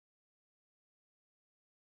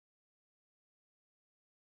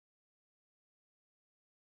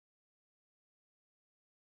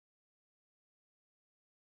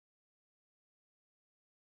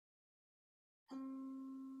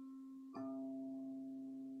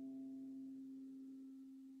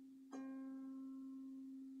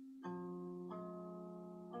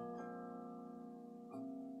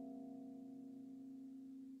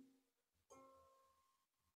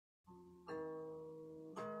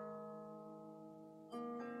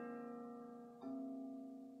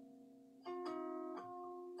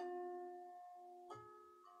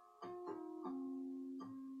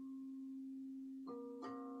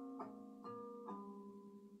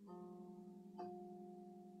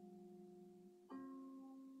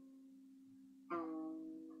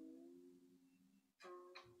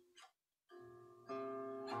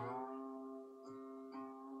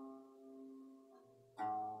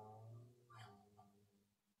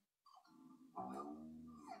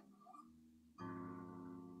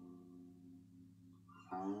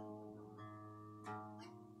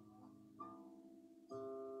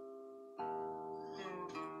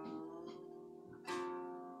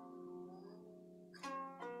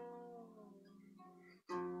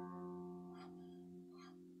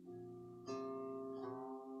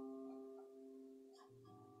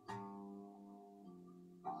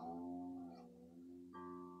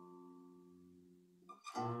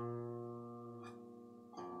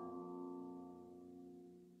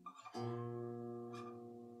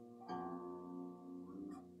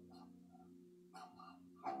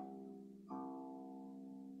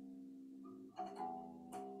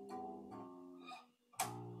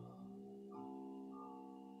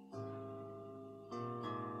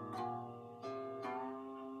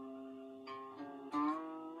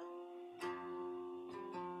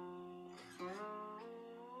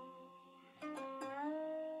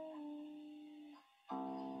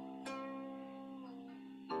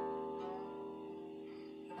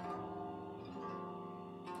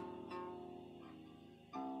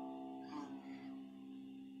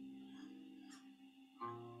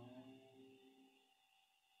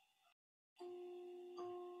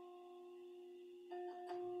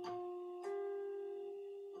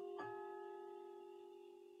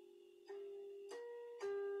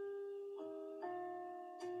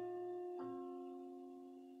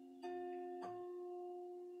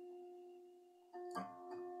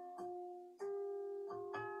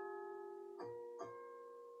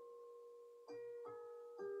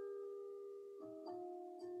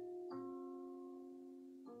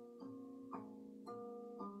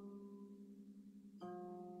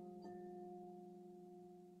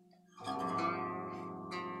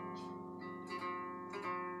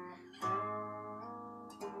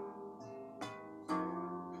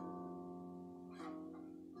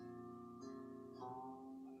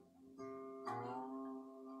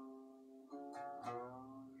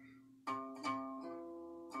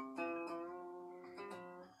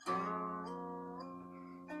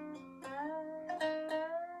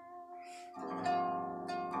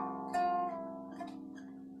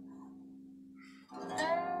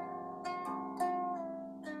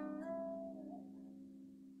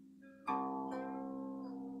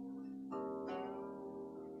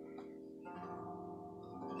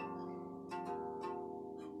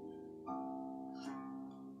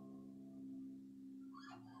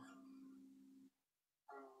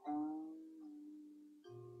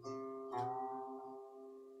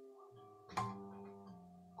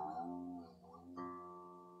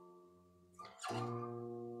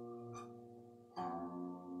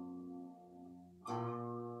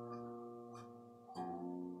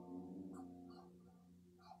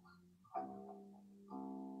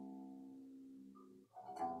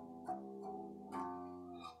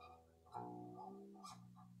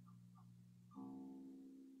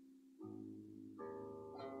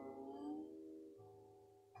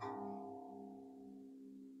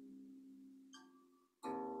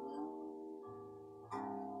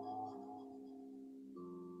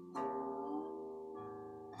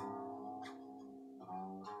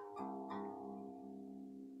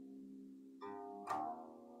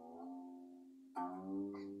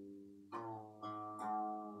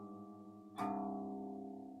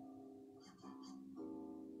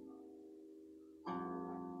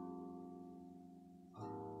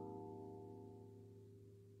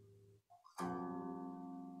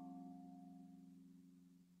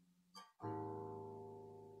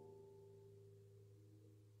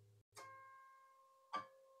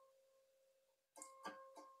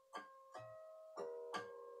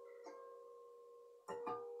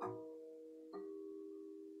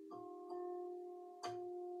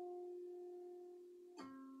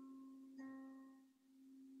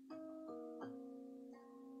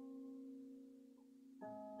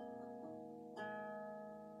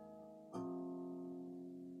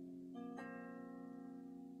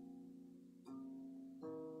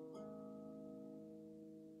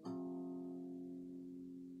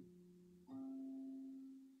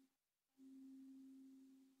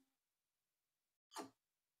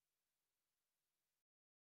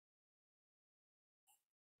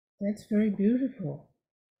 That's very beautiful.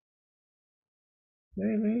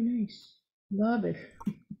 Very, very nice. Love it.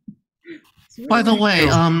 By the way,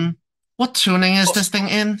 what tuning is this thing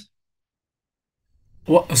in?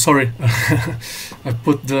 What? Sorry, I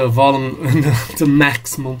put the volume the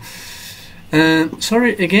maximum.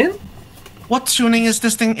 Sorry again. What tuning is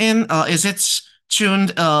this thing in? Is it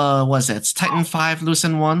tuned? Was it Titan 5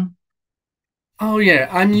 Lucent 1? Oh yeah,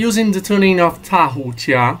 I'm using the tuning of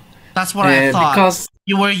Tahujia. That's what I thought. Because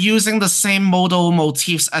you were using the same modal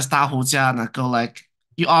motifs as Tahujia, Nako. Like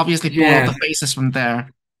you obviously pulled the bases from there.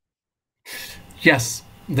 Yes,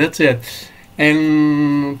 that's it.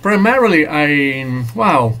 And primarily,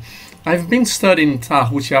 I've been studying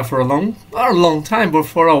Tahujia for a long time, but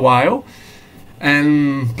for a while,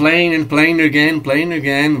 and playing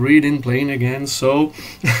again, reading, playing again. So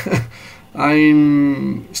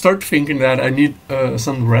I start thinking that I need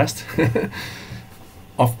some rest.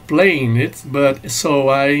 of playing it, but so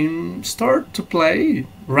I start to play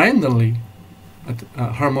randomly at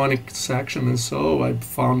a harmonic section, and so I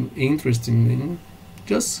found interesting in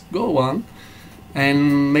just go on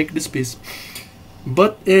and make this piece.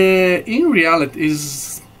 But in reality,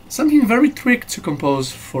 is something very tricky to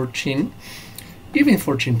compose for Qin, even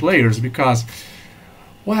for Qin players, because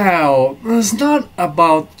well, it's not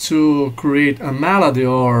about to create a melody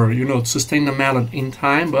or to sustain a melody in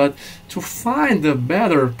time, but to find the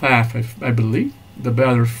better path, I believe, the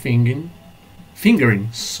better fingering.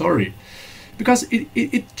 Sorry, because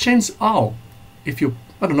it changes all. If you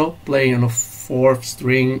play on a 4th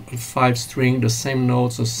string, 5th string, the same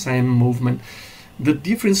notes, the same movement, the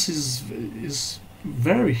difference is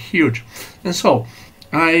very huge, and so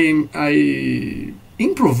I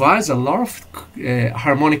improvise a lot of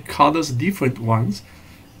harmonic codas, different ones,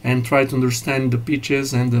 and try to understand the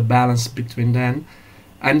pitches and the balance between them.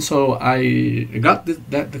 And so I got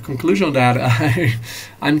the conclusion that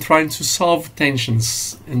I'm trying to solve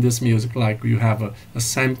tensions in this music, like you have a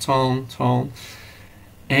same tone,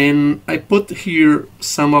 and I put here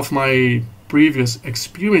some of my previous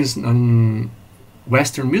experience on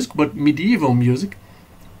Western music, but medieval music,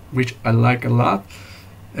 which I like a lot.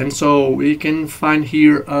 And so we can find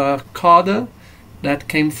here a coda that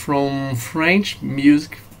came from French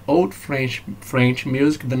music, old French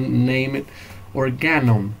music, the name it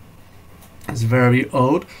organon. It's very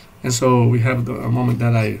old, and so we have a moment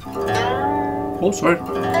that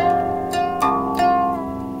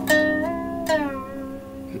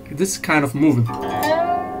this kind of movement.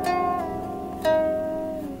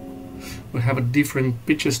 We have different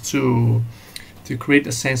pitches to create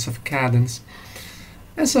a sense of cadence.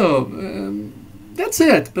 And so that's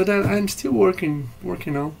it, but I'm still working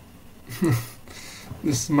on.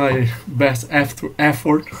 This is my best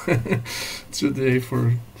effort today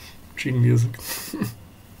for Qin music.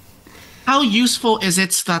 How useful is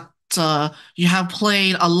it that you have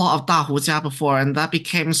played a lot of Dahujia before, and that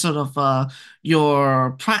became sort of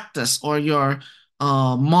your practice or your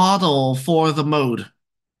model for the mode?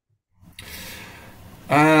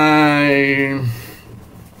 How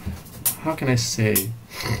can I say?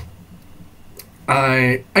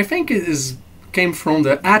 I think it came from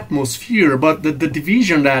the atmosphere, but the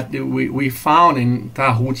division that we found in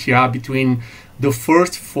Dahujia between the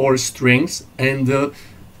first 4 strings and the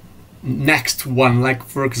next one, like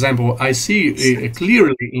for example, I see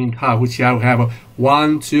clearly in Dahujia we have a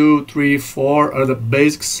 1, 2, 3, 4 the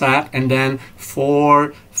basic set, and then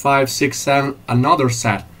 4, 5, 6, 7 another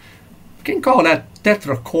set. You can call that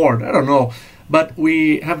tetrachord, I don't know. But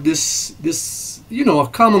we have this a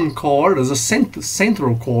common chord as a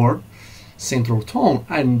central chord, central tone.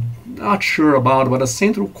 I'm not sure about, but a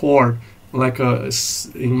central chord, like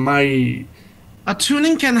in my... A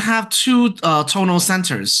tuning can have 2 tonal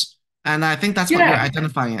centers, and I think that's what you're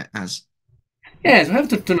identifying it as. Yes, we have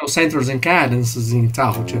 2 tonal centers and cadences in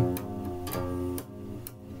Dahujia.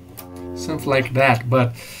 Something like that,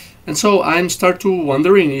 but... And so I'm start to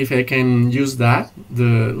wondering if I can use the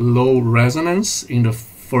low resonance in the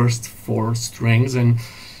first 4 strings and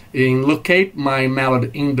locate my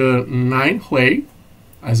melody in the 9th way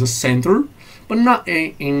as a center, but not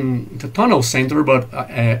in the tonal center, but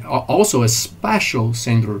also a spatial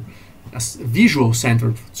center, a visual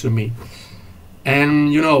center to me.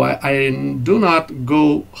 And I do not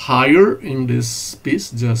go higher in this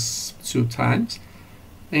piece, just 2 times,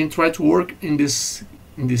 and try to work in this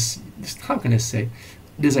how can I say,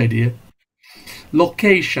 this idea,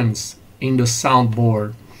 locations in the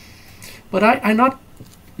soundboard. But I'm not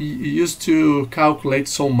used to calculate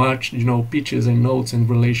so much, pitches and notes and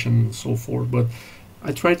relation and so forth, but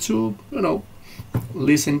I try to,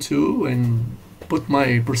 listen to and put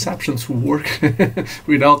my perception to work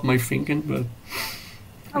without my thinking. But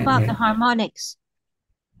how about the harmonics?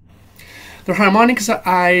 The harmonics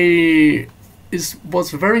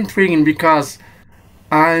was very intriguing because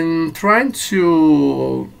I'm trying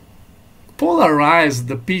to polarize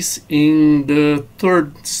the piece in the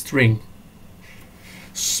 3rd string,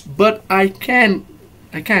 but I can't.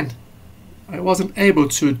 I wasn't able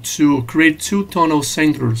to create 2 tonal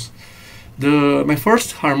centers. My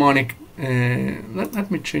first harmonic.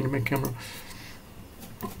 Let me change my camera.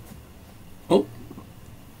 Oh,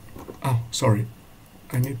 sorry.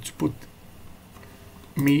 I need to put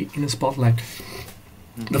me in a spotlight.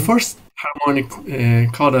 The first harmonic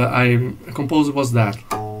coda I composed was that.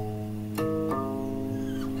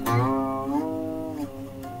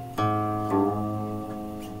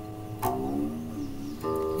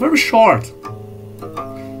 Very short,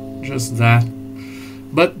 just that.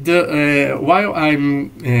 But while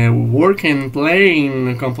I'm working,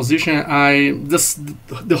 playing composition,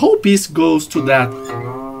 the whole piece goes to that.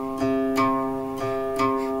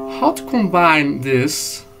 How to combine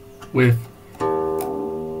this with?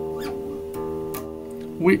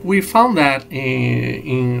 We found that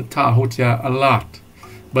in Tahutia a lot,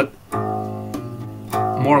 but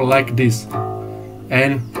more like this,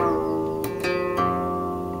 and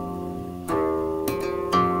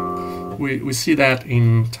we see that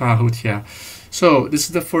in Tahutia. So this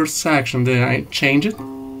is the first section. Then I change it,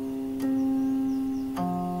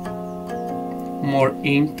 more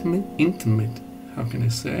intimate. How can I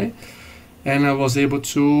say? And I was able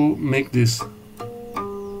to make this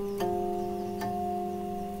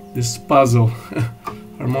puzzle,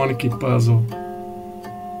 harmonic puzzle,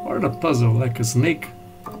 or the puzzle like a snake.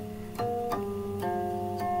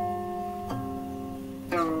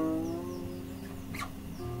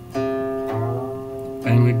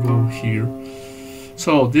 And we go here.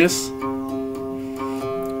 So this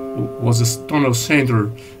was a tonal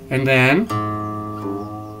center, and then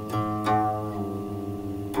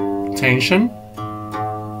tension,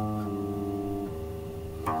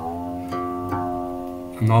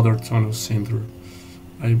 another tonal center.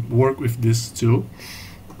 I work with this too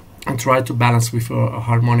and try to balance with a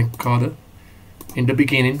harmonic coda in the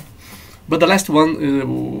beginning, but the last one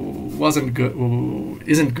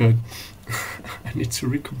isn't good. I need to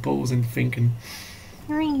recompose and think. And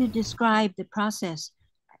hearing you describe the process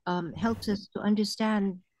helps us to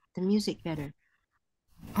understand the music better.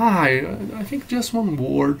 I think just one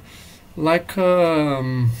word, like how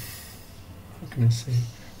can I say,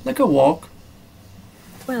 like a walk.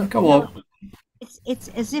 Well, like a walk. It's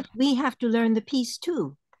as if we have to learn the piece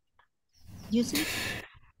too. You see?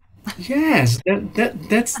 Yes,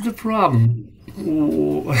 that's the problem.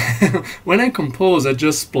 When I compose, I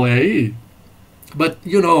just play, but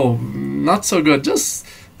not so good. Just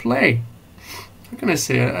play. How can I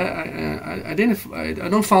say? I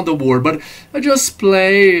don't find the word, but I just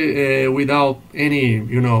play without any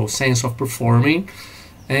sense of performing.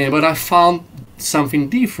 But I found something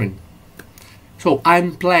different. So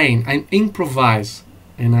I'm playing, I'm improvise,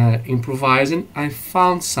 and improvising, I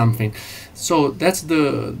found something. So that's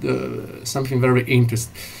the something very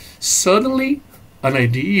interesting. Suddenly, an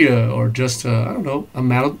idea or just I don't know, a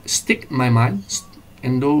melody stick in my mind,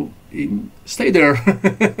 and stay there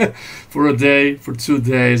for a day, for 2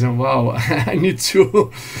 days, and wow, I need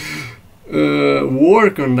to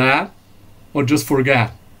work on that or just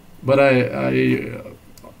forget. But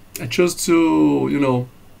I chose to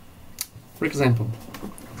for example,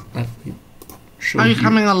 let me show Are you you.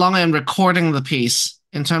 coming along and recording the piece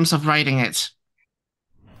in terms of writing it?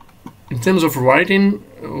 In terms of writing,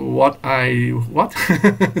 what?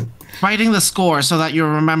 Writing the score so that you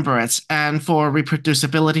remember it and for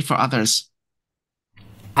reproducibility for others.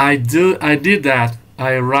 I did that.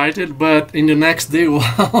 I write it, but in the next day,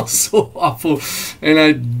 wow, so awful. And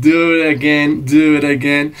I do it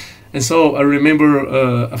again. And so I remember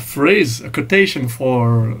a phrase, a quotation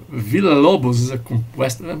for Villa-Lobos, a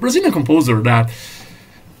Brazilian composer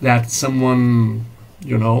that someone,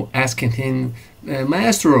 asking him,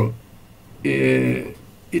 Maestro,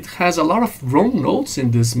 it has a lot of wrong notes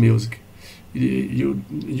in this music. You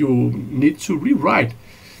need to rewrite.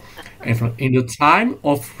 And in the time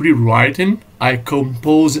of rewriting, I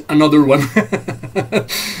compose another one.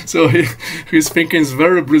 So his thinking is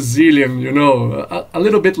very Brazilian, a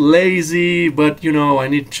little bit lazy, but I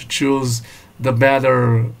need to choose the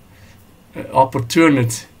better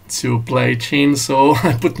opportunity to play Qin. So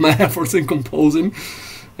I put my efforts in composing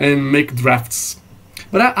and make drafts.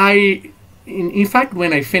 But in fact,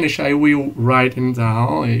 when I finish, I will write it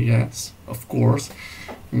down. Yes, of course,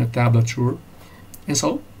 in a tablature, and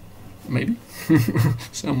so. Maybe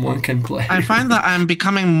someone can play. I find that I'm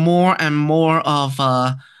becoming more and more of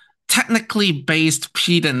a technically based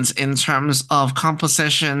pedant in terms of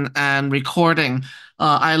composition and recording.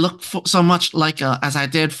 I look for so much like as I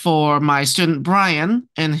did for my student Brian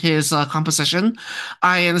in his composition.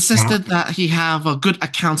 I insisted that he have a good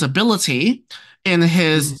accountability in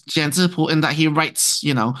his 简字谱, in that he writes,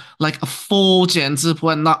 like a full 简字谱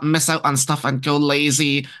and not miss out on stuff and go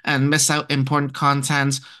lazy and miss out important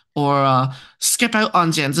content, or skip out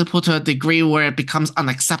on 简字谱 to a degree where it becomes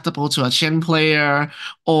unacceptable to a Qin player,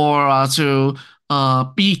 or to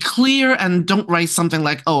be clear and don't write something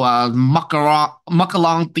like, muck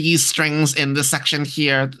along these strings in this section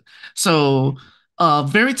here. So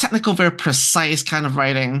very technical, very precise kind of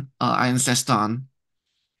writing I insist on.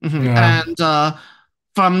 Yeah. And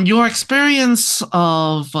from your experience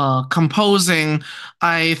of composing,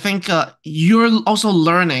 I think you're also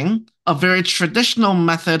learning a very traditional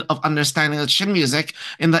method of understanding the Qin music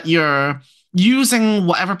in that you're using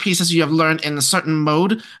whatever pieces you have learned in a certain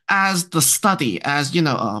mode as the study, as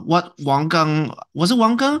what Wang Geng was it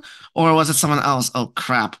Wang Geng or was it someone else? Oh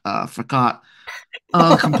crap, forgot.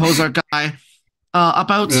 Composer guy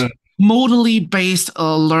about modally based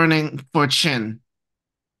learning for Qin.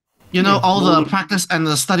 All the practice and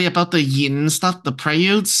the study about the yin stuff, the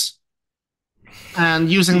preludes,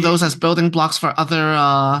 and using those as building blocks for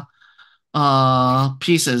other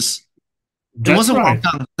pieces. It wasn't right.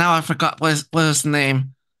 Wang Geng. Now I forgot what is his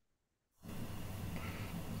name.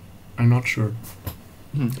 I'm not sure.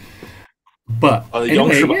 But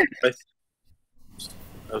anyway, yeah.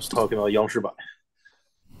 I was talking about Yang Shibai.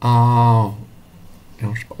 Oh.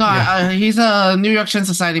 No, he's a New York Qin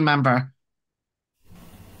Society member.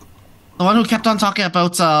 The one who kept on talking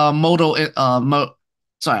about modal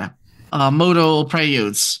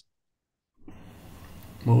preludes.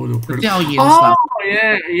 Modal preludes. Oh,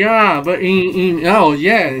 yeah, but in I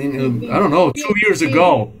don't know, 2 years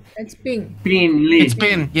ago. It's Bing. Li. It's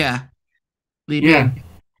Bing, yeah. Li Bing.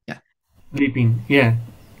 Yeah. Li Bing, yeah.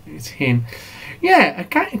 It's him. Yeah,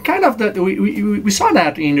 kind of that. We saw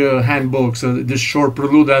that in the handbook. So the short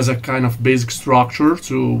prelude as a kind of basic structure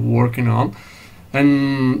to working on.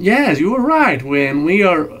 And yes, you were right. When we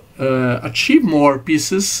are achieve more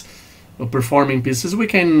pieces, performing pieces, we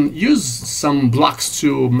can use some blocks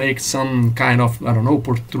to make some kind of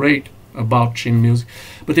portrait about Qin music.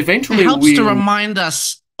 But eventually, it helps to remind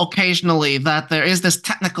us occasionally that there is this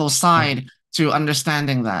technical side to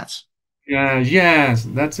understanding that. Yeah, yes,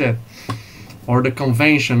 that's it. Or the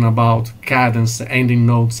convention about cadence, ending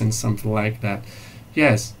notes, and something like that.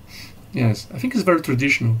 Yes. I think it's very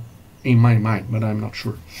traditional in my mind, but I'm not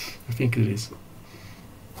sure. I think it is.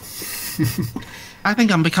 I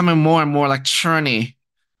think I'm becoming more and more like Cherney.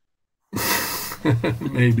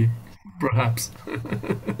 Maybe. Perhaps.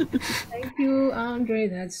 Thank you, Andre.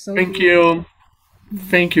 That's so Thank good. you.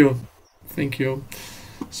 Thank you.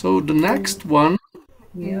 So the next one.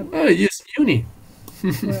 Yep. Yes, Uni.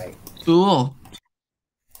 Right. Cool.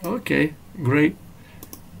 Okay, great.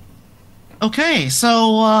 Okay,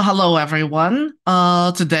 so hello everyone.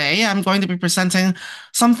 Today I'm going to be presenting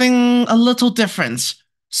something a little different.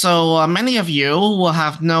 So many of you will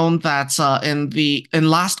have known that in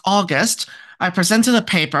last August I presented a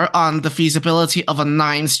paper on the feasibility of a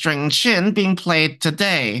 9-string Qin being played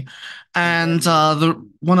today. And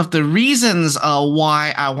one of the reasons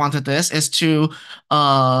why I wanted this is to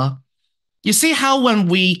you see how when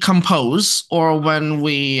we compose or when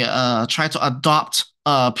we try to adopt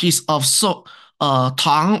a piece of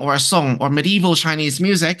Tang or Song or medieval Chinese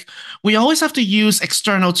music, we always have to use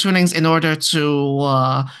external tunings in order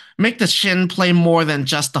to make the Qin play more than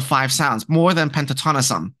just the 5 sounds, more than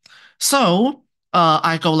pentatonism. So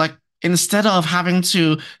I go like, instead of having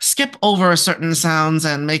to skip over certain sounds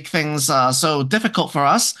and make things so difficult for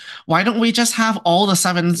us, why don't we just have all the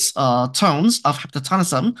 7 tones of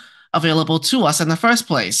heptatonism available to us in the first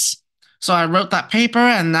place? So I wrote that paper,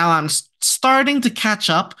 and now I'm starting to catch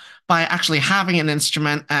up by actually having an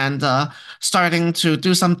instrument and starting to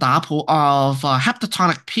do some dapu of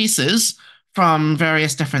heptatonic pieces from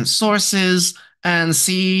various different sources and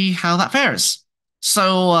see how that fares.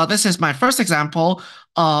 So this is my first example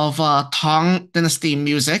of Tang Dynasty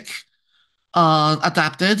music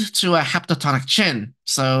adapted to a heptatonic Qin.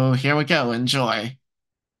 So here we go. Enjoy.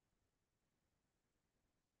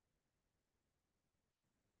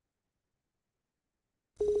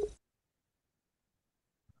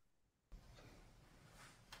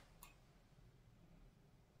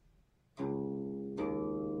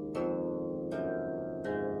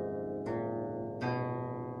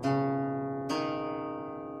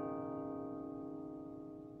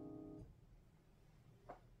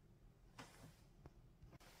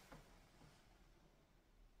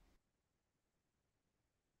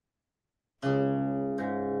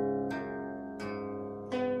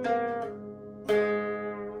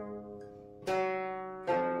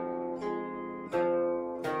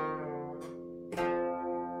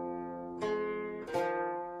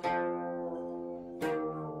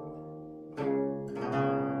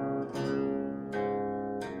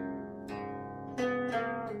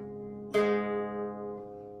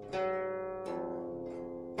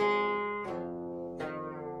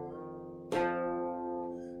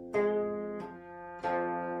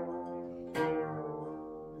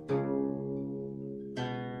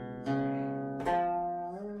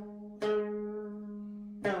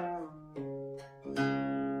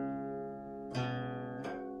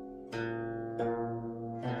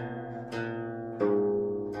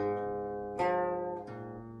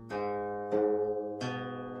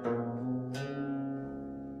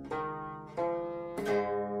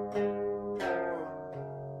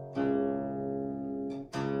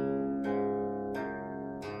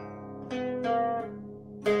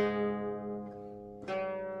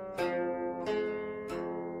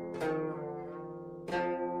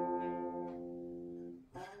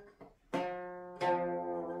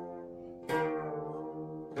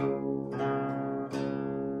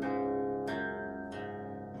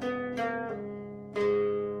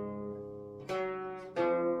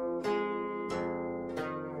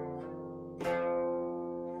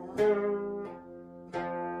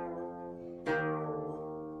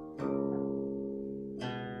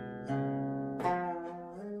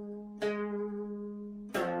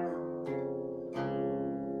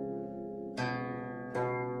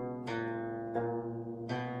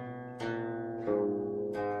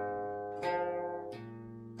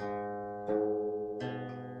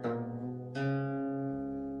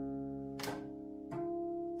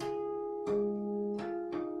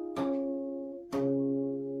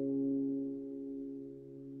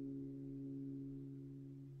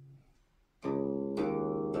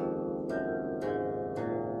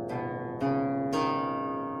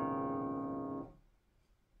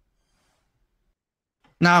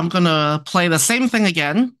 Now I'm gonna play the same thing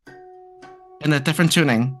again in a different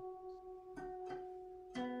tuning.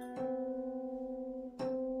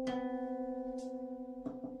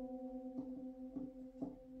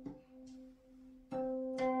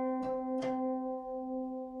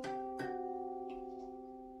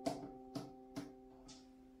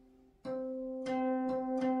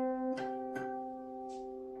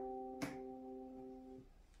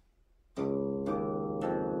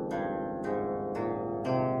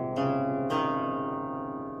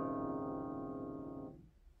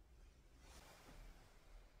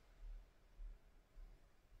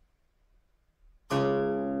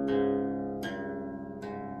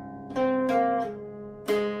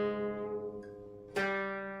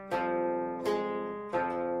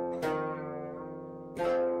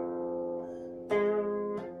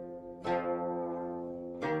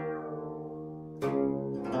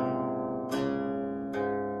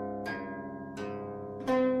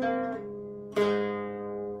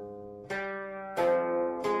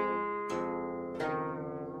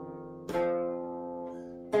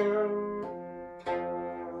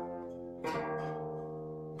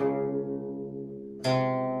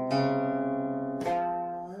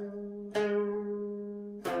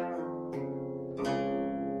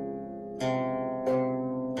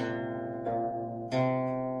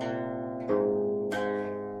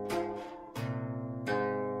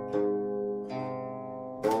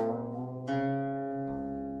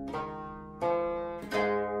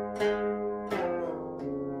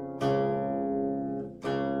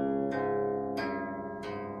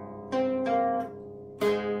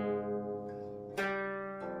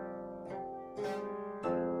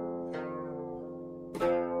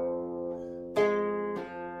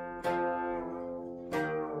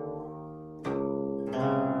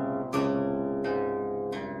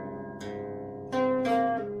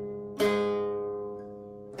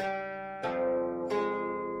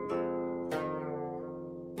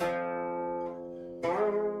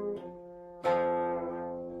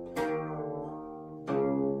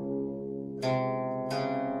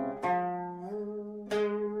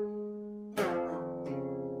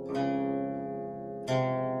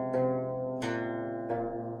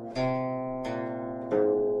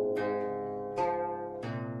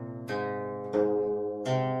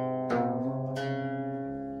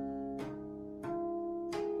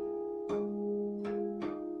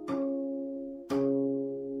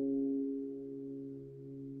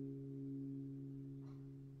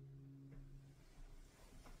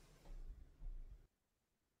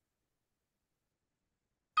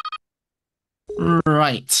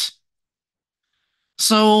 Right.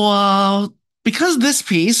 So because this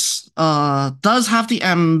piece does have the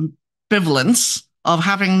ambivalence of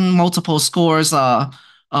having multiple scores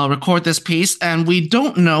record this piece, and we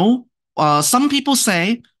don't know, some people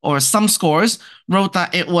say, or some scores wrote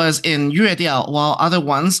that it was in Yue Diao, while other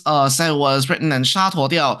ones said it was written in Sha Tuo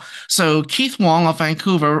Diao. So Keith Wong of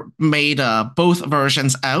Vancouver made both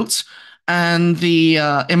versions out. And the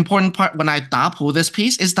important part when I dapu this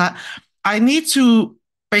piece is that I need to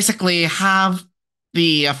basically have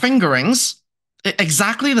the fingerings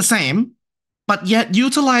exactly the same, but yet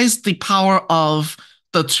utilize the power of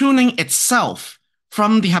the tuning itself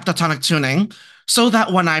from the heptatonic tuning, so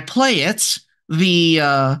that when I play it,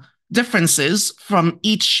 the differences from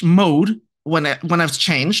each mode when it's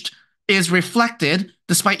changed is reflected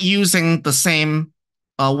despite using the same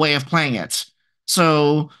way of playing it.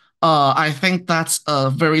 So I think that's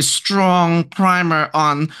a very strong primer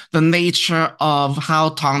on the nature of how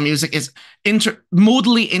Tang music is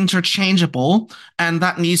modally interchangeable, and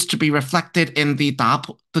that needs to be reflected in the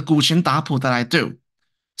Guqin dapu that I do.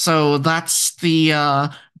 So that's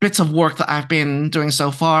the bits of work that I've been doing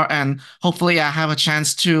so far, and hopefully I have a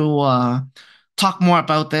chance to talk more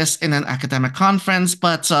about this in an academic conference.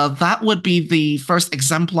 But that would be the first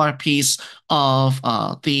exemplar piece of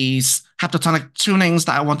these heptatonic tunings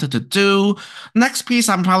that I wanted to do. Next piece,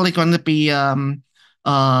 I'm probably going to be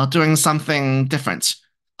doing something different.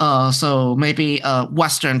 So maybe a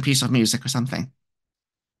Western piece of music or something.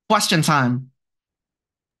 Question time.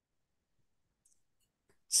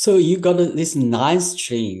 So you got these 9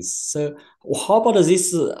 strings. So how about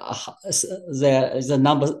this? The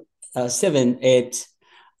number 7, 8,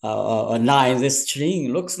 9. This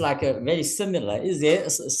string looks like very similar. Is there a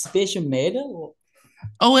special made?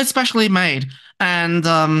 Oh, it's specially made, and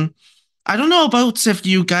I don't know about if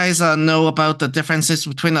you guys know about the differences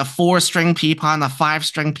between a 4-string pipa and a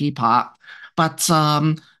 5-string pipa, but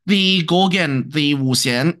the Guqin, the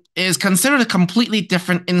wuxian, is considered a completely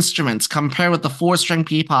different instrument compared with the 4-string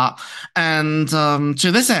pipa. And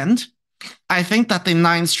to this end, I think that the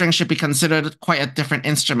 9th string should be considered quite a different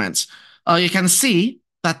instrument. You can see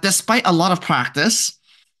that despite a lot of practice,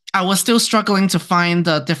 I was still struggling to find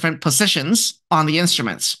the different positions on the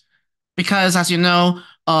instruments. Because as you know,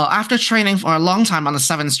 after training for a long time on the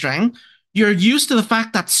 7th string, you're used to the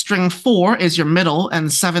fact that string 4 is your middle and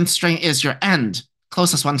 7th string is your end,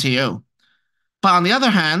 closest one to you. But on the other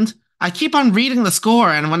hand, I keep on reading the score,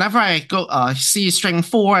 and whenever I go see string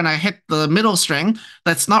 4 and I hit the middle string,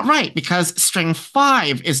 that's not right because string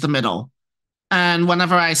 5 is the middle. And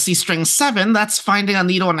whenever I see string 7, that's finding a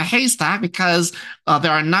needle in a haystack because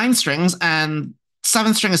there are 9 strings and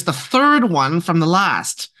 7th string is the 3rd one from the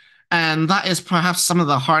last. And that is perhaps some of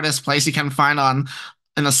the hardest place you can find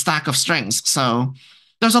in a stack of strings. So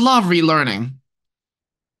there's a lot of relearning.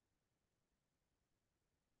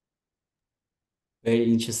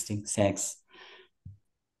 Very interesting. Thanks.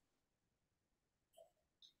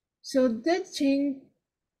 So that change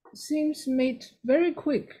seems made very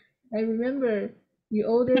quick. I remember you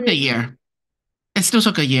ordered Took a year. It still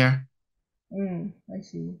took a year. I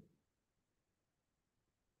see.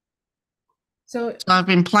 So I've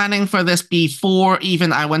been planning for this before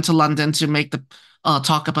even I went to London to make the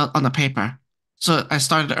talk about on the paper. So I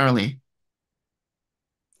started early.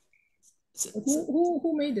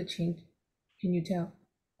 who made the change? Can you tell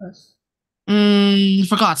us?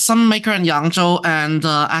 Forgot. Some maker in Yangzhou, and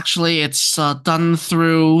actually it's done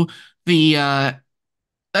through the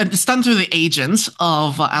agents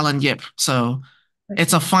of Alan Yip. So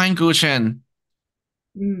it's a fine guqin.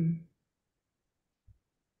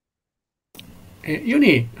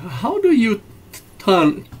 Yuni, how do you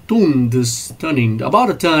tune this turning? About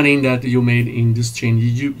the turning that you made in this chain,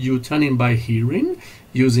 you turning by hearing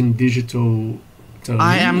using digital turning?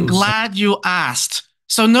 I am glad you asked.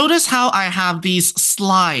 So notice how I have these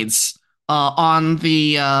slides on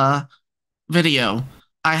the video.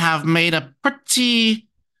 I have made a pretty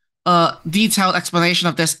detailed explanation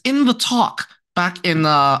of this in the talk back in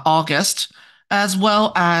August, as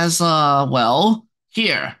well as, well,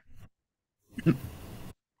 here.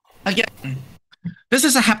 Again, this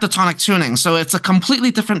is a heptatonic tuning, so it's a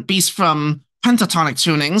completely different beast from pentatonic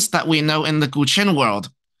tunings that we know in the Guqin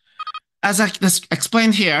world. As I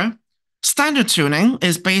explained here, standard tuning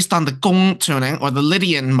is based on the gong tuning, or the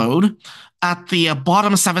Lydian mode, at the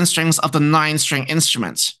bottom 7 strings of the 9-string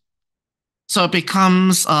instrument. So it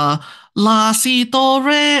becomes la, si, do,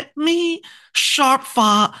 re, mi, sharp,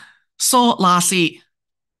 fa, sol, la, si.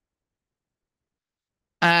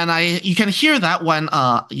 And you can hear that when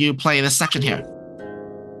you play this section here.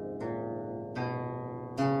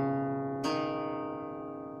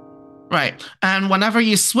 Right, and whenever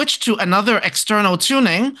you switch to another external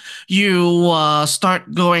tuning, you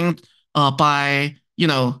start going by,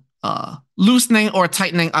 loosening or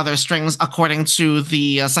tightening other strings according to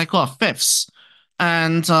the cycle of fifths.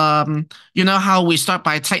 And you know how we start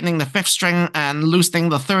by tightening the 5th string and loosening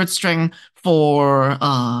the 3rd string for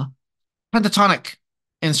pentatonic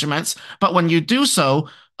instruments. But when you do so,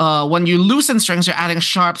 when you loosen strings, you're adding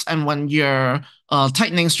sharps, and when you're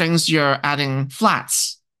tightening strings, you're adding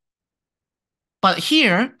flats. But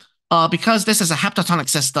here, because this is a heptatonic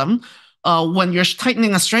system, when you're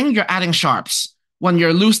tightening a string, you're adding sharps. When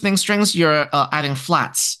you're loosening strings, you're adding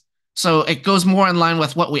flats. So it goes more in line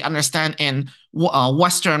with what we understand in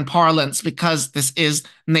Western parlance, because this is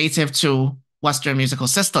native to Western musical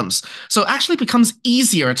systems. So it actually becomes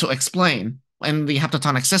easier to explain in the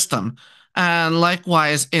heptatonic system. And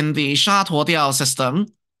likewise, in the sha tuo diao system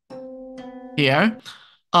here,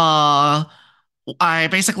 I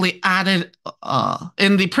basically added,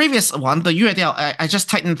 in the previous one, the yue diao, I just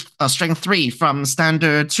tightened string 3 from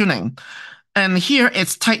standard tuning. And here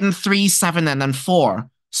it's tightened 3, 7, and then 4.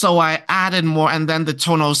 So I added more, and then the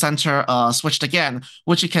tonal center switched again,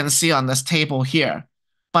 which you can see on this table here.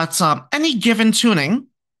 But any given tuning,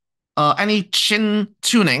 any Qin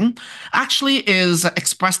tuning, actually is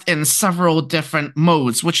expressed in several different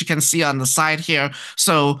modes, which you can see on the side here.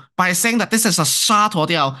 So by saying that this is a sha tuo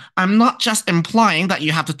diao, I'm not just implying that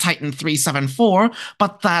you have to tighten 3, 7, 4,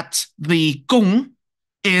 but that the gong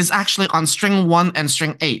is actually on string 1 and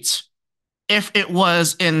string 8. If it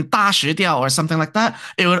was in da shi diao or something like that,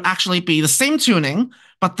 it would actually be the same tuning,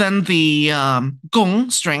 but then the gong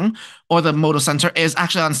string, or the modal center, is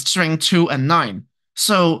actually on string 2 and 9.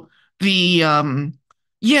 So the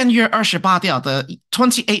Yan Yue 28 diao, the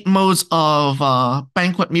 28 modes of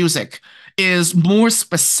banquet music, is more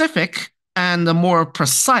specific and more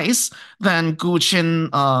precise than Guqin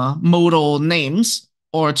modal names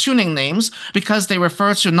or tuning names, because they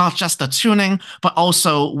refer to not just the tuning, but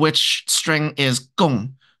also which string is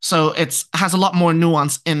gong. So it has a lot more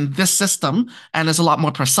nuance in this system and is a lot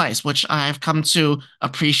more precise, which I've come to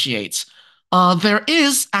appreciate. There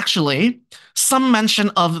is actually some mention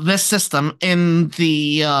of this system in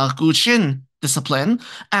the Guqin discipline,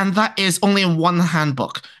 and that is only in one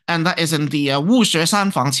handbook, and that is in the Wu Xue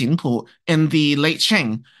San Fang Qin Pu in the late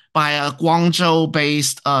Qing by a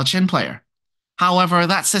Guangzhou-based Qin player. However,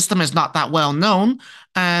 that system is not that well known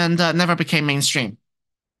and never became mainstream.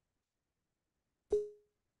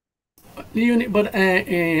 But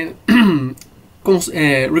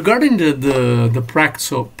regarding the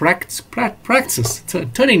practice,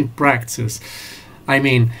 tuning practice, I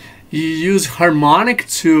mean, you use harmonic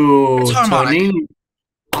to It's harmonic. tuning.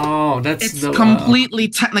 Oh, it's completely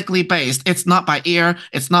technically based. It's not by ear.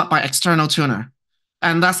 It's not by external tuner.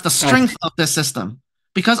 And that's the strength of this system.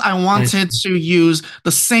 Because I wanted to use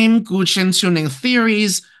the same Guqin tuning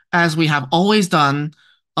theories as we have always done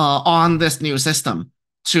on this new system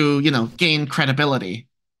to, gain credibility.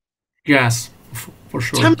 Yes, for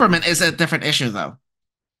sure. Temperament is a different issue, though.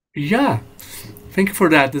 Yeah, thank you for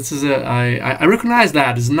that. This is I recognize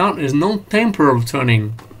that it's no temporal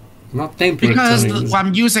tuning, not temporal tuning. Because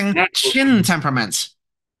I'm using Qin temperament.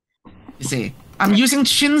 You see, I'm using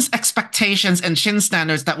Qin's expectations and Qin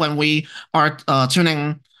standards that when we are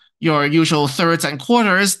tuning your usual thirds and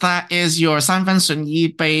quarters, that is your Sanfen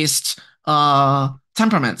Sunyi based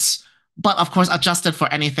temperaments. But of course, adjusted for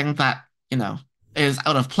anything that, is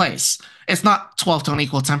out of place. It's not 12-tone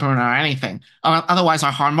equal temperament or anything. Otherwise,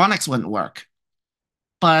 our harmonics wouldn't work.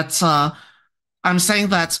 But I'm saying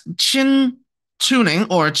that Qin tuning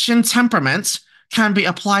or Qin temperament can be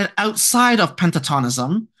applied outside of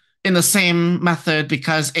pentatonism in the same method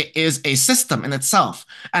because it is a system in itself.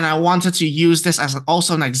 And I wanted to use this as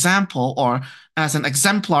also an example or as an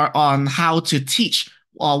exemplar on how to teach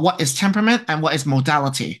what is temperament and what is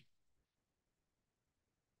modality.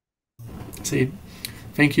 See,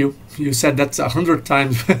 thank you. You said that 100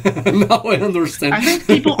 times. Now I understand. I think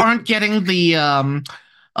people aren't getting the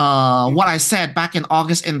what I said back in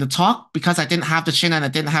August in the talk because I didn't have the Qin and I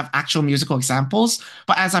didn't have actual musical examples.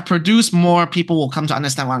 But as I produce more, people will come to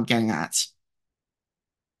understand what I'm getting at.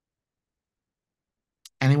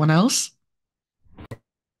 Anyone else?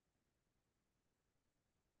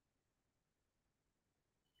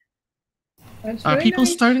 Are people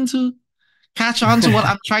starting to catch on to what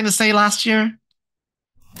I'm trying to say last year?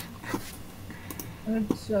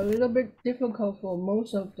 It's a little bit difficult for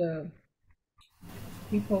most of the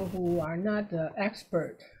people who are not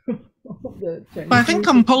expert. But I think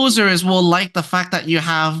composers will like the fact that you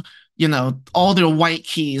have, all the white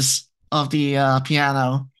keys of the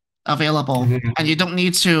piano available, and you don't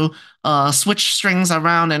need to switch strings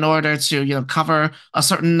around in order to, cover a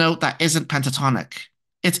certain note that isn't pentatonic.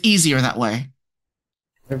 It's easier that way.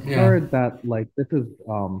 I've heard that this is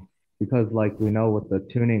because we know with the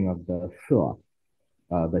tuning of the se,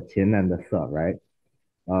 the qin and the se, right?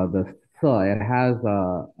 The se, it has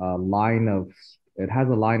a line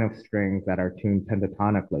of strings that are tuned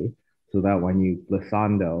pentatonically, so that when you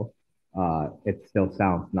glissando, it still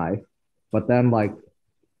sounds nice. But then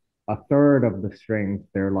a third of the strings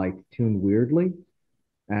they're tuned weirdly,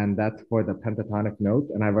 and that's for the pentatonic notes.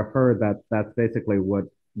 And I've heard that that's basically what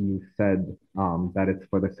you said, that it's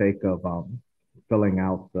for the sake of filling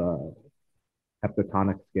out the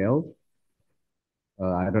heptatonic scales.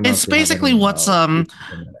 I don't know. It's basically what's the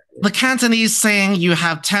Cantonese saying you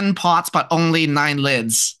have 10 pots but only 9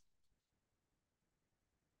 lids.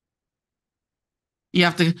 You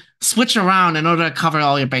have to switch around in order to cover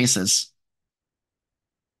all your bases.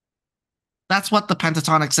 That's what the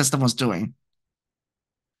pentatonic system was doing.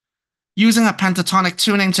 Using a pentatonic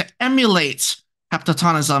tuning to emulate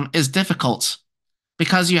heptatonism is difficult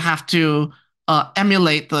because you have to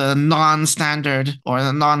emulate the non-standard or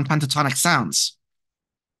the non-pentatonic sounds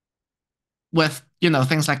with,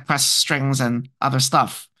 things like pressed strings and other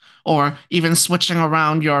stuff, or even switching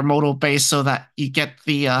around your modal bass so that you get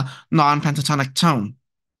the non-pentatonic tone.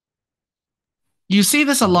 You see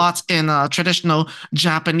this a lot in traditional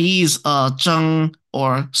Japanese zheng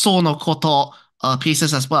or so no koto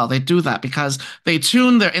pieces as well. They do that because they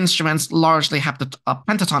tune their instruments largely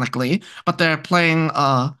pentatonically, but they're playing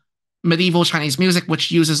medieval Chinese music,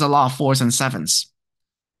 which uses a lot of 4s and 7s.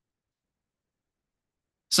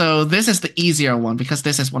 So this is the easier one because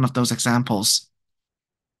this is one of those examples.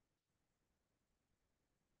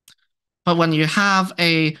 But when you have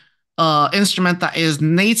a instrument that is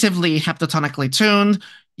natively heptatonically tuned,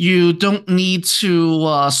 you don't need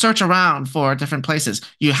to search around for different places.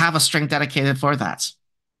 You have a string dedicated for that.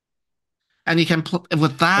 And you can,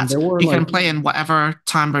 with that, you can play in whatever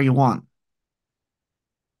timbre you want.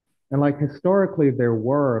 And like historically, there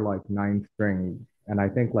were like 9 strings, and I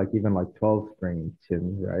think like even like 12 string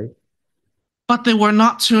chins, right? But they were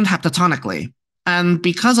not tuned heptatonically. And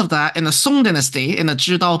because of that, in the Song dynasty, in the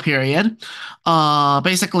Zhi Dao period,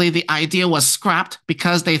 basically the idea was scrapped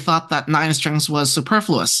because they thought that 9 strings was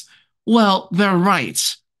superfluous. Well, they're right,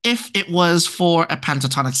 if it was for a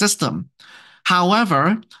pentatonic system.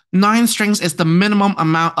 However, 9 strings is the minimum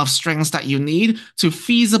amount of strings that you need to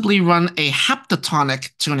feasibly run a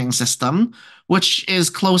heptatonic tuning system, which is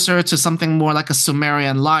closer to something more like a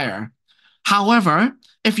Sumerian lyre. However,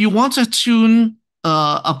 if you want to tune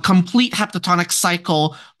a complete heptatonic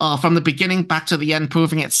cycle from the beginning back to the end,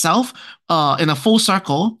 proving itself in a full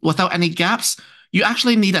circle without any gaps, you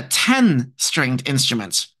actually need a 10-stringed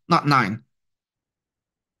instrument, not 9.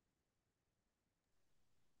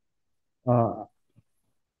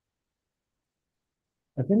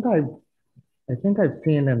 I think I've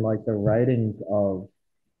seen in like the writings of,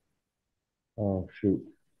 oh shoot,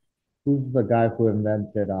 who's the guy who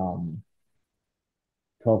invented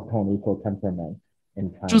 12-tone equal temperament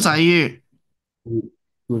in China? 朱载玉.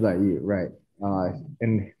 Who's that you? Right.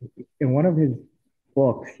 In one of his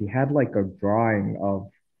books, he had like a drawing of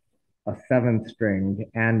a 7th string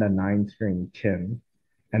and a 9-string qin,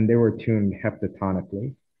 and they were tuned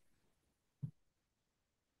heptatonically.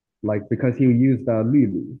 Like because he used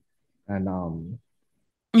Lulu, and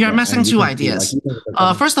You're messing two see, ideas.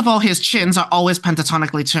 like, First of all, his chins are always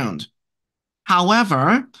pentatonically tuned.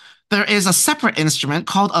 However, there is a separate instrument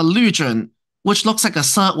called a lujun, which looks like a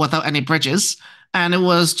se without any bridges, and it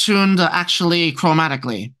was tuned actually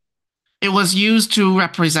chromatically. It was used to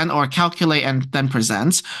represent or calculate and then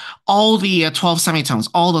present all the 12 semitones,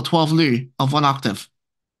 all the 12 lu of one octave.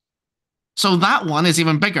 So that one is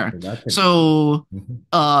even bigger. So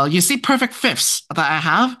you see perfect fifths that I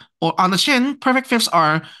have, or on the chin, perfect fifths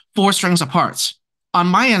are 4 strings apart. On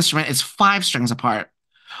my instrument, it's 5 strings apart.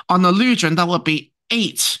 On the lujun, that would be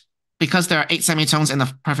 8, because there are 8 semitones in the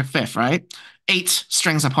perfect fifth, right? 8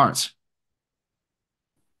 strings apart.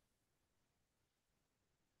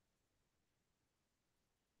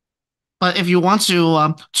 But if you want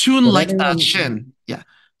to tune like that chin, yeah.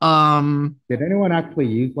 Did anyone actually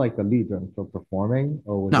use like the lujun for performing,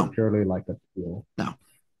 or was it purely like a skill? No.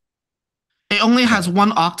 It only has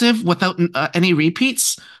 1 octave without any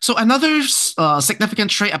repeats. So another significant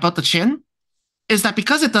trait about the chin is that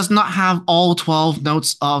because it does not have all 12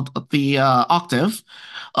 notes of the octave,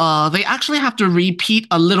 they actually have to repeat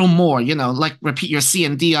a little more, like repeat your C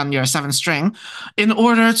and D on your 7th string in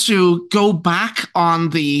order to go back on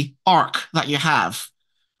the arc that you have.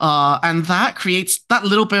 And that creates that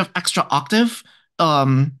little bit of extra octave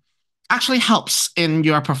actually helps in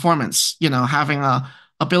your performance, having a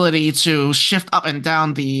ability to shift up and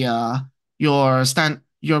down the your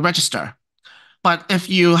register. But if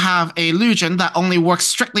you have a lujun that only works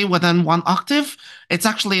strictly within 1 octave, it's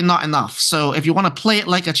actually not enough. So if you want to play it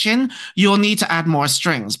like a chin, you'll need to add more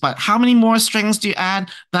strings. But how many more strings do you add?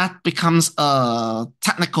 That becomes a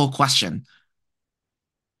technical question.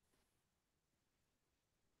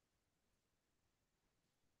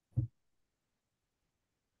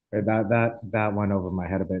 That went over my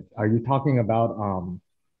head a bit. Are you talking about how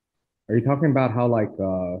like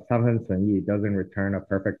 7th Yi doesn't return a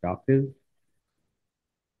perfect octave?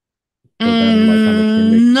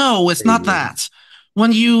 No, it's not that.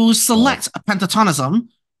 When you select a pentatonism,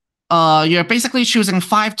 you're basically choosing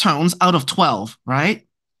 5 tones out of 12, right?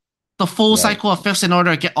 The full cycle of fifths in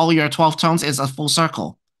order to get all your 12 tones is a full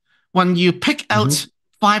circle. When you pick out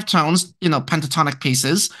 5 tones, pentatonic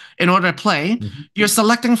pieces, in order to play, you're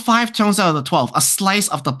selecting 5 tones out of the 12, a slice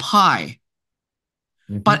of the pie.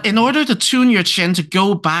 But in order to tune your chin to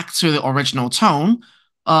go back to the original tone,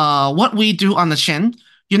 what we do on the chin,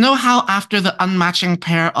 you know how after the unmatching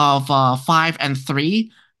pair of 5 and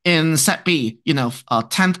 3 in set B,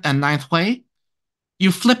 10th and 9th way,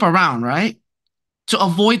 you flip around, right? To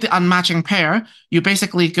avoid the unmatching pair, you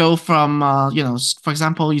basically go from, for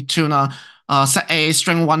example, you tune set A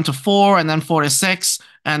string 1 to 4, and then 4 to 6,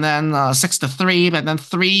 and then 6 to 3, but then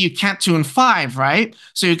 3, you can't tune 5, right?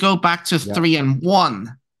 So you go back to 3 and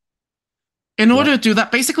 1. In order to do that,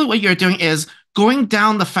 basically what you're doing is going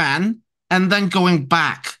down the fan and then going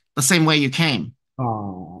back the same way you came.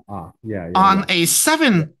 On a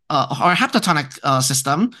 7 or heptatonic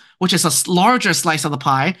system, which is a larger slice of the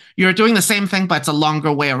pie, you're doing the same thing, but it's a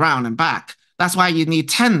longer way around and back. That's why you need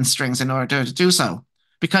 10 strings in order to do so,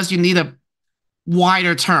 because you need a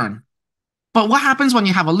wider turn. But what happens when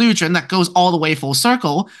you have a lujun that goes all the way full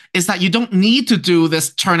circle is that you don't need to do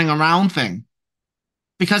this turning around thing,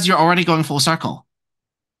 because you're already going full circle.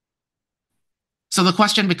 So the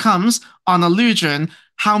question becomes, on a Luzhen,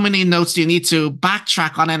 how many notes do you need to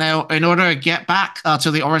backtrack on in order to get back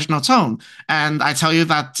to the original tone? And I tell you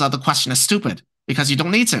that the question is stupid, because you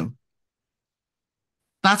don't need to.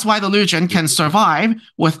 That's why the Luzhen can survive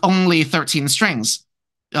with only 13 strings,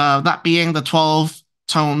 that being the 12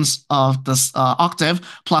 tones of this octave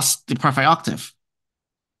plus the perfect octave.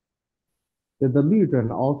 Did the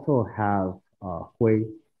Luzhen also have Hui?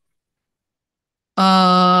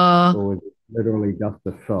 Or was it literally just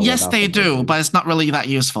the show? Yes, they do, but it's not really that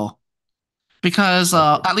useful. Because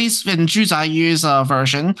at least in Zhu Zaiyu's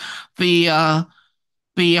version, the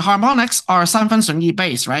harmonics are 三分损益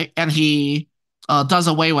bass, right? And he does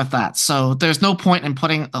away with that. So there's no point in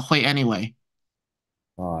putting a hui anyway.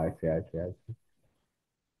 Oh, I see.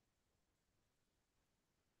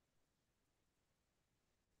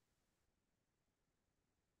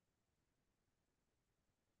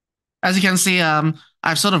 As you can see,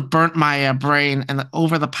 I've sort of burnt my brain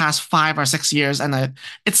over the past 5 or 6 years, and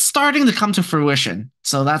it's starting to come to fruition.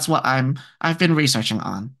 So that's what I've been researching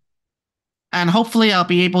on. And hopefully I'll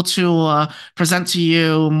be able to present to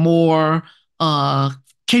you more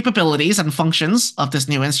capabilities and functions of this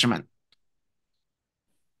new instrument.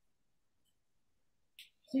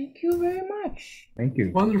 Thank you very much. Thank you.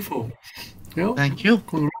 Wonderful. Yeah. Thank you.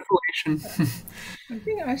 Congratulations. I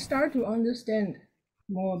think I start to understand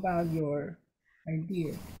more about your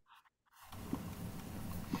idea.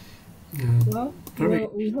 Yeah. Well,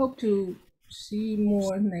 we hope to see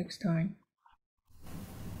more next time.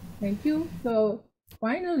 Thank you. So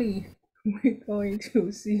finally, we're going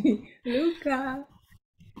to see Luca.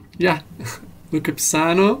 Yeah, Luca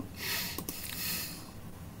Pisano.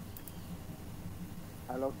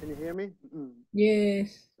 Hello, can you hear me?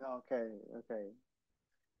 Yes. Okay.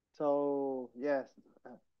 So yes,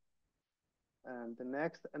 and the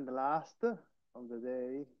next and the last of the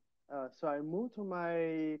day. So I move to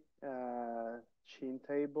my Qin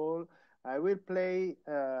table. I will play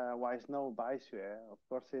Why Snow Bai Xue. Of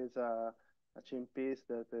course, it's a Qin piece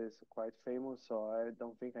that is quite famous, so I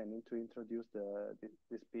don't think I need to introduce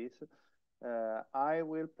this piece. I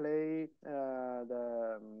will play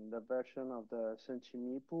the version of the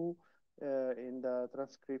Senchimipu in the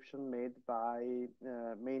transcription made by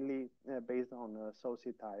mainly based on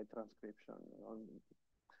Soci Tai transcription.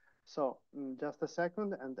 So just a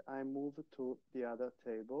second, and I move to the other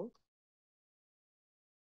table.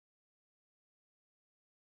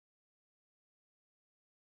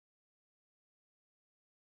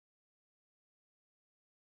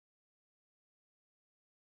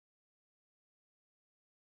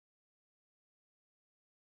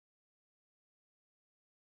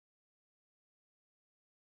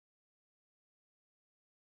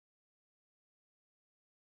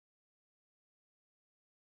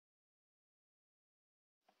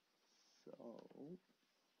 So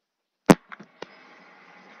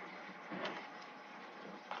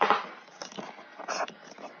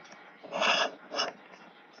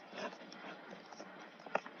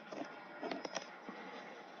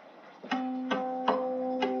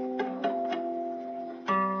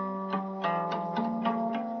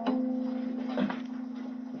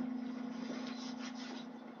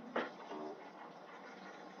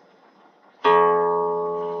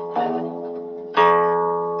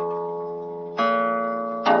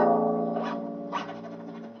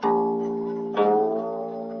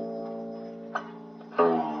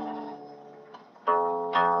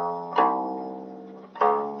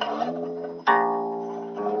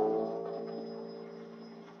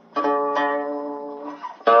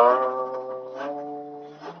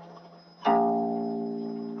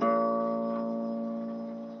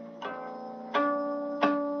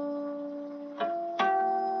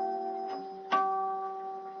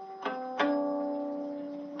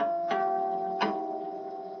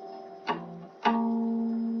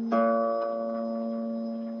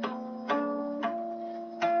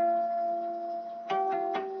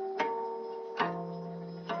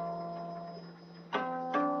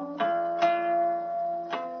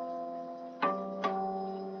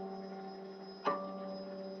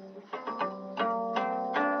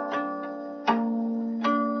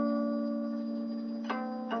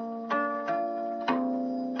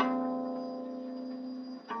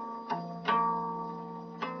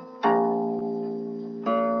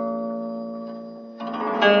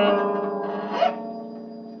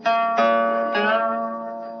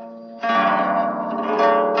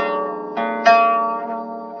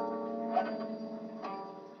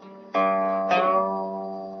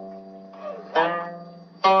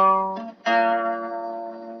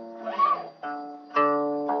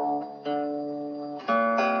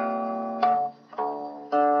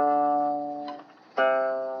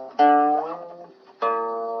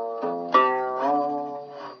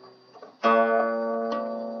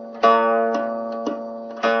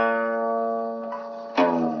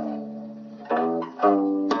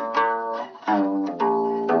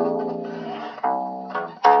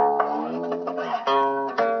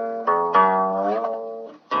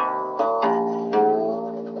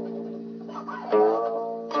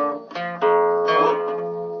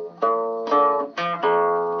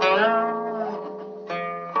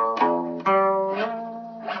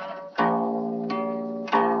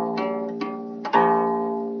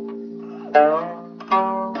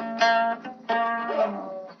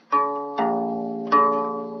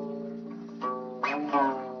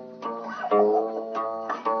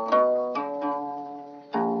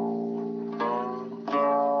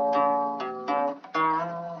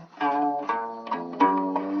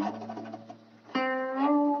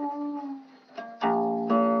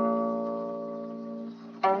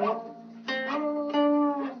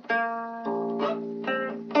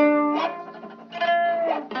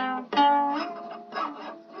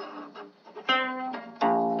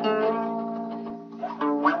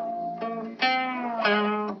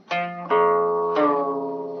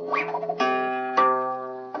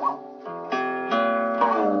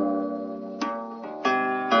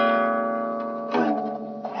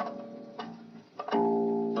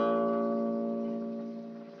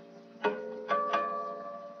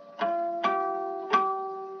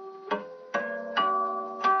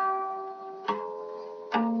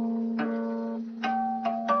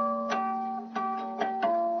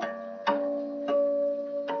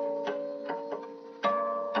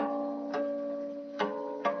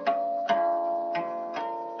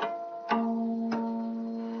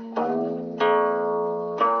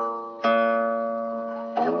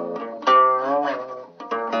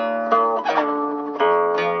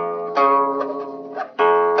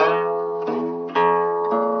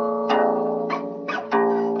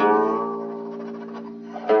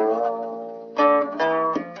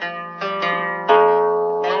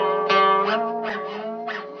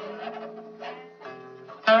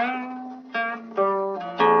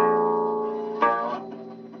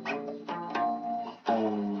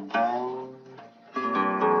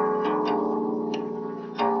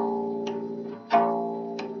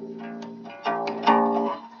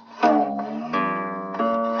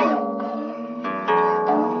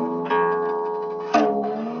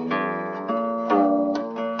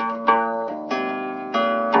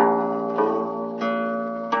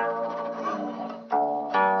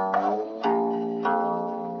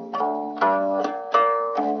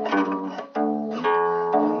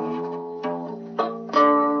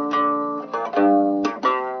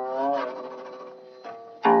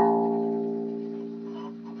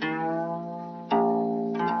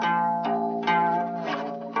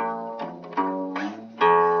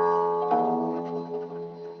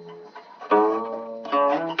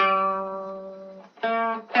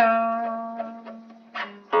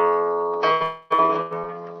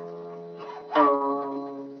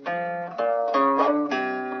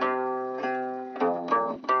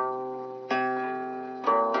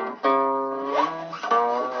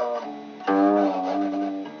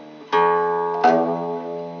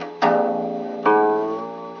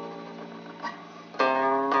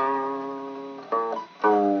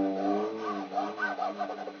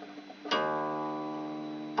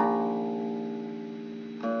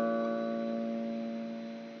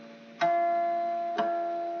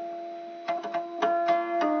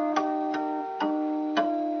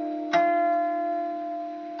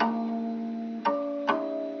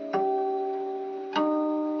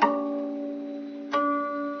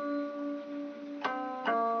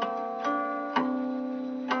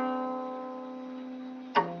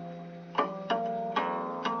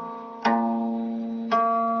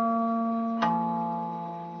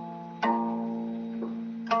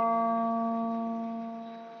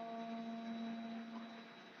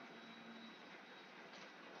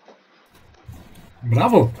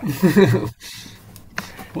Bravo.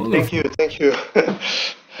 Thank you, thank you.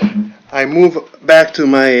 I move back to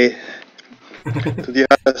the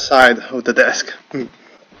other side of the desk.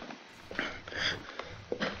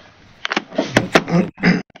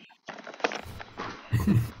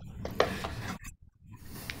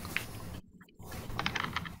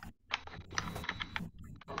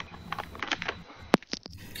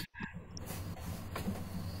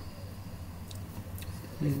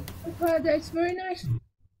 That's very nice.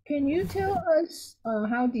 Can you tell us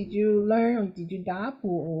how did you learn, or did you dapu,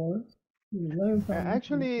 or you learn from?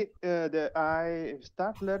 Actually, I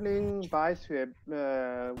start learning Baisue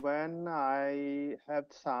when I had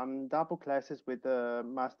some double classes with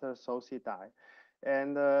Master Sosi Dai.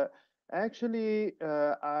 And actually,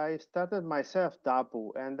 I started myself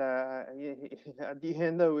double. And at the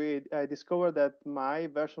end, I discovered that my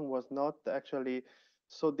version was not actually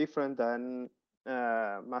so different than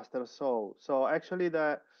Master So. So actually,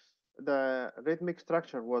 the rhythmic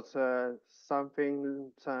structure was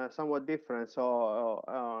something somewhat different. So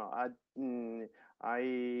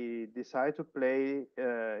I decided to play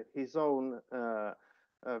his own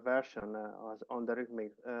version on the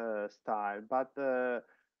rhythmic style. But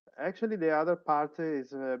actually, the other part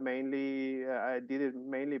is mainly I did it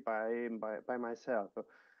mainly by myself.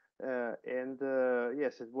 And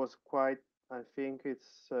yes, it was quite. I think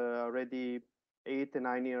it's already 8 or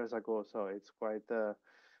 9 years ago, so it's quite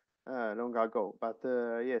long ago. But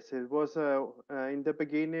yes, it was in the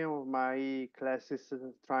beginning of my classes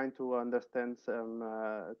trying to understand some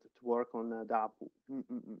to work on Dapu.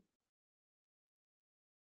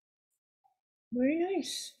 Very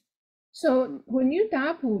nice. So when you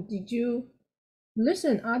dapu, did you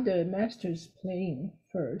listen other masters playing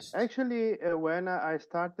first? Actually, when I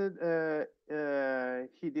started,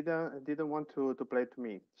 he didn't want to play to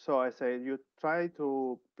me. So I said, you try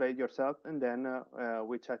to play yourself, and then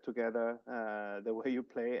we chat together the way you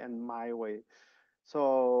play and my way.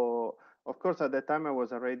 So of course, at that time I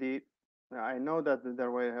was already. I know that there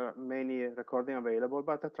were many recording available,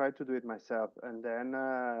 but I tried to do it myself, and then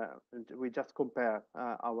we just compare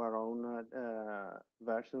our own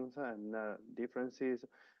versions and differences,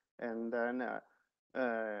 and then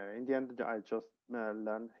in the end I just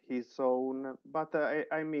learned his own. But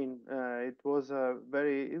I mean, it was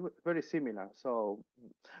very similar. So,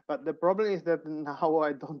 but the problem is that now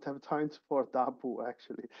I don't have time for Dapu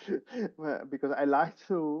actually, because I like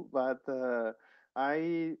to, but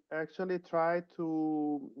I actually try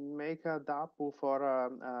to make a Dapu for a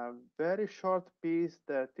very short piece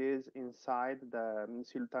that is inside the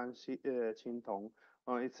Sultan Qintong.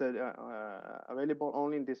 It's available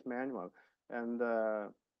only in this manual, and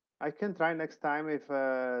I can try next time if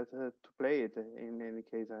to play it in any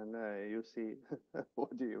case, and you see.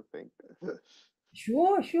 What do you think?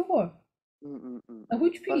 Sure.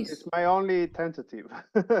 Which But piece? it's my only tentative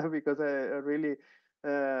because I really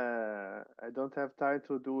I don't have time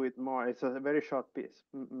to do it more. It's a very short piece.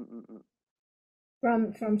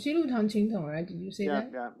 From 西路堂琴筒, right? Did you say Yeah,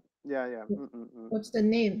 that? yeah. What's the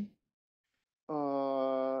name?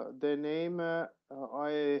 The name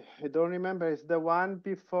I don't remember. It's the one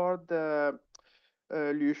before the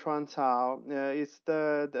Liu Cao. It's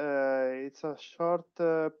a short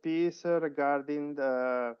piece regarding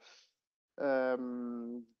the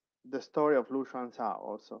story of Liu Cao.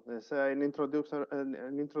 Also, it's an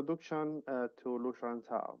introduction to Liu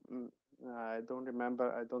Cao. I don't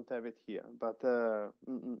remember. I don't have it here, but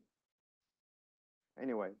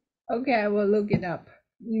anyway. Okay, I will look it up.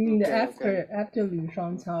 You mean Okay. after Liu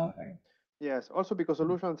Cao, right? Yes, also because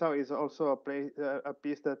Liu Cao is also a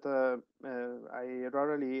piece that I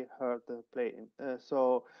rarely heard playing.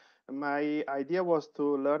 So my idea was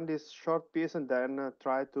to learn this short piece and then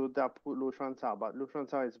try to adapt Liu Cao. But Liu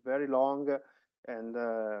Cao is very long, and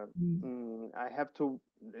I have to.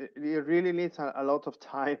 It really needs a lot of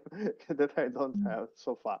time that I don't have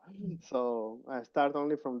so far. So I start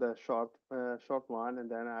only from the short one, and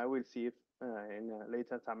then I will see if in a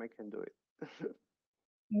later time I can do it.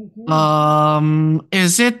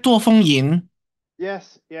 Is it 多风吟?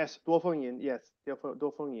 Yes, 多风吟, yes, 多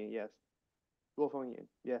风吟, yes, 多风吟,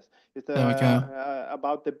 yes. It's There we go.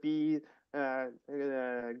 about the bee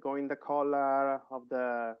going the collar of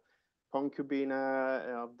the concubine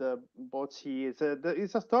of the Boqi. It's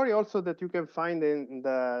a story also that you can find in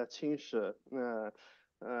the Qin Shi,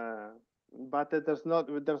 but there's not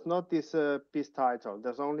this piece title.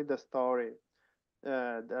 There's only the story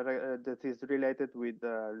that is related with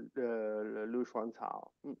Lu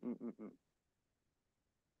Xuancao.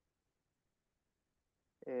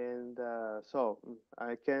 And so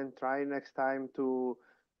I can try next time to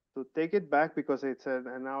take it back because it's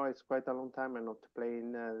and now it's quite a long time I'm not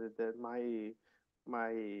playing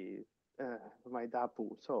my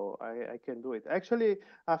dapu, so I can do it. Actually,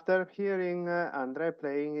 after hearing Andre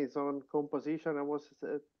playing his own composition, I was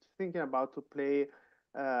thinking about to play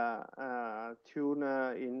tune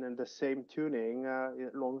in the same tuning,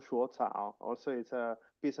 Long Shuo Cao. Also, it's a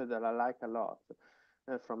piece that I like a lot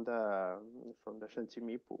from the Shenqi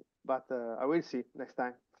Mipu. But I will see next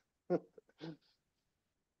time.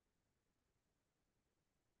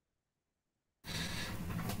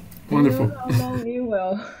 Wonderful.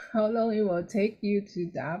 How long it will take you to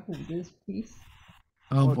dapu this piece?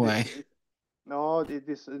 Oh boy.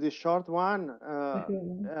 This short one.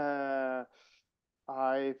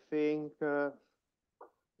 I think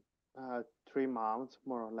 3 months,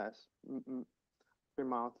 more or less. 3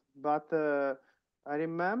 months. But I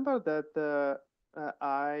remember that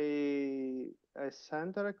I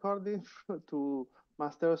sent a recording to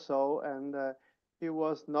Master So, and he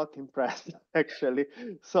was not impressed actually.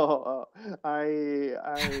 So I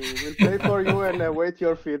will play for you and await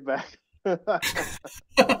your feedback. The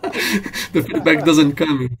feedback doesn't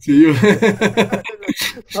come to you.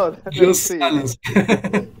 So Just silence.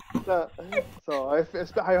 So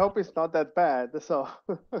I hope it's not that bad. So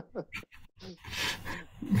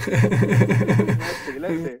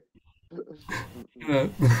let's see.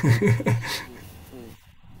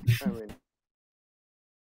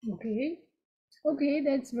 Okay,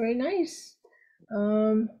 that's very nice.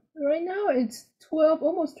 Right now it's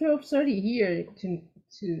almost 12:30 here.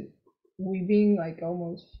 We've been like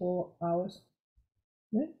almost 4 hours.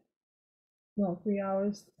 No, 3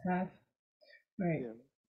 hours half. Right.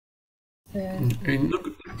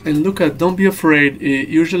 And look at, don't be afraid. It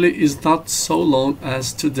usually is not so long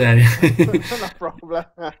as today. No problem.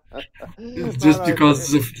 Just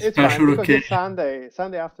because it's a special occasion. It's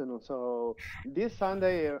Sunday afternoon. So this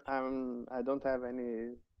Sunday, I don't have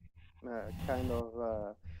any kind of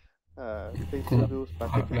things to do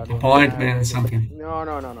particularly. Appointment, something. No.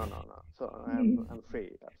 So I'm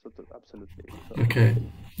free. Absolutely. So. Okay,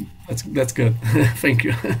 that's good. Thank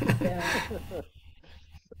you.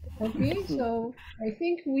 Okay, so I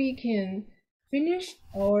think we can finish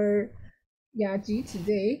our Yaji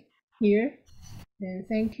today here. And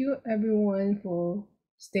thank you everyone for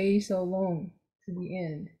staying so long to the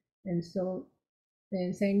end. And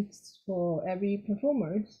thanks for every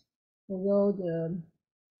performers, although the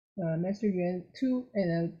Master Yuan 2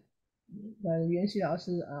 and Yuan Xi 老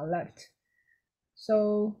师are left.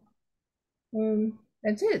 So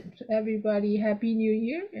that's it. Everybody, Happy New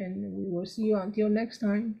Year, and we will see you until next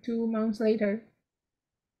time, 2 months later.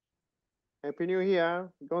 Happy New Year!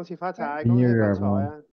 恭喜发财， New 恭喜 Year, 发财 everyone. 啊！